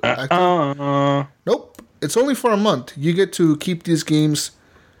active. Nope. It's only for a month. You get to keep these games.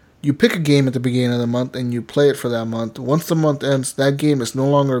 You pick a game at the beginning of the month and you play it for that month. Once the month ends, that game is no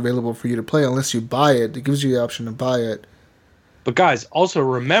longer available for you to play unless you buy it. It gives you the option to buy it. But guys, also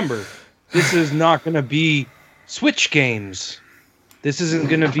remember, this is not going to be Switch games. This isn't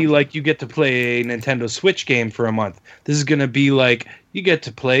going to be like you get to play a Nintendo Switch game for a month. This is going to be like you get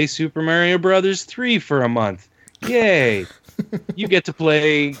to play Super Mario Brothers 3 for a month. Yay. You get to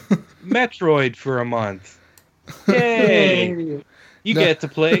play Metroid for a month. Yay. You get to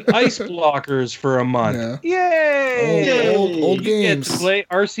play Ice Blockers for a month. Yay. Old You games. get to play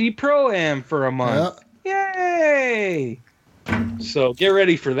RC Pro-Am for a month. Yay. So get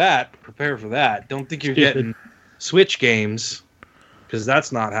ready for that. Prepare for that. Don't think you're getting Switch games, because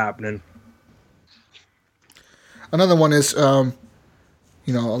that's not happening. Another one is, a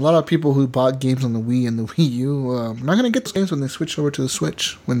lot of people who bought games on the Wii and the Wii U are not going to get those games when they switch over to the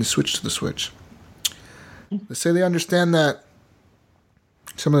Switch. When they switch to the Switch, they say they understand that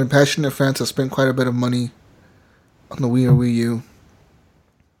Some of the passionate fans have spent quite a bit of money on the Wii or Wii U,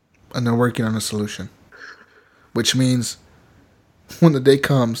 and they're working on a solution. Which means when the day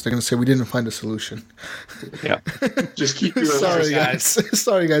comes, they're going to say, we didn't find a solution. Yeah. Just keep your Sorry, guys.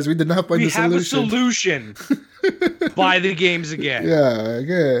 Sorry, guys. We did not find We a have solution. a solution. Buy the games again. Yeah,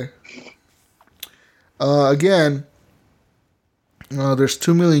 okay. Again, there's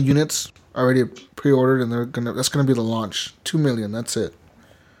 2 million units already pre-ordered, and that's gonna be the launch. 2 million, that's it.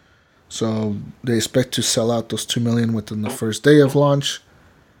 So they expect to sell out those 2 million within the first day of launch.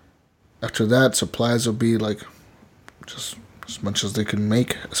 After that, supplies will be like just as much as they can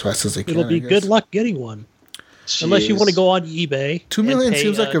make, as fast as they can. It'll be good luck getting one. Unless you want to go on eBay. 2 million and pay,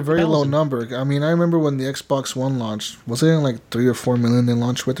 seems like a very low 1,000. number. I mean, I remember when the Xbox One launched. Was it like 3 or 4 million they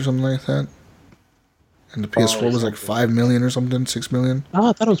launched with or something like that? And the PS4 was like 5 million or something, 6 million. Oh,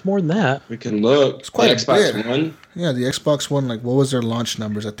 I thought it was more than that. We can look. It's quite a Xbox bit. One. Yeah, the Xbox One, like, what was their launch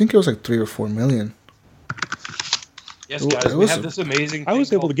numbers? I think it was like 3 or 4 million. Yes, It guys, we was have a- this amazing. I was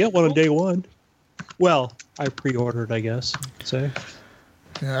thing able to called get one on Google. day one. Well, I pre-ordered, I guess. So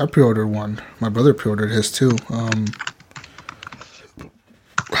Yeah, I pre-ordered one. My brother pre-ordered his too.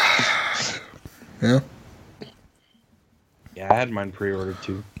 Yeah. Yeah, I had mine pre-ordered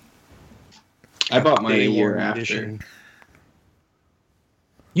too. I bought mine a Day year one after. edition.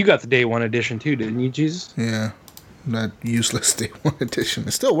 You got the day one edition too, didn't you, Jesus? Yeah. That useless day one edition.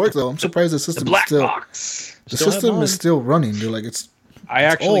 It still works though. I'm surprised the The system is black still box. the Still have system mine. is still running. They're like it's I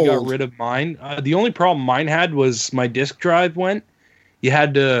actually got old. rid of mine. The only problem mine had was my disk drive went. You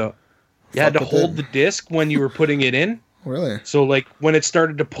had to Fuck with hold it. the disk when you were putting it in. really. So like when it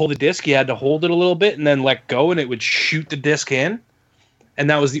started to pull the disc, you had to hold it a little bit and then let go, and it would shoot the disc in. And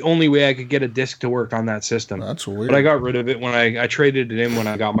that was the only way I could get a disc to work on that system. That's weird. But I got rid of it when I traded it in when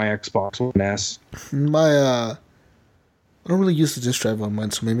I got my Xbox One S. My I don't really use the disk drive on mine,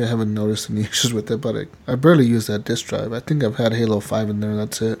 so maybe I haven't noticed any issues with it. But I barely use that disk drive. I think I've had Halo 5 in there.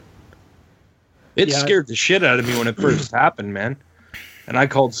 That's it. It Yeah. scared the shit out of me when it first happened, man. And I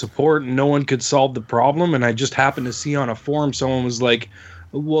called support and no one could solve the problem. And I just happened to see on a forum someone was like,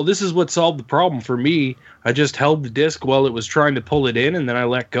 well, this is what solved the problem for me. I just held the disc while it was trying to pull it in, and then I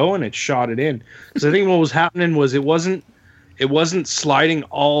let go and it shot it in. So I think what was happening was it wasn't sliding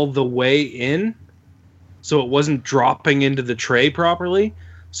all the way in, so it wasn't dropping into the tray properly,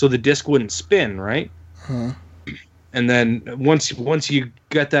 so the disc wouldn't spin, right? Huh. And then once you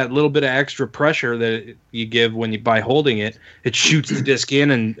get that little bit of extra pressure that you give when you by holding it, it shoots the disc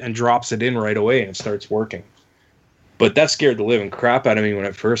in and drops it in right away and it starts working. But that scared the living crap out of me when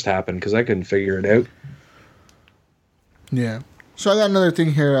it first happened because I couldn't figure it out. Yeah. So I got another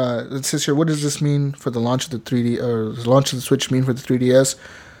thing here. It says here, what does this mean for the launch of the 3D or the launch of the Switch mean for the 3DS?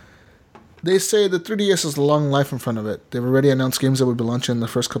 They say the 3DS has a long life in front of it. They've already announced games that will be launching in the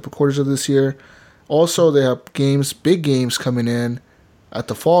first couple quarters of this year. Also, they have big games coming in at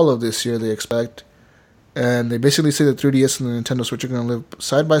the fall of this year, they expect. And they basically say the 3DS and the Nintendo Switch are going to live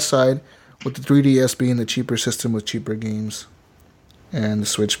side by side, with the 3DS being the cheaper system with cheaper games, and the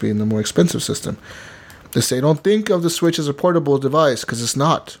Switch being the more expensive system. They say don't think of the Switch as a portable device, because it's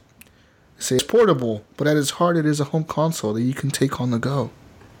not. They say it's portable, but at its heart it is a home console that you can take on the go.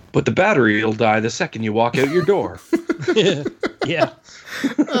 But the battery will die the second you walk out your door. yeah.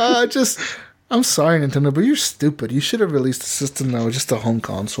 I'm sorry, Nintendo, but you're stupid. You should have released a system that was just a home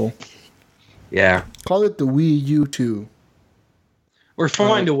console. Yeah. Call it the Wii U 2. Or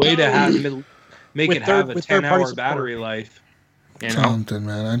find a way to have make With it have a with third-party 10-hour support. battery life. You know? Something,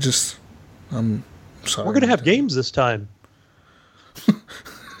 man. I'm sorry. We're going to have Nintendo. games this time.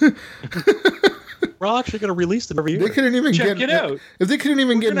 We're actually going to release them every They year. couldn't even Check get it out. If they couldn't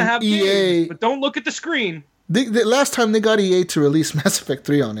even We're get gonna have an EA. games, but don't look at the screen. The last time they got EA to release Mass Effect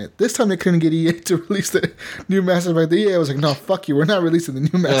 3 on it. This time they couldn't get EA to release the new Mass Effect. The EA was like, no, fuck you. We're not releasing the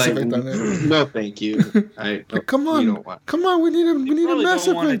new Mass Like, Effect on it. no, thank you. Come We on. don't want. Come on. We need a Probably Mass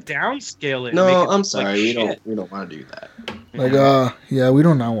don't want Effect. to downscale it. and No, make it I'm look like sorry. We shit. don't want to do that. Like, yeah, we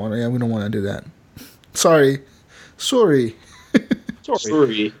don't not want to. Yeah, we don't want to do that. Sorry. Sorry.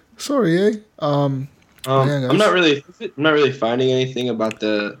 Sorry. Eh? I'm guys. not really finding anything about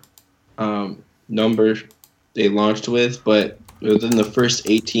the number they launched with, but within the first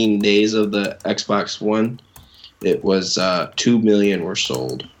 18 days of the Xbox One, it was 2 million were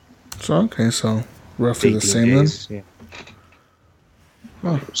sold. So roughly the 18 same days, yeah.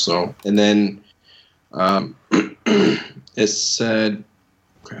 So, and then it said,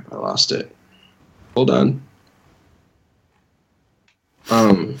 crap, I lost it. Hold on.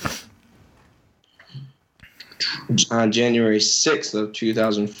 On January 6th of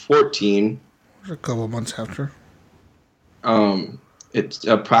 2014, a couple of months after. It's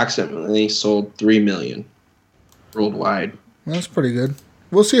approximately sold 3 million worldwide. That's pretty good.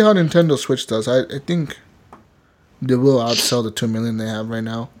 We'll see how Nintendo Switch does. I think they will outsell the 2 million they have right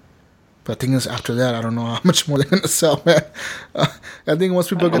now. But the thing is, after that, I don't know how much more they're going to sell, man. I think once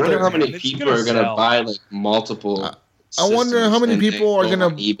people I get wonder their... how many It's people gonna are going to sell. buy like multiple. I wonder how many systems and people are then go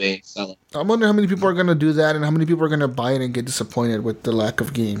gonna- on eBay and sell it. I wonder how many people are going to do that and how many people are going to buy it and get disappointed with the lack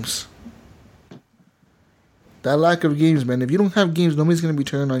of games. That lack of games, man. If you don't have games, nobody's going to be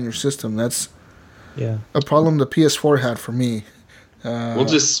turning on your system. That's Yeah. a problem the PS4 had for me. We'll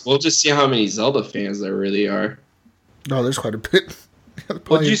just see how many Zelda fans there really are. No, there's quite a bit.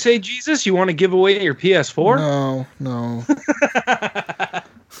 What'd you say, Jesus? You want to give away your PS4? No.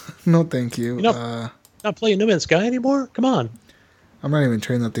 No, thank you. You know- Not playing No Man's Sky anymore? Come on. I'm not even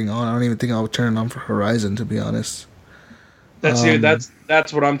turning that thing on. I don't even think I'll turn it on for Horizon, to be honest. That's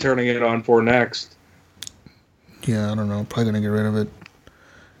that's what I'm turning it on for next. Yeah, I don't know. I'm probably gonna get rid of it.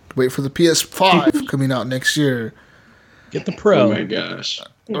 Wait for the PS5 coming out next year, Get the Oh Pro. my gosh.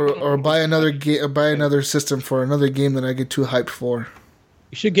 or buy another system for another game that I get too hyped for.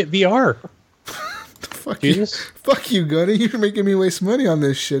 You should get VR. Fuck you, Jesus. fuck you, Gunny. You're making me waste money on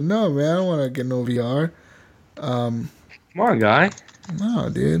this shit. No, man, I don't want to get no VR. Come on, guy. No,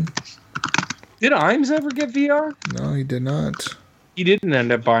 dude. Did Imes ever get VR? No, he did not. He didn't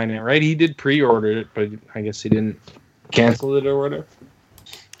end up buying it, right? He did pre-order it, but I guess he didn't cancel it or whatever.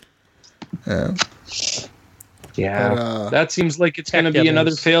 Yeah. Yeah, But, that seems like it's going to Tech be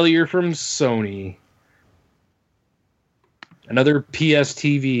another demos. failure from Sony. Another PS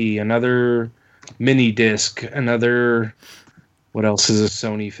TV, another mini disc, another. What else is a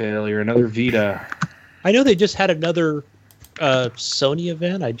Sony failure? Another Vita. I know they just had another Sony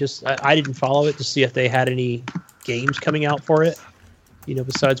event. I didn't follow it to see if they had any games coming out for it. You know,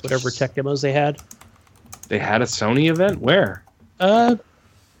 besides whatever tech demos they had. They had a Sony event? Where? Well,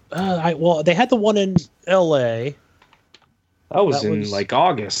 they had the one in L.A. That was That in was- like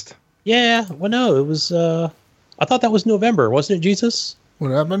August. Yeah, well, no, it was. I thought that was November, wasn't it, Jesus? What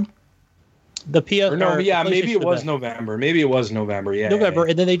happened? The PS. Or no, yeah, maybe it PlayStation was event. November. Maybe it was November. Yeah, November,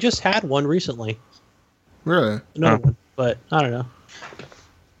 yeah. and then they just had one recently. Really? Another Huh. one, but I don't know.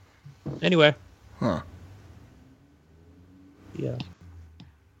 Anyway, Huh. yeah.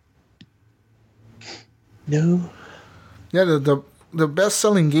 No. Yeah, the best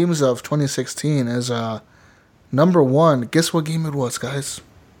selling games of 2016 is number one. Guess what game it was, guys?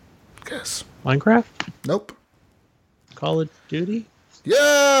 Guess. Minecraft? Nope. Call of Duty?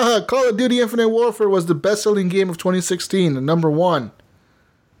 Yeah, Call of Duty Infinite Warfare was the best selling game of 2016, the number one.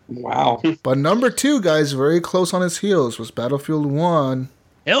 Wow. But number two, guys, very close on its heels, was Battlefield 1.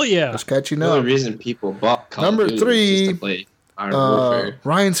 Hell yeah. Just catching The only up. reason people bought Call Number of Duty was just to 3, play Modern Warfare.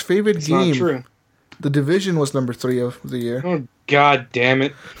 Ryan's favorite It's not game, true. The Division, was number 3 of the year. Oh, God damn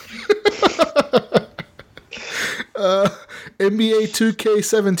it. NBA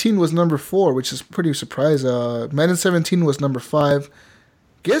 2K17 was number 4, which is pretty surprising. Madden 17 was number 5.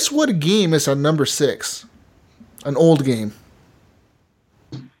 Guess what game is at number 6? An old game.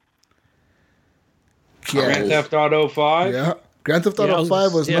 Grand Theft Auto 5? Yeah. Grand Theft Auto Yeah,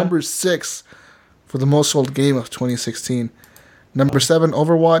 5 was yeah. number 6 for the most sold game of 2016. Number 7,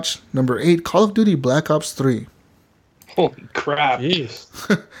 Overwatch. Number 8, Call of Duty Black Ops 3. Holy crap.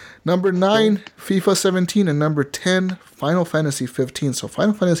 Jeez. Number 9, FIFA 17. And number 10, Final Fantasy 15. So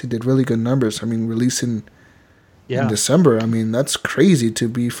Final Fantasy did really good numbers. I mean, releasing Yeah. in December. I mean, that's crazy to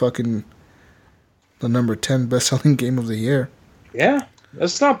be fucking the number 10 best-selling game of the year. Yeah,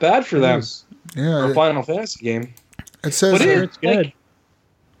 that's not bad for them. For Yeah, a Final Fantasy game. it says But It's good.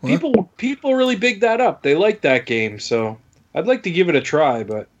 People really big that up. They like that game, so I'd like to give it a try,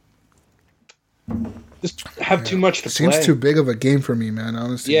 but just have too much to it seems play. too big of a game for me, man.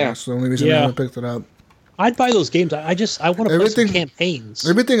 Honestly, Yeah. that's the only reason I Yeah. haven't picked it up. I'd buy those games. I want to play some Everything- campaigns.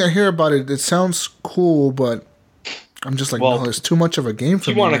 Everything I hear about it, it sounds cool, but I'm just like, Well, no, it's too much of a game if for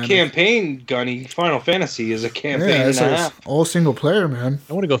you me. want a man. campaign, Gunny, Final Fantasy is a campaign Yeah, and it's a like half. all single player, man.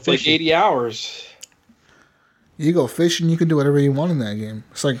 I want to go It's like fishing. 80 hours. You go fishing, you can do whatever you want in that game.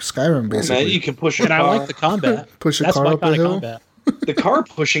 It's like Skyrim, Man, basically. you can push a And I car. like the combat. Push a That's car my up a kind of hill. combat. The car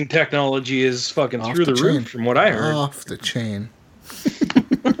pushing technology is fucking Off through the the chain. roof, from what I heard. Off the chain.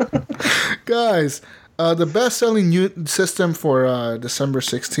 Guys, the best-selling system for December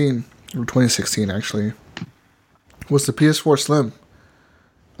 16, or 2016 actually, was the PS4 Slim.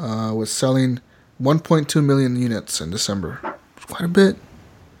 Was selling 1.2 million units in December. It's quite a bit.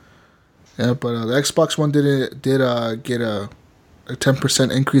 Yeah, but the Xbox One did get a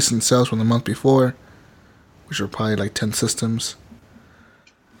 10% increase in sales from the month before, which were probably like 10 systems.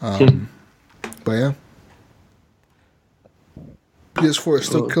 But yeah. PS4 is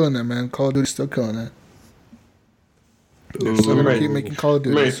still killing it, man. Call of Duty's still killing it. They're still gonna keep making Call of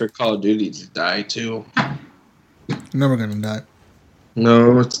I'm ready Duty. for Call of Duty to die too. Never gonna die.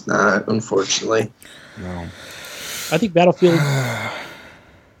 No, it's not. Unfortunately. No. I think Battlefield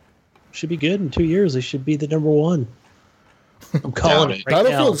should be good in 2 years. They should be the number one. I'm calling Doubt it it. right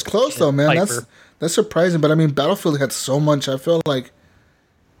Battlefield's now. close though, man. Hyper. That's surprising. But I mean, Battlefield had so much. I feel like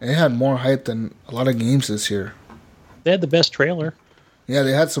it had more hype than a lot of games this year. They had the best trailer. Yeah,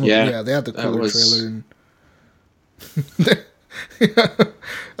 they had some. Yeah, Yeah, they had the that cooler was- trailer. And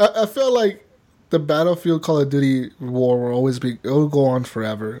I feel like the Battlefield Call of Duty war will always be. It will go on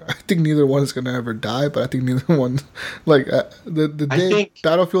forever. I think neither one is gonna ever die. But I think neither one, like the I day think-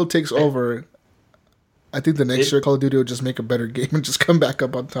 Battlefield takes over, I think the next It- year Call of Duty will just make a better game and just come back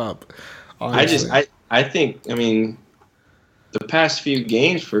up on top. Honestly. I think, I mean, the past few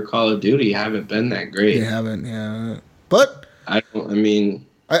games for Call of Duty haven't been that great. They haven't, yeah. But I mean,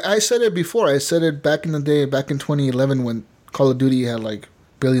 I said it before. I said it back in the day, back in 2011 when Call of Duty had like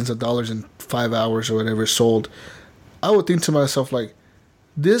billions of dollars in 5 hours or whatever sold. I would think to myself like,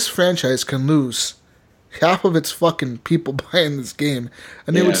 this franchise can lose half of its fucking people buying this game,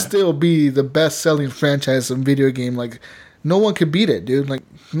 and it would Yeah. still be the best selling franchise in video game. Like, no one could beat it, dude. Like,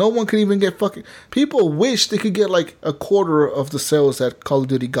 no one could even get fucking. People wish they could get like a quarter of the sales that Call of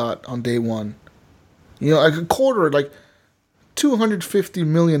Duty got on day one. You know, like a quarter, like $250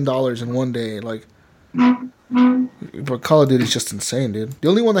 million in one day. Like, but Call of Duty is just insane, dude. The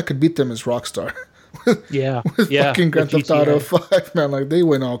only one that could beat them is Rockstar. Yeah, With yeah. fucking Grand with Theft Auto GTA. 5, man. Like, they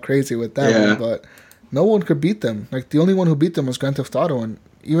went all crazy with that Yeah. one, but no one could beat them. Like, the only one who beat them was Grand Theft Auto, and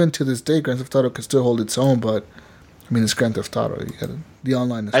even to this day, Grand Theft Auto can still hold its own, but I mean, it's Grand Theft Auto. You gotta, the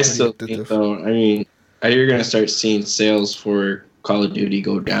online is I pretty still addictive. think though. I mean, you're gonna start seeing sales for Call of Duty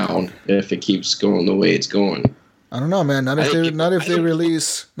go down if it keeps going the way it's going. I don't know, man. Not I if don't they get- not if I they don't-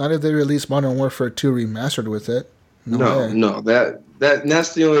 release Modern Warfare 2 remastered with it. No, way. No,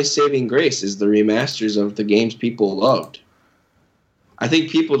 that's the only saving grace is the remasters of the games people loved. I think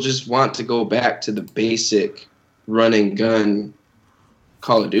people just want to go back to the basic run and gun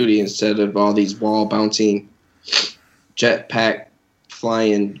Call of Duty instead of all these wall bouncing, jetpack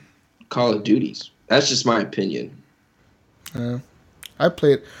flying Call of Duties. That's just my opinion. I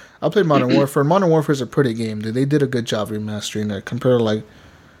played Modern Warfare. Modern Warfare is a pretty game, dude. They did a good job remastering it compared to like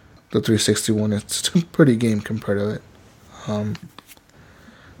the 360 one. It's a pretty game compared to it.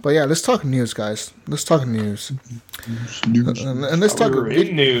 But yeah, let's talk news, guys. Let's talk news. And let's talk We're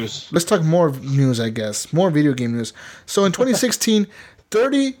in news. let's talk more news, I guess. More video game news. So in 2016,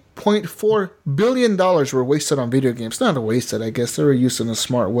 $30.4 billion were wasted on video games. Not wasted, I guess. They were used in a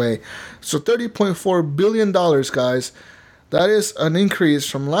smart way. So $30.4 billion, guys. That is an increase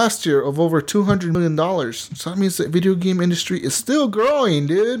from last year of over $200 million. So that means the video game industry is still growing,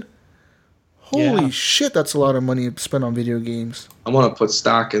 dude. Holy Yeah. shit, that's a lot of money spent on video games. I want to put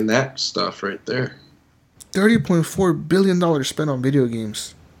stock in that stuff right there. $30.4 billion spent on video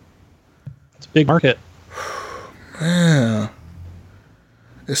games. It's a big market. Yeah.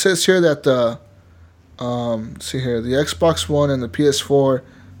 It says here that the see here, the Xbox One and the PS4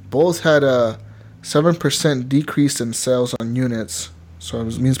 both had a 7% decrease in sales on units. So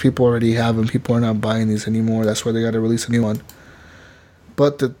it means people already have them. People are not buying these anymore. That's why they got to release a new one.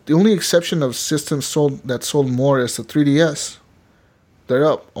 But the only exception of systems sold more is the 3DS. They're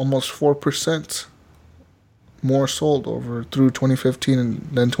up almost 4% more sold through 2015 and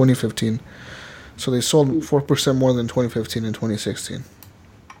then 2015. So they sold 4% more than 2015 and 2016.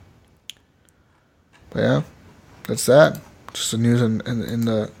 But yeah, that's that. Just the news in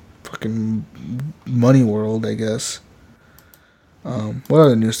the fucking money world, I guess. What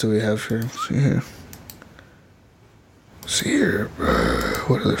other news do we have here? See here.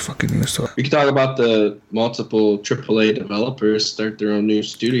 What other fucking news do I... We could talk about the multiple AAA developers start their own new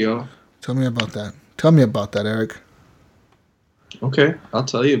studio. Tell me about that. Tell me about that, Eric. Okay, I'll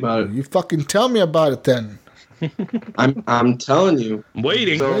tell you about it. You fucking tell me about it then. I'm telling you. I'm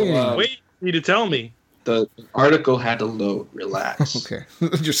waiting. So, Wait for you to tell me. the article had to load. Relax. Okay.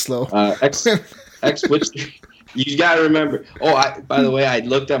 You're slow. Which you gotta remember. Oh, by the way, I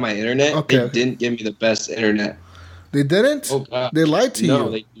looked at my internet. Okay. They didn't give me the best internet. They didn't? Oh God. They lied to No,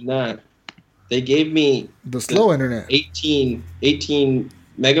 you. they did not. They gave me The slow internet. 18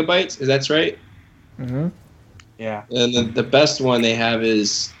 megabytes. Is that right? Mm-hmm. Yeah. And then the best one they have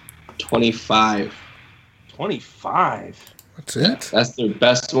is 25. 25. That's it? That's their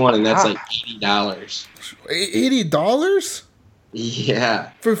best one, and that's Ah. like $80. $80?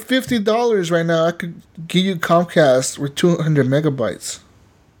 Yeah. For $50 right now, I could give you Comcast with 200 megabytes.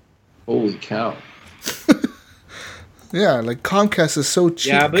 Holy cow. Yeah, like Comcast is so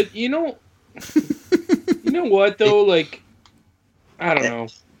cheap. Yeah, but you know what though? Like, I don't know.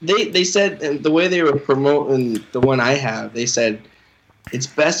 They said, and the way they were promoting the one I have, they said it's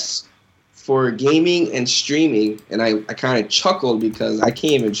best for gaming and streaming, and I kind of chuckled because I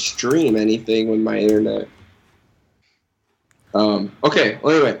can't even stream anything with my internet. Okay,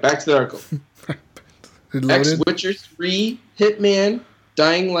 well, anyway, back to the article. Witcher 3, Hitman,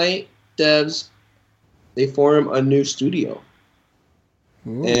 Dying Light devs, they form a new studio.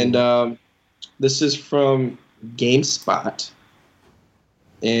 Ooh. And this is from GameSpot.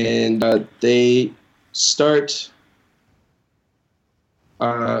 And they start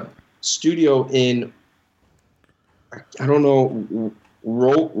studio in, I don't know,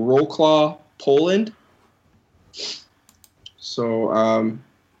 Wrocław, Poland. So,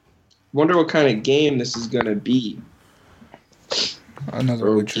 wonder what kind of game this is gonna be. Another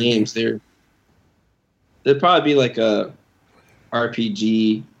Or Witcher games. They'll probably be like a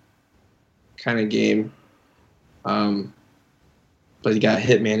RPG kind of game. But you got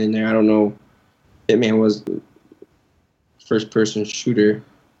Hitman in there. I don't know. Hitman was the first-person shooter.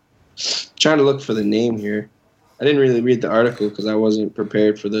 Trying to look for the name here. I didn't really read the article because I wasn't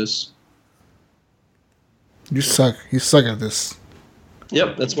prepared for this. You suck. You suck at this.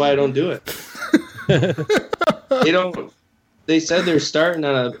 Yep, that's why I don't do it. They said they're starting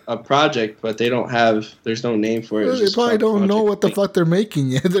on a project, but they don't have. There's no name for it. It's They just probably called don't know Project what the Link. fuck they're making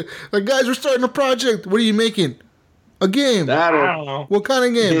yet. They're like, guys, we're starting a project. What are you making? A game. I I don't don't know. What kind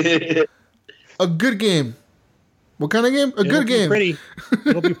of game? A good game. What kind of game? A good game.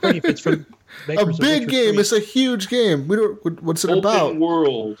 It'll be pretty if it's from A makers of big Witcher game. 3. It's a huge game. We don't. What's it about? Open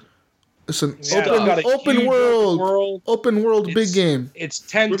world. It's an Yeah, it's got a open huge world. Open world big It's- game. It's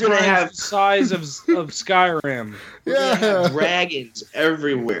 10 We're gonna times have- the size of Skyrim. We're gonna have Yeah. dragons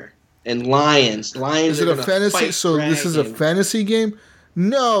everywhere and lions. Lions. Is it are a gonna fantasy? fight So this is a dragons. fantasy game?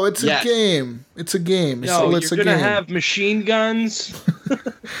 No, it's Yes. a game. It's a game. No, It's you're a gonna game. have machine guns.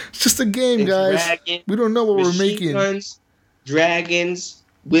 It's just a game, And guys. dragon- We don't know what we're machine making. guns, dragons,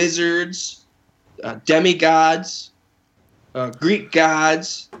 wizards, demigods, Greek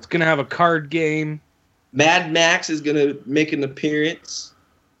gods. It's gonna have a card game. Mad Max is gonna make an appearance.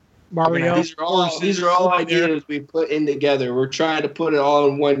 Mario. These are all ideas we put in together. We're trying to put it all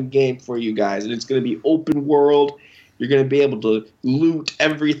in one game for you guys, and it's gonna be open world. You're gonna be able to loot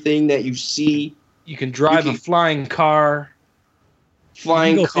everything that you see. You can drive You a can- flying car.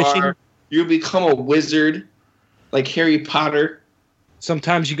 Flying You can go car. fishing. You become a wizard, like Harry Potter.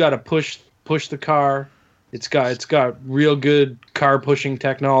 Sometimes you got to push the car. It's got real good car pushing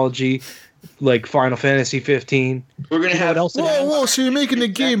technology, like Final Fantasy 15. We're gonna You know have what else it Whoa, has? whoa! So you're making the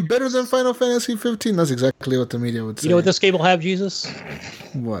game better than Final Fantasy 15? That's exactly what the media would say. You know what this game will have, Jesus?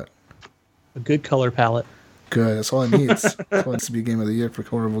 What? A good color palette. Good. That's all it needs. That's why it needs to be Game of the Year for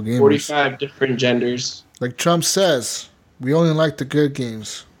horrible gamers. 45 different genders. Like Trump says, we only like the good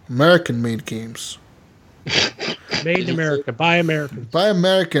games, American-made games. Made in America by Americans. Buy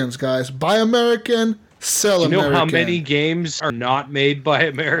Americans, guys. Buy American, sell You know American. how many games are not made by I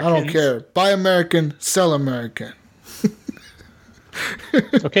Americans? don't care. Buy American, sell American.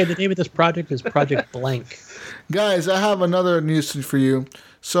 Okay, the name of this project is Project Blank. Guys, I have another news for you.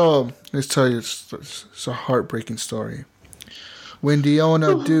 So, let's tell you, it's a heartbreaking story. When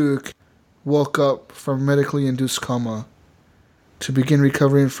Deanna Duke woke up from medically induced coma to begin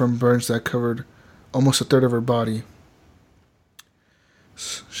recovering from burns that covered almost a third of her body,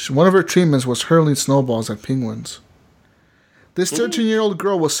 one of her treatments was hurling snowballs at penguins. This 13-year-old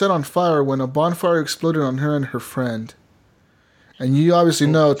girl was set on fire when a bonfire exploded on her and her friend. And you obviously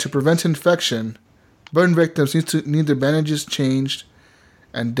know, to prevent infection, burn victims need their bandages changed,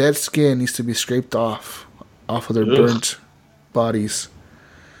 and dead skin needs to be scraped off of their burnt bodies.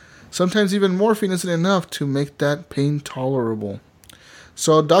 Sometimes even morphine isn't enough to make that pain tolerable.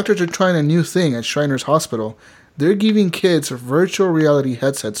 So doctors are trying a new thing at Shriners Hospital. They're giving kids virtual reality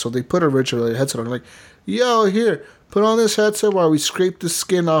headsets. So they put a virtual reality headset on, like, yo, here, put on this headset while we scrape the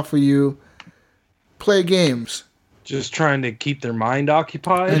skin off of you. Play games. Just trying to keep their mind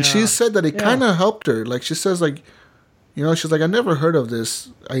occupied. And she said that it kind of helped her. Like, she says, like, you know, she's like, I never heard of this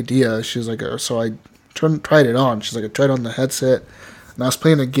idea. She's like, so I tried it on. She's like, I tried on the headset, and I was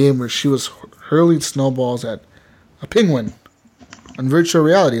playing a game where she was hurling snowballs at a penguin on virtual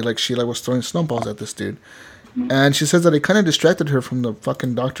reality. Like, she was throwing snowballs at this dude. And she says that it kind of distracted her from the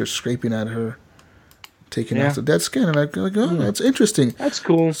fucking doctor scraping at her, taking off the dead skin. And I'm like, oh, that's interesting. That's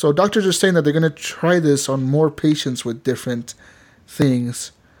cool. So doctors are saying that they're going to try this on more patients with different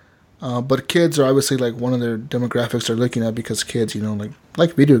things. But kids are obviously like one of their demographics they're looking at, because kids, you know,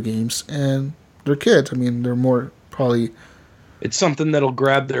 like video games, and they're kids. I mean, they're more probably It's something that'll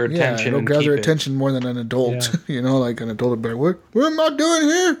grab their yeah, attention. it'll and grab keep their it. attention more than an adult. Yeah. Like an adult would be like, what am I doing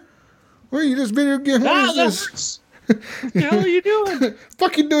here? What are you this video game? What is that this? hurts. What the hell are you doing?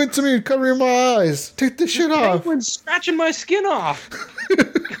 Fuck you doing to me? Covering my eyes. Take this shit off. Penguin's scratching my skin off.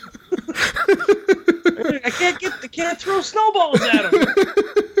 I can't throw snowballs at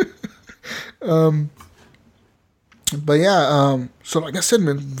him. But yeah, so like I said,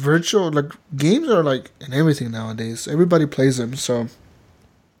 man, virtual like games are like in everything nowadays. Everybody plays them. So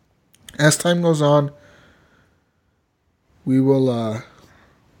as time goes on, we will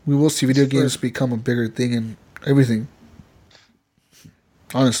see video games become a bigger thing in everything.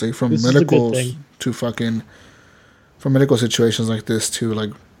 Honestly, from This is a good medicals thing. to from medical situations like this to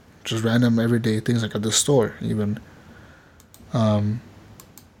like just random everyday things like at the store even. Yeah,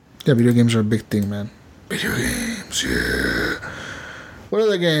 video games are a big thing, man. Video games, yeah. What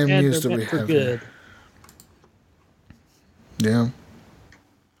other game And news they're do we meant for have? good. Here? Yeah.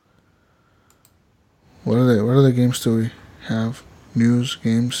 What other games do we have? News,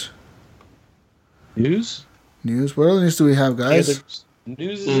 games, News? news. What other news do we have, guys?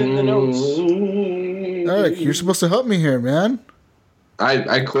 News is in the notes. Eric, you're supposed to help me here, man.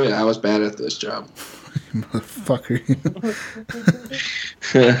 I quit. I was bad at this job. Motherfucker.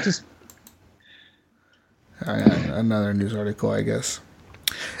 Just Another news article, I guess.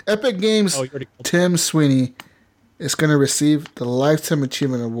 Epic Games oh, you already Tim Sweeney is going to receive the Lifetime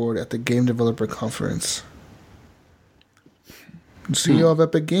Achievement Award at the Game Developer Conference. CEO of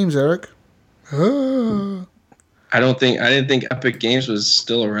Epic Games, Eric. Ah. I didn't think Epic Games was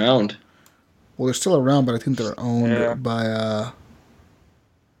still around. Well, they're still around, but I think they're owned Yeah. by.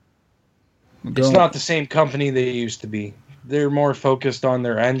 It's not the same company they used to be. They're more focused on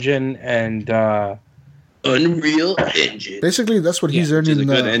their engine and Unreal Engine. Basically, that's what he's Which is a earning.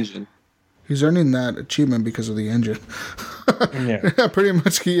 good engine. He's earning that achievement because of the engine. yeah. Pretty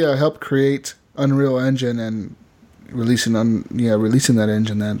much, he helped create Unreal Engine and releasing that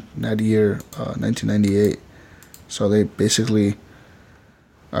engine that year, 1998. So they basically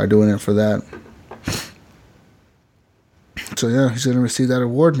are doing it for that. So yeah, he's gonna receive that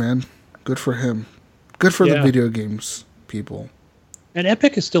award, man. Good for him. Good for the Yeah. video games people. and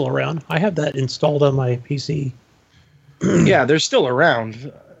Epic is still around. I have that installed on my PC. Yeah, they're still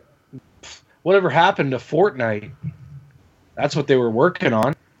around. Whatever happened to Fortnite? That's what they were working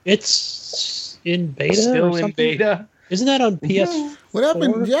on. It's in beta. Still or in something? beta. Isn't that on PS? What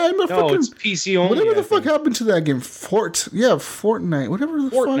happened? Yeah, I'm a No, fucking. it's PC only. Whatever the I fuck think. happened to that game? Fortnite. Whatever the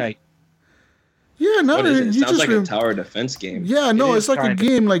fuck. Fortnite. Yeah, no, What is it? It you sounds just like a tower defense game. Yeah, no, It it's is like a kinda.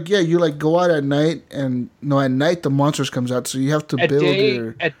 game. Like, yeah, you like go out at night, and at night the monsters comes out, so you have to build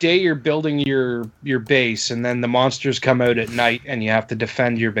your. At day you're building your base, and then the monsters come out at night, and you have to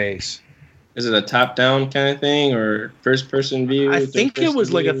defend your base. Is it a top-down kind of thing or first-person view? I think it third-person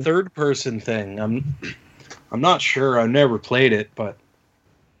was like a view? third-person thing. I'm not sure. I've never played it, but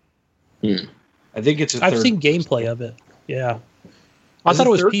Hmm. I think it's a I've third. seen gameplay of it. Yeah, I Is thought it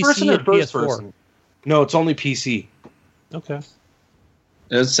was third PC person or and first PS4. person? No, it's only PC. Okay.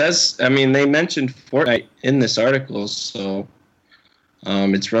 It says, I mean, they mentioned Fortnite in this article, so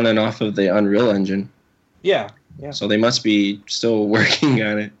it's running off of the Unreal Engine. Yeah. Yeah. So they must be still working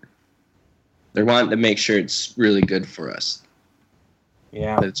on it. They're wanting to make sure it's really good for us.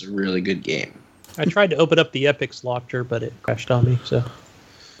 Yeah. That it's a really good game. I tried to open up the Epic's launcher, but it crashed on me. So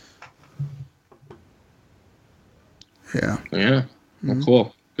Yeah, Yeah. Well,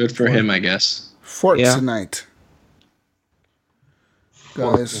 cool. Good for him, I guess. Fortnite.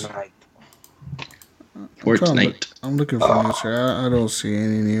 Guys, Fortnite. I'm looking for news here. I don't see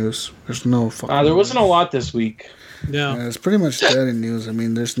any news. There's no fucking. There wasn't a lot this week. no, Yeah, it's pretty much dead in news. I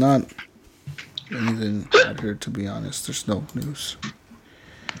mean, there's not anything out here, to be honest. There's no news.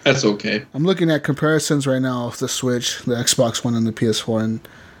 That's okay. I'm looking at comparisons right now of the Switch, the Xbox One, and the PS4, and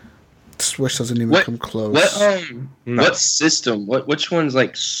the Switch doesn't even come close. What system? Which ones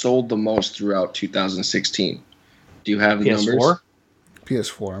like sold the most throughout 2016? Do you have the numbers? PS4.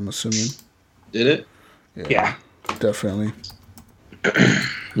 PS4, I'm assuming. Did it? Yeah. Definitely.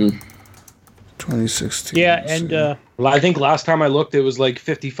 2016. yeah, let's and see. I think last time I looked, it was like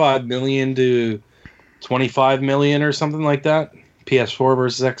 55 million to 25 million or something like that. PS4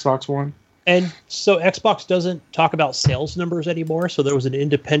 versus Xbox One. and so Xbox doesn't talk about sales numbers anymore. So there was an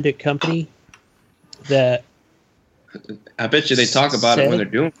independent company that I bet you they talk about it when they're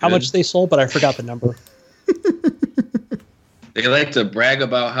doing how good. much they sold, but I forgot the number. They like to brag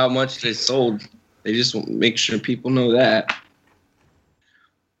about how much they sold. They just want to make sure people know that.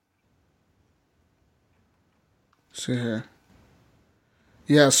 See here.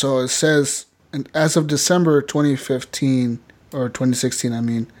 Yeah, so it says and as of December 2015 or 2016, I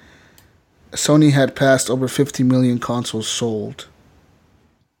mean, Sony had passed over 50 million consoles sold.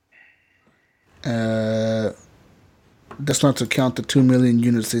 That's not to count the 2 million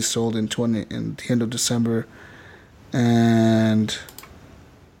units they sold in the end of December, and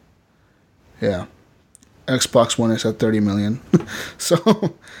yeah, Xbox One is at 30 million. So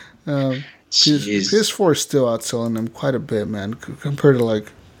PS4 is still outselling them quite a bit, man, compared to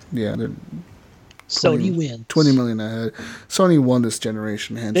like, yeah, they're Sony wins. 20 million ahead. Sony won this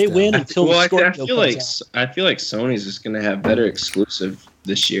generation, hands They down. win until Well, the I Scorpio feel like comes out. I feel like Sony's just gonna have better exclusive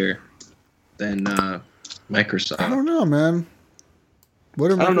this year than Microsoft. I don't know, man.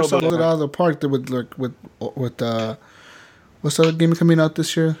 What if I don't know Microsoft about blew it out of the park with what's the other game coming out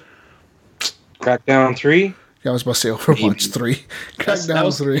this year? Crackdown 3. Yeah, I was about to say Overwatch Maybe. 3. That Crackdown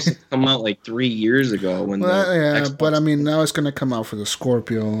was 3. supposed to come out like 3 years ago when Well, yeah, Xbox- but I mean, now it's gonna come out for the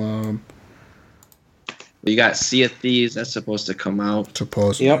Scorpio, you got Sea of Thieves that's supposed to come out.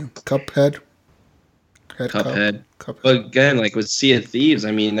 supposedly. Yep. Cuphead. Cuphead. Cuphead. But again, like with Sea of Thieves,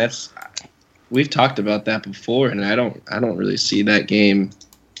 I mean we've talked about that before, and I don't really see that game,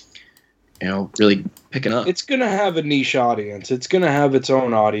 really picking up It's gonna have a niche audience. It's gonna have its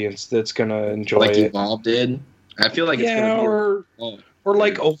own audience that's gonna enjoy like it. Evolve did. I feel like it's Yeah, gonna be or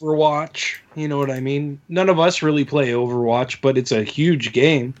like Overwatch. You know what I mean? None of us really play Overwatch, but it's a huge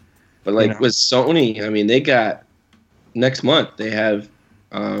game. But like you know. with Sony, I mean, they got next month they have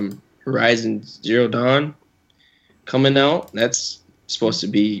Horizon Zero Dawn coming out. That's supposed to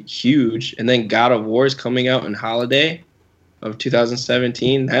be huge, and then God of War is coming out in holiday of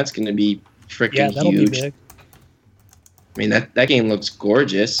 2017. That's going to be Yeah, freaking that'll huge. be big. I mean, that game looks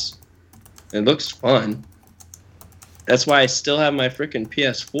gorgeous. It looks fun. That's why I still have my freaking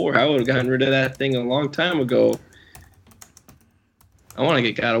PS4. I would have gotten rid of that thing a long time ago. I want to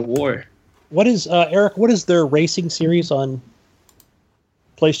get God of War. What is Eric? What is their racing series on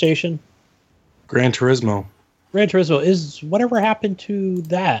PlayStation? Gran Turismo. Gran Turismo. Is whatever happened to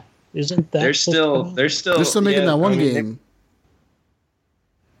that? Isn't that They're supposed to come still out? they're still They're still making yeah, that one I mean, game.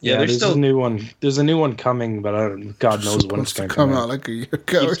 Yeah, they're there's still a new one. There's a new one coming, but God knows when it's Supposed to going to come out like a year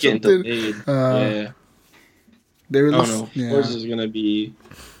ago or keeps getting something. delayed. Yeah. They I released. don't know. Yeah. Forza is gonna be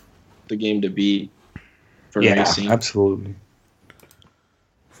the game to beat for Yeah, racing. absolutely.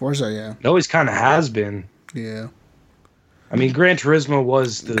 Forza, yeah. It always kind of has been. Yeah. I mean, Gran Turismo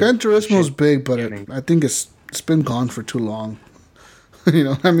was the Gran Turismo's shit big, but beginning. I think it's been gone for too long. You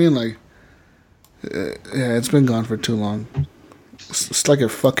know what I mean? Like, yeah, it's been gone for too long. It's like a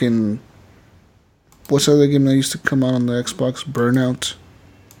fucking. What's the other game that used to come out on the Xbox? Burnout.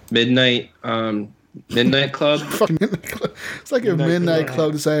 Midnight Club. Fucking Midnight Club. It's like a Midnight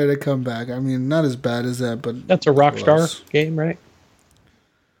Club decided to come back. I mean, not as bad as that, but That's a Rockstar Close. game, right?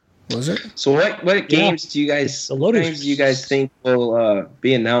 was it? So what games do you guys The Lotus- games do you guys think will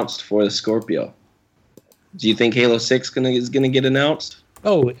be announced for the Scorpio? Do you think Halo 6 is gonna get announced?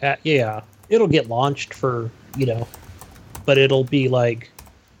 Oh, yeah. It'll get launched for, but it'll be like,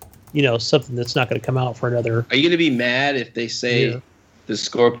 something that's not going to come out for another. Are you gonna be mad if they say Yeah. the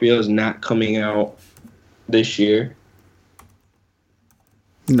Scorpio is not coming out this year?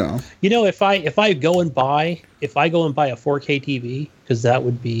 No. If I go and buy a 4K TV, because that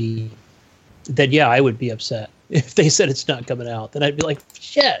would be, then yeah, I would be upset if they said it's not coming out. Then I'd be like,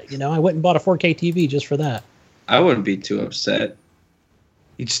 shit, I went and bought a 4K TV just for that. I wouldn't be too upset.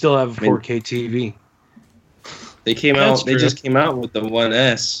 You'd still have a I mean- 4K TV. They came That's out. They true. just came out with the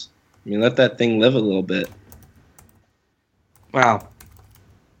 1S. I mean, let that thing live a little bit. Wow.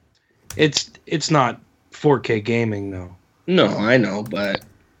 It's not 4K gaming though. No, I know, but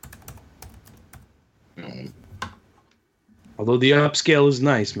Although the upscale is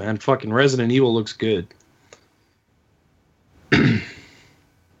nice, man. Fucking Resident Evil looks good.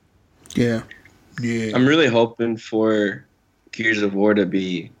 Yeah. Yeah. I'm really hoping for Gears of War to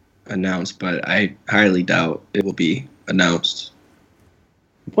be announced, but I highly doubt it will be announced.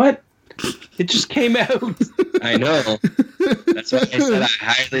 What? It just came out. I know. That's why I said I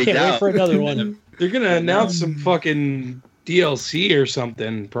highly Can't wait doubt. for another one. They're gonna announce some fucking DLC or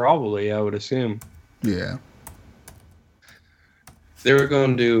something, probably, I would assume. Yeah. If they were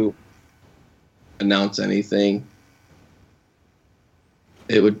going to announce anything,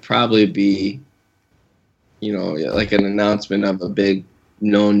 it would probably be, like an announcement of a big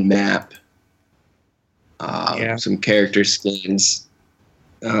known map, Yeah. some character skins,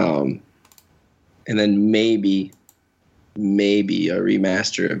 and then maybe a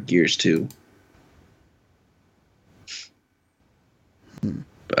remaster of Gears 2.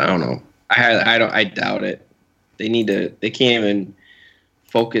 But I don't know. I doubt it. They can't even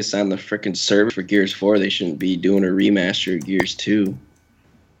focus on the freaking service for Gears 4. They shouldn't be doing a remaster of Gears 2.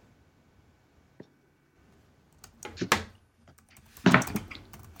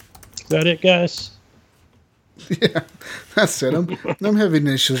 Is that it, guys? Yeah, that's it. I'm having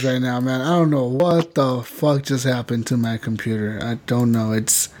issues right now, man. I don't know what the fuck just happened to my computer. I don't know.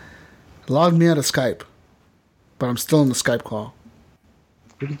 It's logged me out of Skype, but I'm still in the Skype call.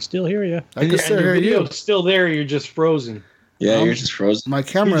 We can still hear you. I can still hear your you. video's still there. You're just frozen. Yeah, you're just frozen. My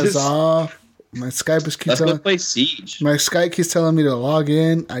camera's just- off. My Skype is keeps Let's go telling. play Siege. My Skype keeps telling me to log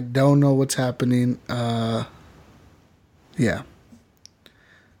in. I don't know what's happening. Yeah.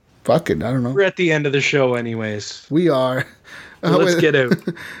 Fuck it. I don't know. We're at the end of the show, anyways. We are. So let's with, get out.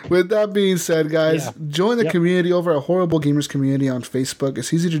 with that being said, guys, Yeah. join the Yep. community over at Horrible Gamers Community on Facebook.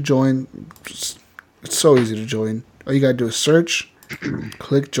 It's easy to join. It's so easy to join. All you gotta do is search,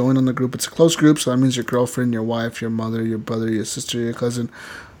 click join on the group. It's a closed group, so that means your girlfriend, your wife, your mother, your brother, your sister, your cousin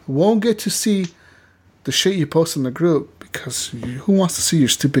won't get to see the shit you post in the group because who wants to see your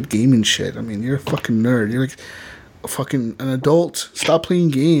stupid gaming shit? I mean, you're a fucking nerd. You're like fucking an adult. Stop playing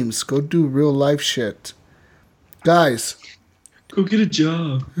games. Go do real life shit. Guys, Go get a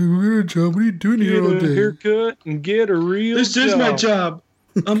job. what are you doing here Get all a day? haircut and get a real This is my job.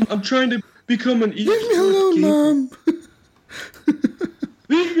 I'm trying to become an Leave me alone, Mom.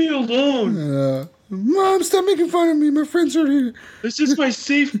 Leave me alone. Mom, stop making fun of me. My friends are here. This is my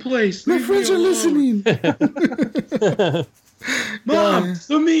safe place. My friends are listening. Mom,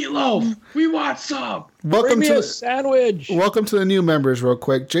 the meatloaf. We want some. Bring Welcome me to a sandwich. welcome to the new members, real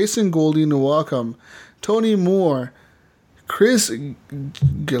quick. Jason Golding, welcome. Tony Moore, Chris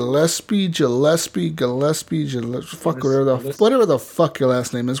Gillespie, fuck whatever the fuck your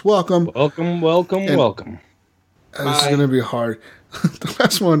last name is. Welcome. Welcome. This is gonna be hard. The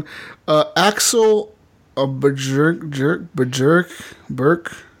last one, Axel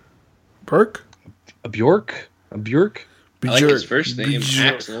Burke. A Bjork? I like his first name,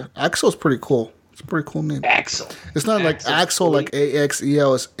 Axel. Axel's pretty cool. It's a pretty cool name. Axel. It's not like Axel like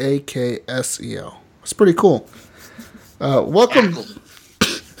AXEL. It's AKSEL. It's pretty cool. Welcome.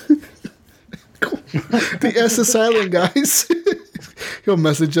 The S is silent, guys. He'll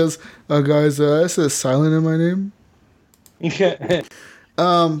message us, guys. S is silent in my name.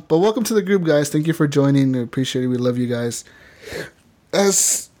 But welcome to the group, guys. Thank you for joining. I appreciate it. We love you guys.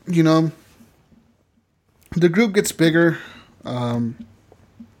 As you know, the group gets bigger.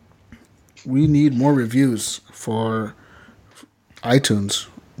 We need more reviews for iTunes.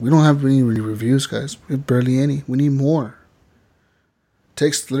 We don't have any reviews, guys. We have barely any. We need more. It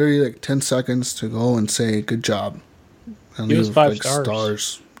takes literally like 10 seconds to go and say good job. And Give us leave, 5 like,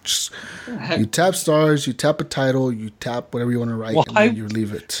 stars. Just you tap stars, you tap a title, you tap whatever you want to write, and then you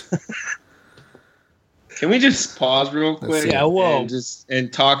leave it. Can we just pause real quick? Yeah, whoa.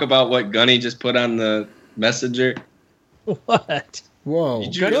 and talk about what Gunny just put on the messenger? What? Whoa.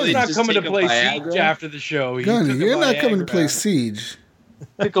 Did you Gunny's really not just coming to take a play Viagra? Siege after the show. He Gunny, took a you're not coming to Viagra. play Siege.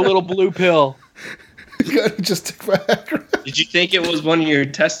 Took a little blue pill. Gunny just took Viagra. Did you think it was one of your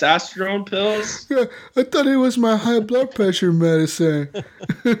testosterone pills? Yeah, I thought it was my high blood pressure medicine.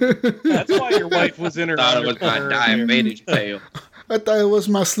 That's why your wife was in her Thought it was my underwear. diabetes pill. I thought it was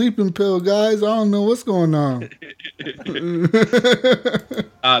my sleeping pill, guys. I don't know what's going on.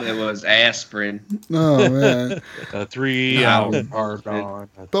 Thought it was aspirin. Oh, man. A 3-hour hard on.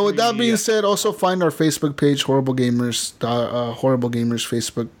 But with that being said, also find our Facebook page, Horrible Gamers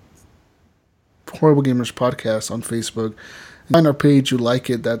Facebook, Horrible Gamers Podcast on Facebook. Find our page, you like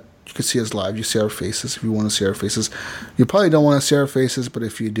it, that you can see us live. You see our faces if you want to see our faces. You probably don't want to see our faces, but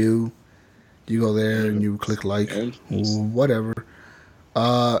if you do, you go there and you click like, whatever.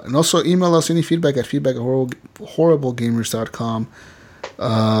 And also email us any feedback at feedback@horriblegamers.com.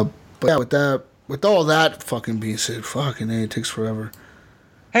 But yeah, with all that fucking being said, fucking A, it takes forever.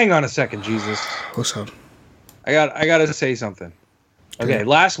 Hang on a second, Jesus. What's up? I got to say something. Okay,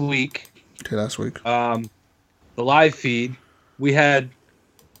 last week, Okay, last week. the live feed, we had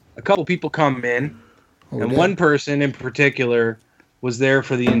a couple people come in, and one person in particular was there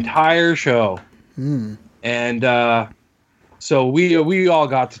for the entire show. And so we all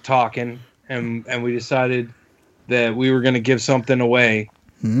got to talking, and we decided that we were going to give something away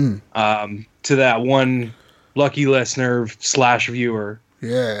to that one lucky listener / viewer.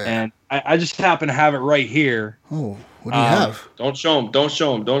 Yeah. And I just happen to have it right here. Oh, what do you have? Don't show him. Don't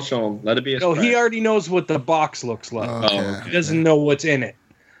show him. Don't show him. Let it be a No, surprise. he already knows what the box looks like. Okay. He doesn't know what's in it.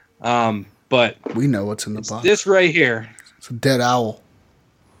 But We know what's in the box. this right here, It's a dead owl.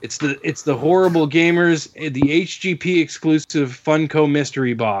 it's the Horrible Gamers, the HGP exclusive Funko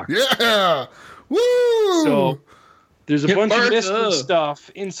mystery box. Yeah. Woo. So There's a bunch of mystery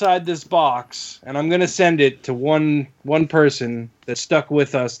stuff inside this box, and I'm gonna send it to one person that stuck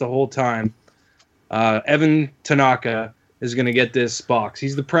with us the whole time. Evan Tanaka is gonna get this box.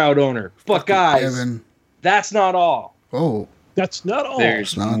 He's the proud owner. But guys, Evan. that's not all. Oh, That's not all.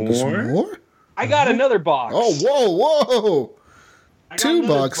 There's there's more? I got another box. Oh, whoa. I got 2 another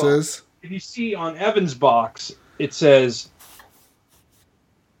boxes. box. If you see on Evan's box, it says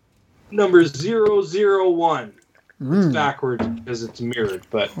number 001. It's backwards because it's mirrored,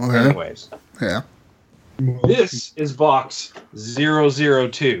 but Okay. anyways. Yeah. This is box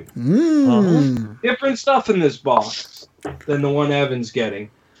 002. Different stuff in this box than the one Evan's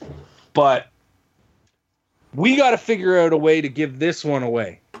getting. But we got to figure out a way to give this one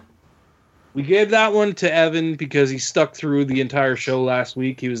away. We gave that one to Evan because he stuck through the entire show last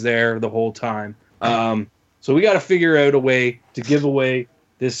week. He was there the whole time. So we got to figure out a way to give away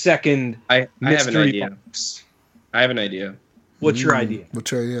this second I have an mystery idea. box. I have an idea. What's your idea?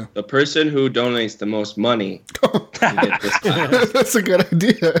 What's your idea? The person who donates the most money will get this box. That's a good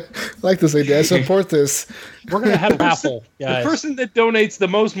idea. I like this idea. I support this. We're gonna have a raffle, guys. The person that donates the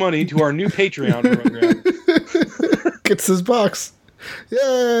most money to our new Patreon program Gets this box.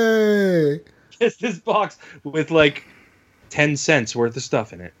 Yay! gets this box with like 10 cents worth of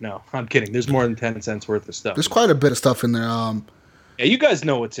stuff in it. No, I'm kidding. There's more than 10 cents worth of stuff. There's quite a bit of stuff in there. Yeah, you guys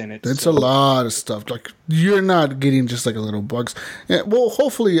know what's in it. It's so. a lot of stuff. Like, you're not getting just like a little box. Yeah, well,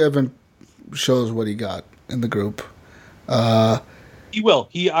 hopefully Evan shows what he got in the group. He will.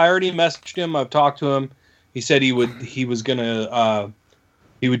 I already messaged him. I've talked to him. He said he would do an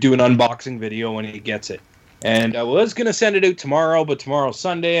unboxing video when he gets it. And I was gonna send it out tomorrow, but tomorrow's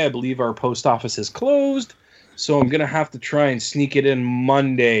Sunday. I believe our post office is closed, so I'm gonna have to try and sneak it in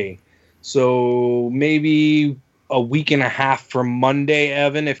Monday. So maybe a week and a half from Monday,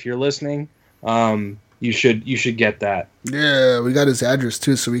 Evan, if you're listening, you should get that. Yeah, we got his address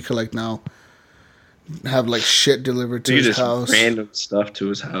too, so we could like now have like shit delivered to You his just house. random stuff to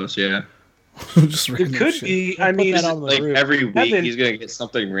his house, yeah. Just There random could shit. be. We'll I put mean, that on the Like roof. every week, Evan- he's gonna get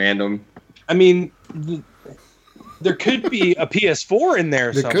something random. I mean, there could be a PS4 in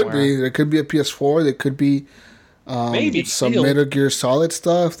there There somewhere. could be. There could be a PS4. There could be Maybe some sealed. Metal Gear Solid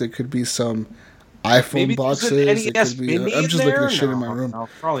stuff. There could be some iPhone Maybe boxes. there's There an NES could be. Mini I'm in just looking there? at shit in No, my room. No,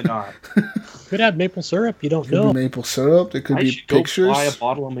 probably not. Could have maple syrup. You don't Could know. be maple syrup. There could I be should go pictures. buy a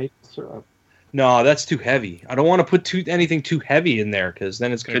bottle of maple syrup. No, that's too heavy. I don't want to put anything too heavy in there because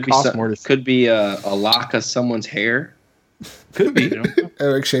then it's going Could to be cost more to. could be a lock of someone's hair. Could be. You know?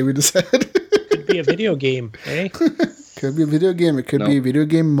 Eric shaving his head. Could be a video game. Eh? Could be a video game. It could No. be video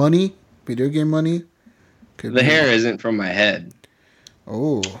game money. Video game money. Could The be- hair isn't from my head.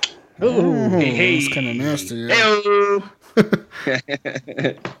 Oh. Ooh. Hey, That's kind of nasty. Yeah. Hey-o.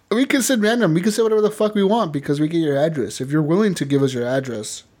 We can send random. We can say whatever the fuck we want because we get your address. If you're willing to give us your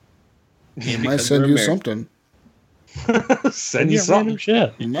address, we might because send we're you American. something. Send you Yeah, random something.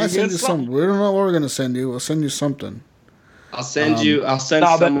 shit. We might You send get you something. We don't know what we're gonna send you. We'll send you something. I'll send I'll send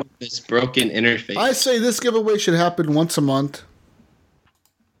no, but- someone this broken interface. I say this giveaway should happen once a month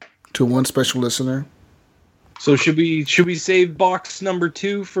to one special listener. So should we save box number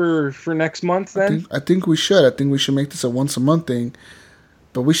 2 for next month then? I think we should. I think we should make this a once a month thing,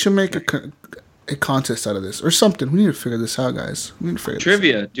 but we should make a contest out of this or something. We need to figure this out, guys. We need to figure this out.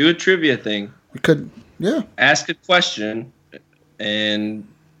 Trivia. Do a trivia thing. We could, yeah. Ask a question, and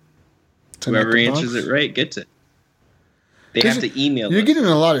Send out whoever the answers box. it right gets it. They have to email You're us. getting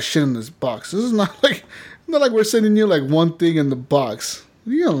a lot of shit in this box. This is not like we're sending you like one thing in the box.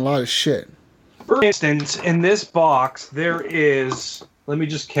 You're getting a lot of shit. For instance, in this box, there is, let me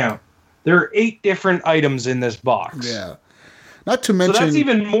just count. There are 8 different items in this box. Yeah. Not to So mention, that's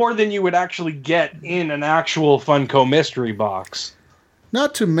even more than you would actually get in an actual Funko mystery box.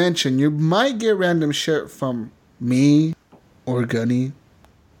 not to mention, you might get random shit from me or Gunny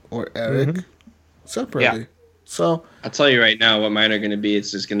or Eric separately. Yeah. So I'll tell you right now what mine are going to be.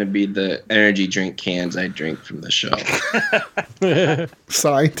 It's just going to be the energy drink cans I drink from the show.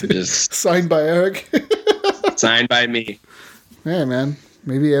 signed, Just signed by Eric. signed by me. Yeah, man.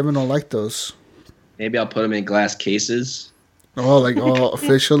 Maybe Evan will like those. Maybe I'll put them in glass cases. Oh, like all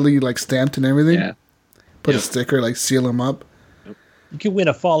officially like stamped and everything. Yeah. Put a Yep. sticker, like seal them up. You could win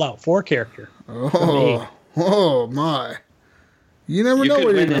a Fallout 4 character. Oh my! You never You know could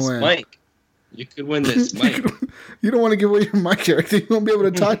what you're win gonna this win. mic. You could win this mic. You don't want to give away your mic character. You won't be able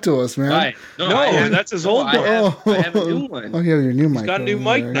to talk to us, man. Why? No, I have- that's his old I one. have a new one. Oh, you have your new mic. got a new over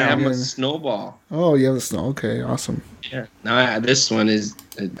mic there. now. I have Yeah. a snowball. Oh, you have a snow. Okay, awesome. Yeah. Now this one is.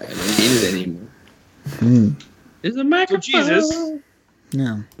 I don't need it anymore. Hmm. It's a microphone. Jesus.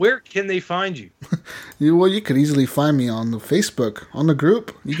 Yeah. Where can they find you? You could easily find me on the Facebook, on the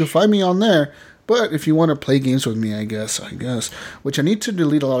group. You can find me on there. But if you want to play games with me, I guess. Which I need to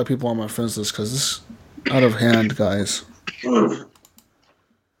delete a lot of people on my friends list because this is out of hand, guys.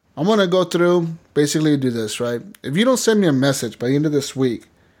 I'm going to go through, basically do this, right? If you don't send me a message by the end of this week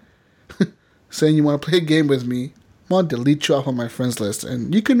saying you want to play a game with me, I'm going to delete you off on my friends list.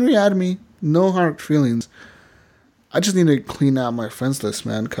 And you can re-add me. No hard feelings. I just need to clean out my friends list,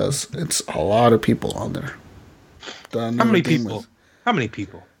 man, because it's a lot of people on there. How many people? How many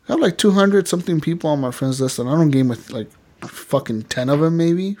people? I have like 200 something people on my friends list, and I don't game with like fucking 10 of them,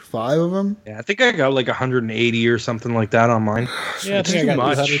 maybe 5 of them. Yeah, I think I got like 180 or something like that on mine. Yeah, I think I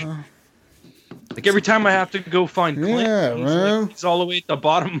got 200. Like every time I have to go find Clint, yeah, man. He's all the way at the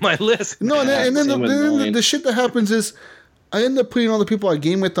bottom of my list. No, and then the shit that happens is I end up putting all the people I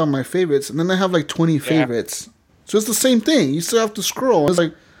game with on my favorites, and then I have like 20 favorites. So it's the same thing. You still have to scroll. It's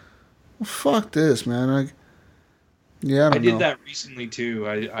like, well, fuck this, man. Like, yeah, I did that recently too.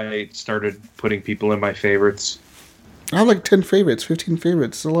 I started putting people in my favorites. I have like 10 favorites, 15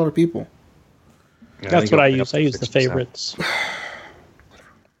 favorites. It's a lot of people. Yeah, that's what I use. I use the favorites.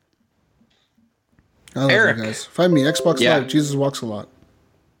 I love Eric. you guys. Find me, Xbox Live. Jesus Walks a Lot.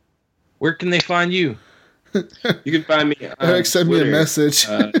 Where can they find you? You can find me on Eric, send Twitter, me a message.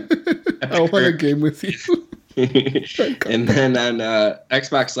 I want a game with you. And then on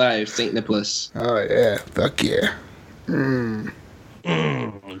Xbox Live, St. Nicholas. Oh, yeah. Fuck yeah.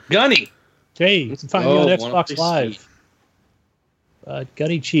 Gunny. Hey, you can find me on Xbox 103 Live.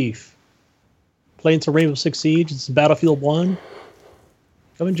 Gunny Chief. Playing some Rainbow Six Siege. It's Battlefield 1.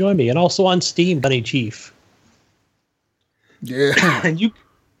 Come and join me. And also on Steam, Gunny Chief. Yeah. And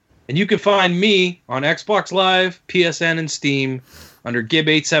you can find me on Xbox Live, PSN, and Steam under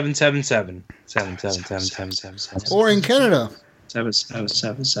Gib8777. 77777. Or in Canada.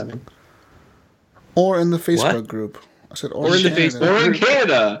 7777. Or in the Facebook What? group. I said, Or in the Facebook Or in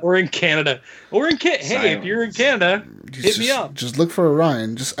Canada. Or in Canada. Hey, if you're in Canada, hit me up. Just look for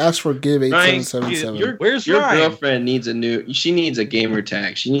Ryan. Just ask for Gib8777. Where's Your Ryan? girlfriend needs she needs a gamer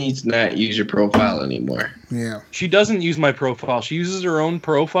tag. She needs to not use your profile anymore. Yeah. She doesn't use my profile. She uses her own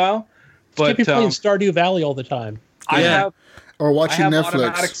profile. But Can't be playing Stardew Valley all the time. I have Or watching automatic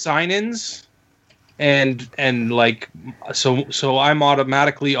Netflix. sign-ins, and like so I'm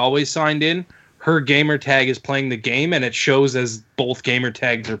automatically always signed in. Her gamer tag is playing the game, and it shows as both gamer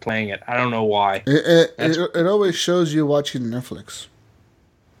tags are playing it. I don't know why. It always shows you watching Netflix.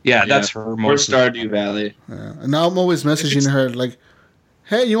 Yeah, that's her. Or Most Stardew Valley. Yeah. And now I'm always messaging her like,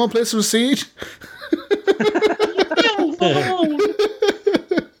 "Hey, you want to play some Siege?"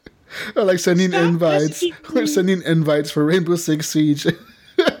 Or like sending invites. Or sending invites for Rainbow Six Siege.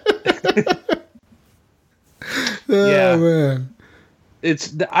 Yeah. Man.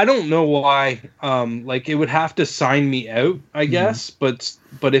 I don't know why. Like it would have to sign me out, I guess. But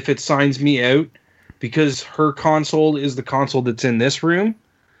if it signs me out, because her console is the console that's in this room,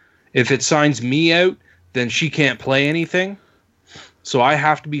 if it signs me out, then she can't play anything. So I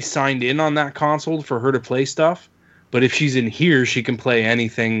have to be signed in on that console for her to play stuff. But if she's in here, she can play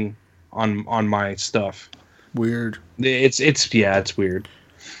anything on my stuff. Weird. It's weird.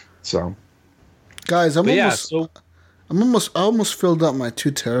 So Guys, I almost almost filled up my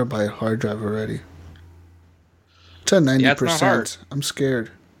 2 terabyte hard drive already. It's at 90%. it's not hard. I'm scared.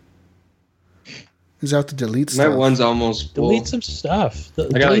 Because I have to delete stuff. My one's almost full. Delete some stuff. I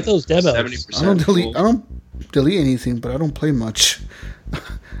got Delete like those demos. 70% I don't full. delete anything, but I don't play much.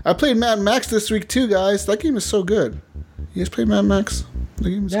 I played Mad Max this week too, guys. That game is so good. You guys played Mad Max? The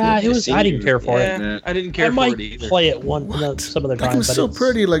game is Yeah, good. it was. I didn't care for it. yeah, I didn't I care for might it either. play it some other That time. game's But so it's-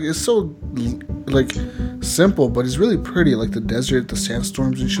 pretty. Like it's so like simple, but it's really pretty. Like the desert, the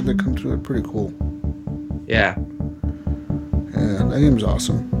sandstorms and shit that come through it. Pretty cool. Yeah. Yeah, that game's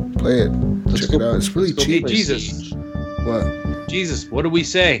awesome. Play it. Check it out. It's really Let's go cheap. play Jesus. Siege. What? Jesus, what do we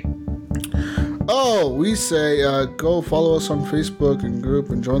say? Oh, we say go follow us on Facebook and group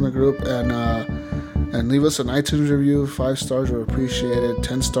and join the group and leave us an iTunes review. 5 stars are appreciated.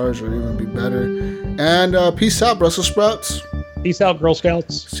 10 stars would even be better. And peace out, Brussels sprouts. Peace out, Girl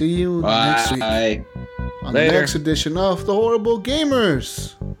Scouts. See you next week Bye. on Later. the next edition of The Horrible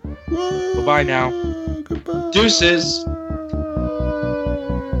Gamers. Whoa, Bye-bye now. Goodbye. Deuces.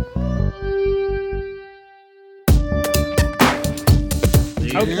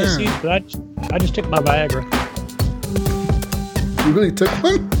 I was gonna see, but I just took my Viagra. You really took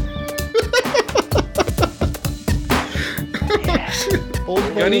one?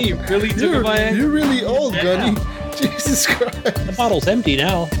 Old Gunny, you really took a Viagra? You're really old, Gunny. Jesus Christ. The bottle's empty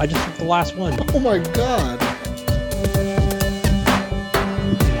now. I just took the last one. Oh my God.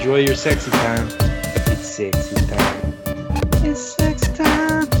 Enjoy your sexy time. It's sexy time. It's sex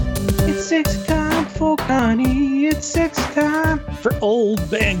time. It's sex time for Gunny. It's sex time For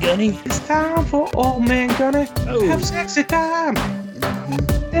old man Gunny. It's time for old man Gunny. Oh. Have sexy time.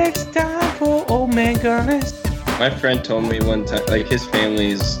 Sex time for old man Gunny. My friend told me one time, like his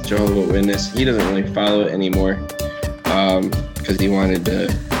family's Jehovah's Witness. He doesn't really follow it anymore, because he wanted to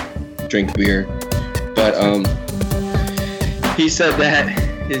drink beer. But he said that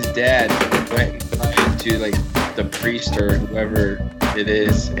his dad went to like the priest or whoever it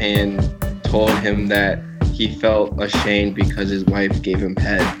is and told him that he felt ashamed because his wife gave him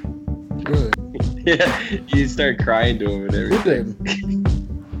head. Really? Yeah, he started crying to him and Who everything. did?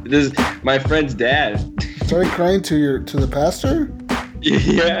 This is my friend's dad. Started crying to the pastor?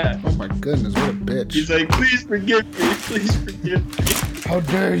 Yeah. Oh my goodness, what a bitch. He's like, please forgive me. Please forgive me. How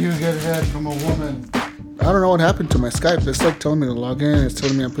dare you get that from a woman? I don't know what happened to my Skype. It's like telling me to log in. It's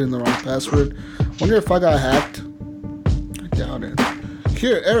telling me I'm putting the wrong password. Wonder if I got hacked. I doubt it.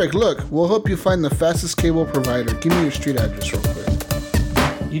 Here, Eric, look. We'll help you find the fastest cable provider. Give me your street address real quick.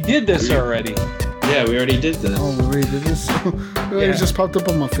 You did this already. Yeah, we already did this. Oh, we already did this? It just popped up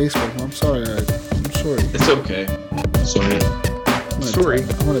on my Facebook. I'm sorry, Eric. I'm sorry. It's okay. Sorry.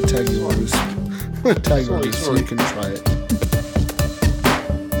 I'm gonna tag you on this. I'm gonna tag you on this so you can try it.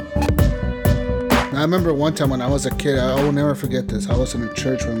 I remember one time when I was a kid, I will never forget this. I was in a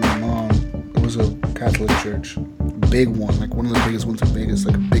church with my mom. It was a Catholic church. Big one, like one of the biggest ones in Vegas,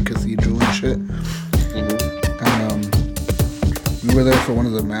 like a big cathedral and shit. Mm-hmm. And we were there for one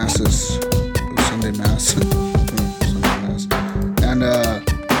of the masses. It was Sunday Mass. Sunday Mass. And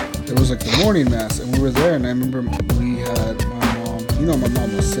it was like the morning mass. And we were there, and I remember we had my mom. You know, my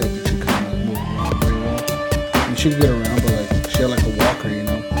mom was sick, and she couldn't like, move around very well. And she could get around, but like she had like a walker, you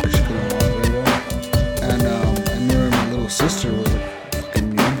know, because she couldn't walk very well. And I remember my little sister was like fucking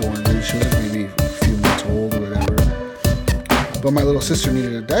newborn, dude. She was like maybe a few months old or whatever. But my little sister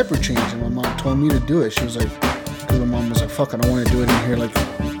needed a diaper change, and my mom told me to do it. She was like, because my mom was like, fuck, I don't want to do it in here, like,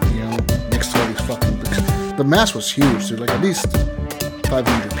 you know, next to all these fucking. The mass was huge, dude. Like at least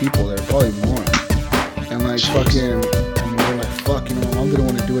 500 people there, probably more. And like fucking, and we were like, fuck, you know, my mom didn't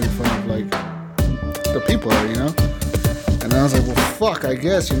want to do it in front of like the people there, you know. And I was like, well, fuck, I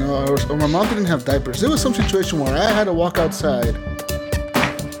guess, you know. Or my mom didn't have diapers. There was some situation where I had to walk outside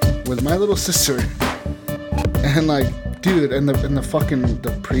with my little sister, and like, dude, and the fucking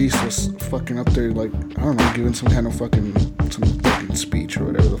the priest was fucking up there, like, I don't know, giving some fucking speech or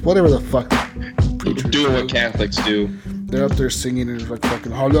whatever the fuck preachers Doing what Catholics do. They're up there singing and like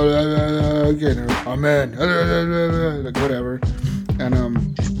fucking again, amen, like whatever. And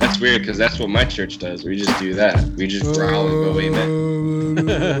That's weird because that's what my church does. We just do that. We just growl and go amen.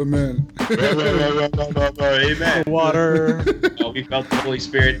 Amen. Amen. Water. Oh, we felt the Holy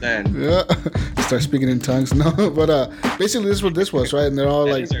Spirit then. Yeah. Start speaking in tongues. No, but basically this is what this was, right? And they're all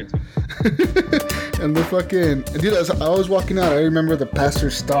That like, is our tongue. and they're fucking. And dude, as I was walking out, I remember the pastor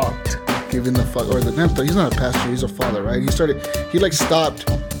stopped giving the fuck, or he's not a pastor, he's a father, right? He stopped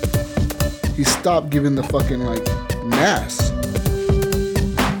giving the fucking like mass.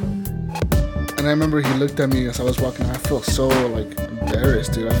 And I remember he looked at me as I was walking out. I felt so like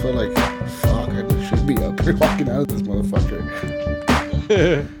embarrassed, dude. I felt like, fuck, I should be up here walking out of this motherfucker.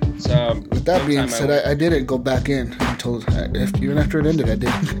 So, With that being said, I didn't go back in until even after it ended. I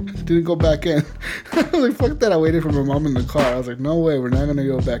didn't go back in. I was like, fuck that. I waited for my mom in the car. I was like, no way, we're not gonna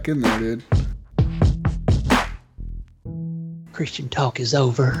go back in there, dude. Christian talk is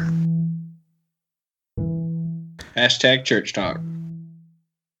over. # church talk.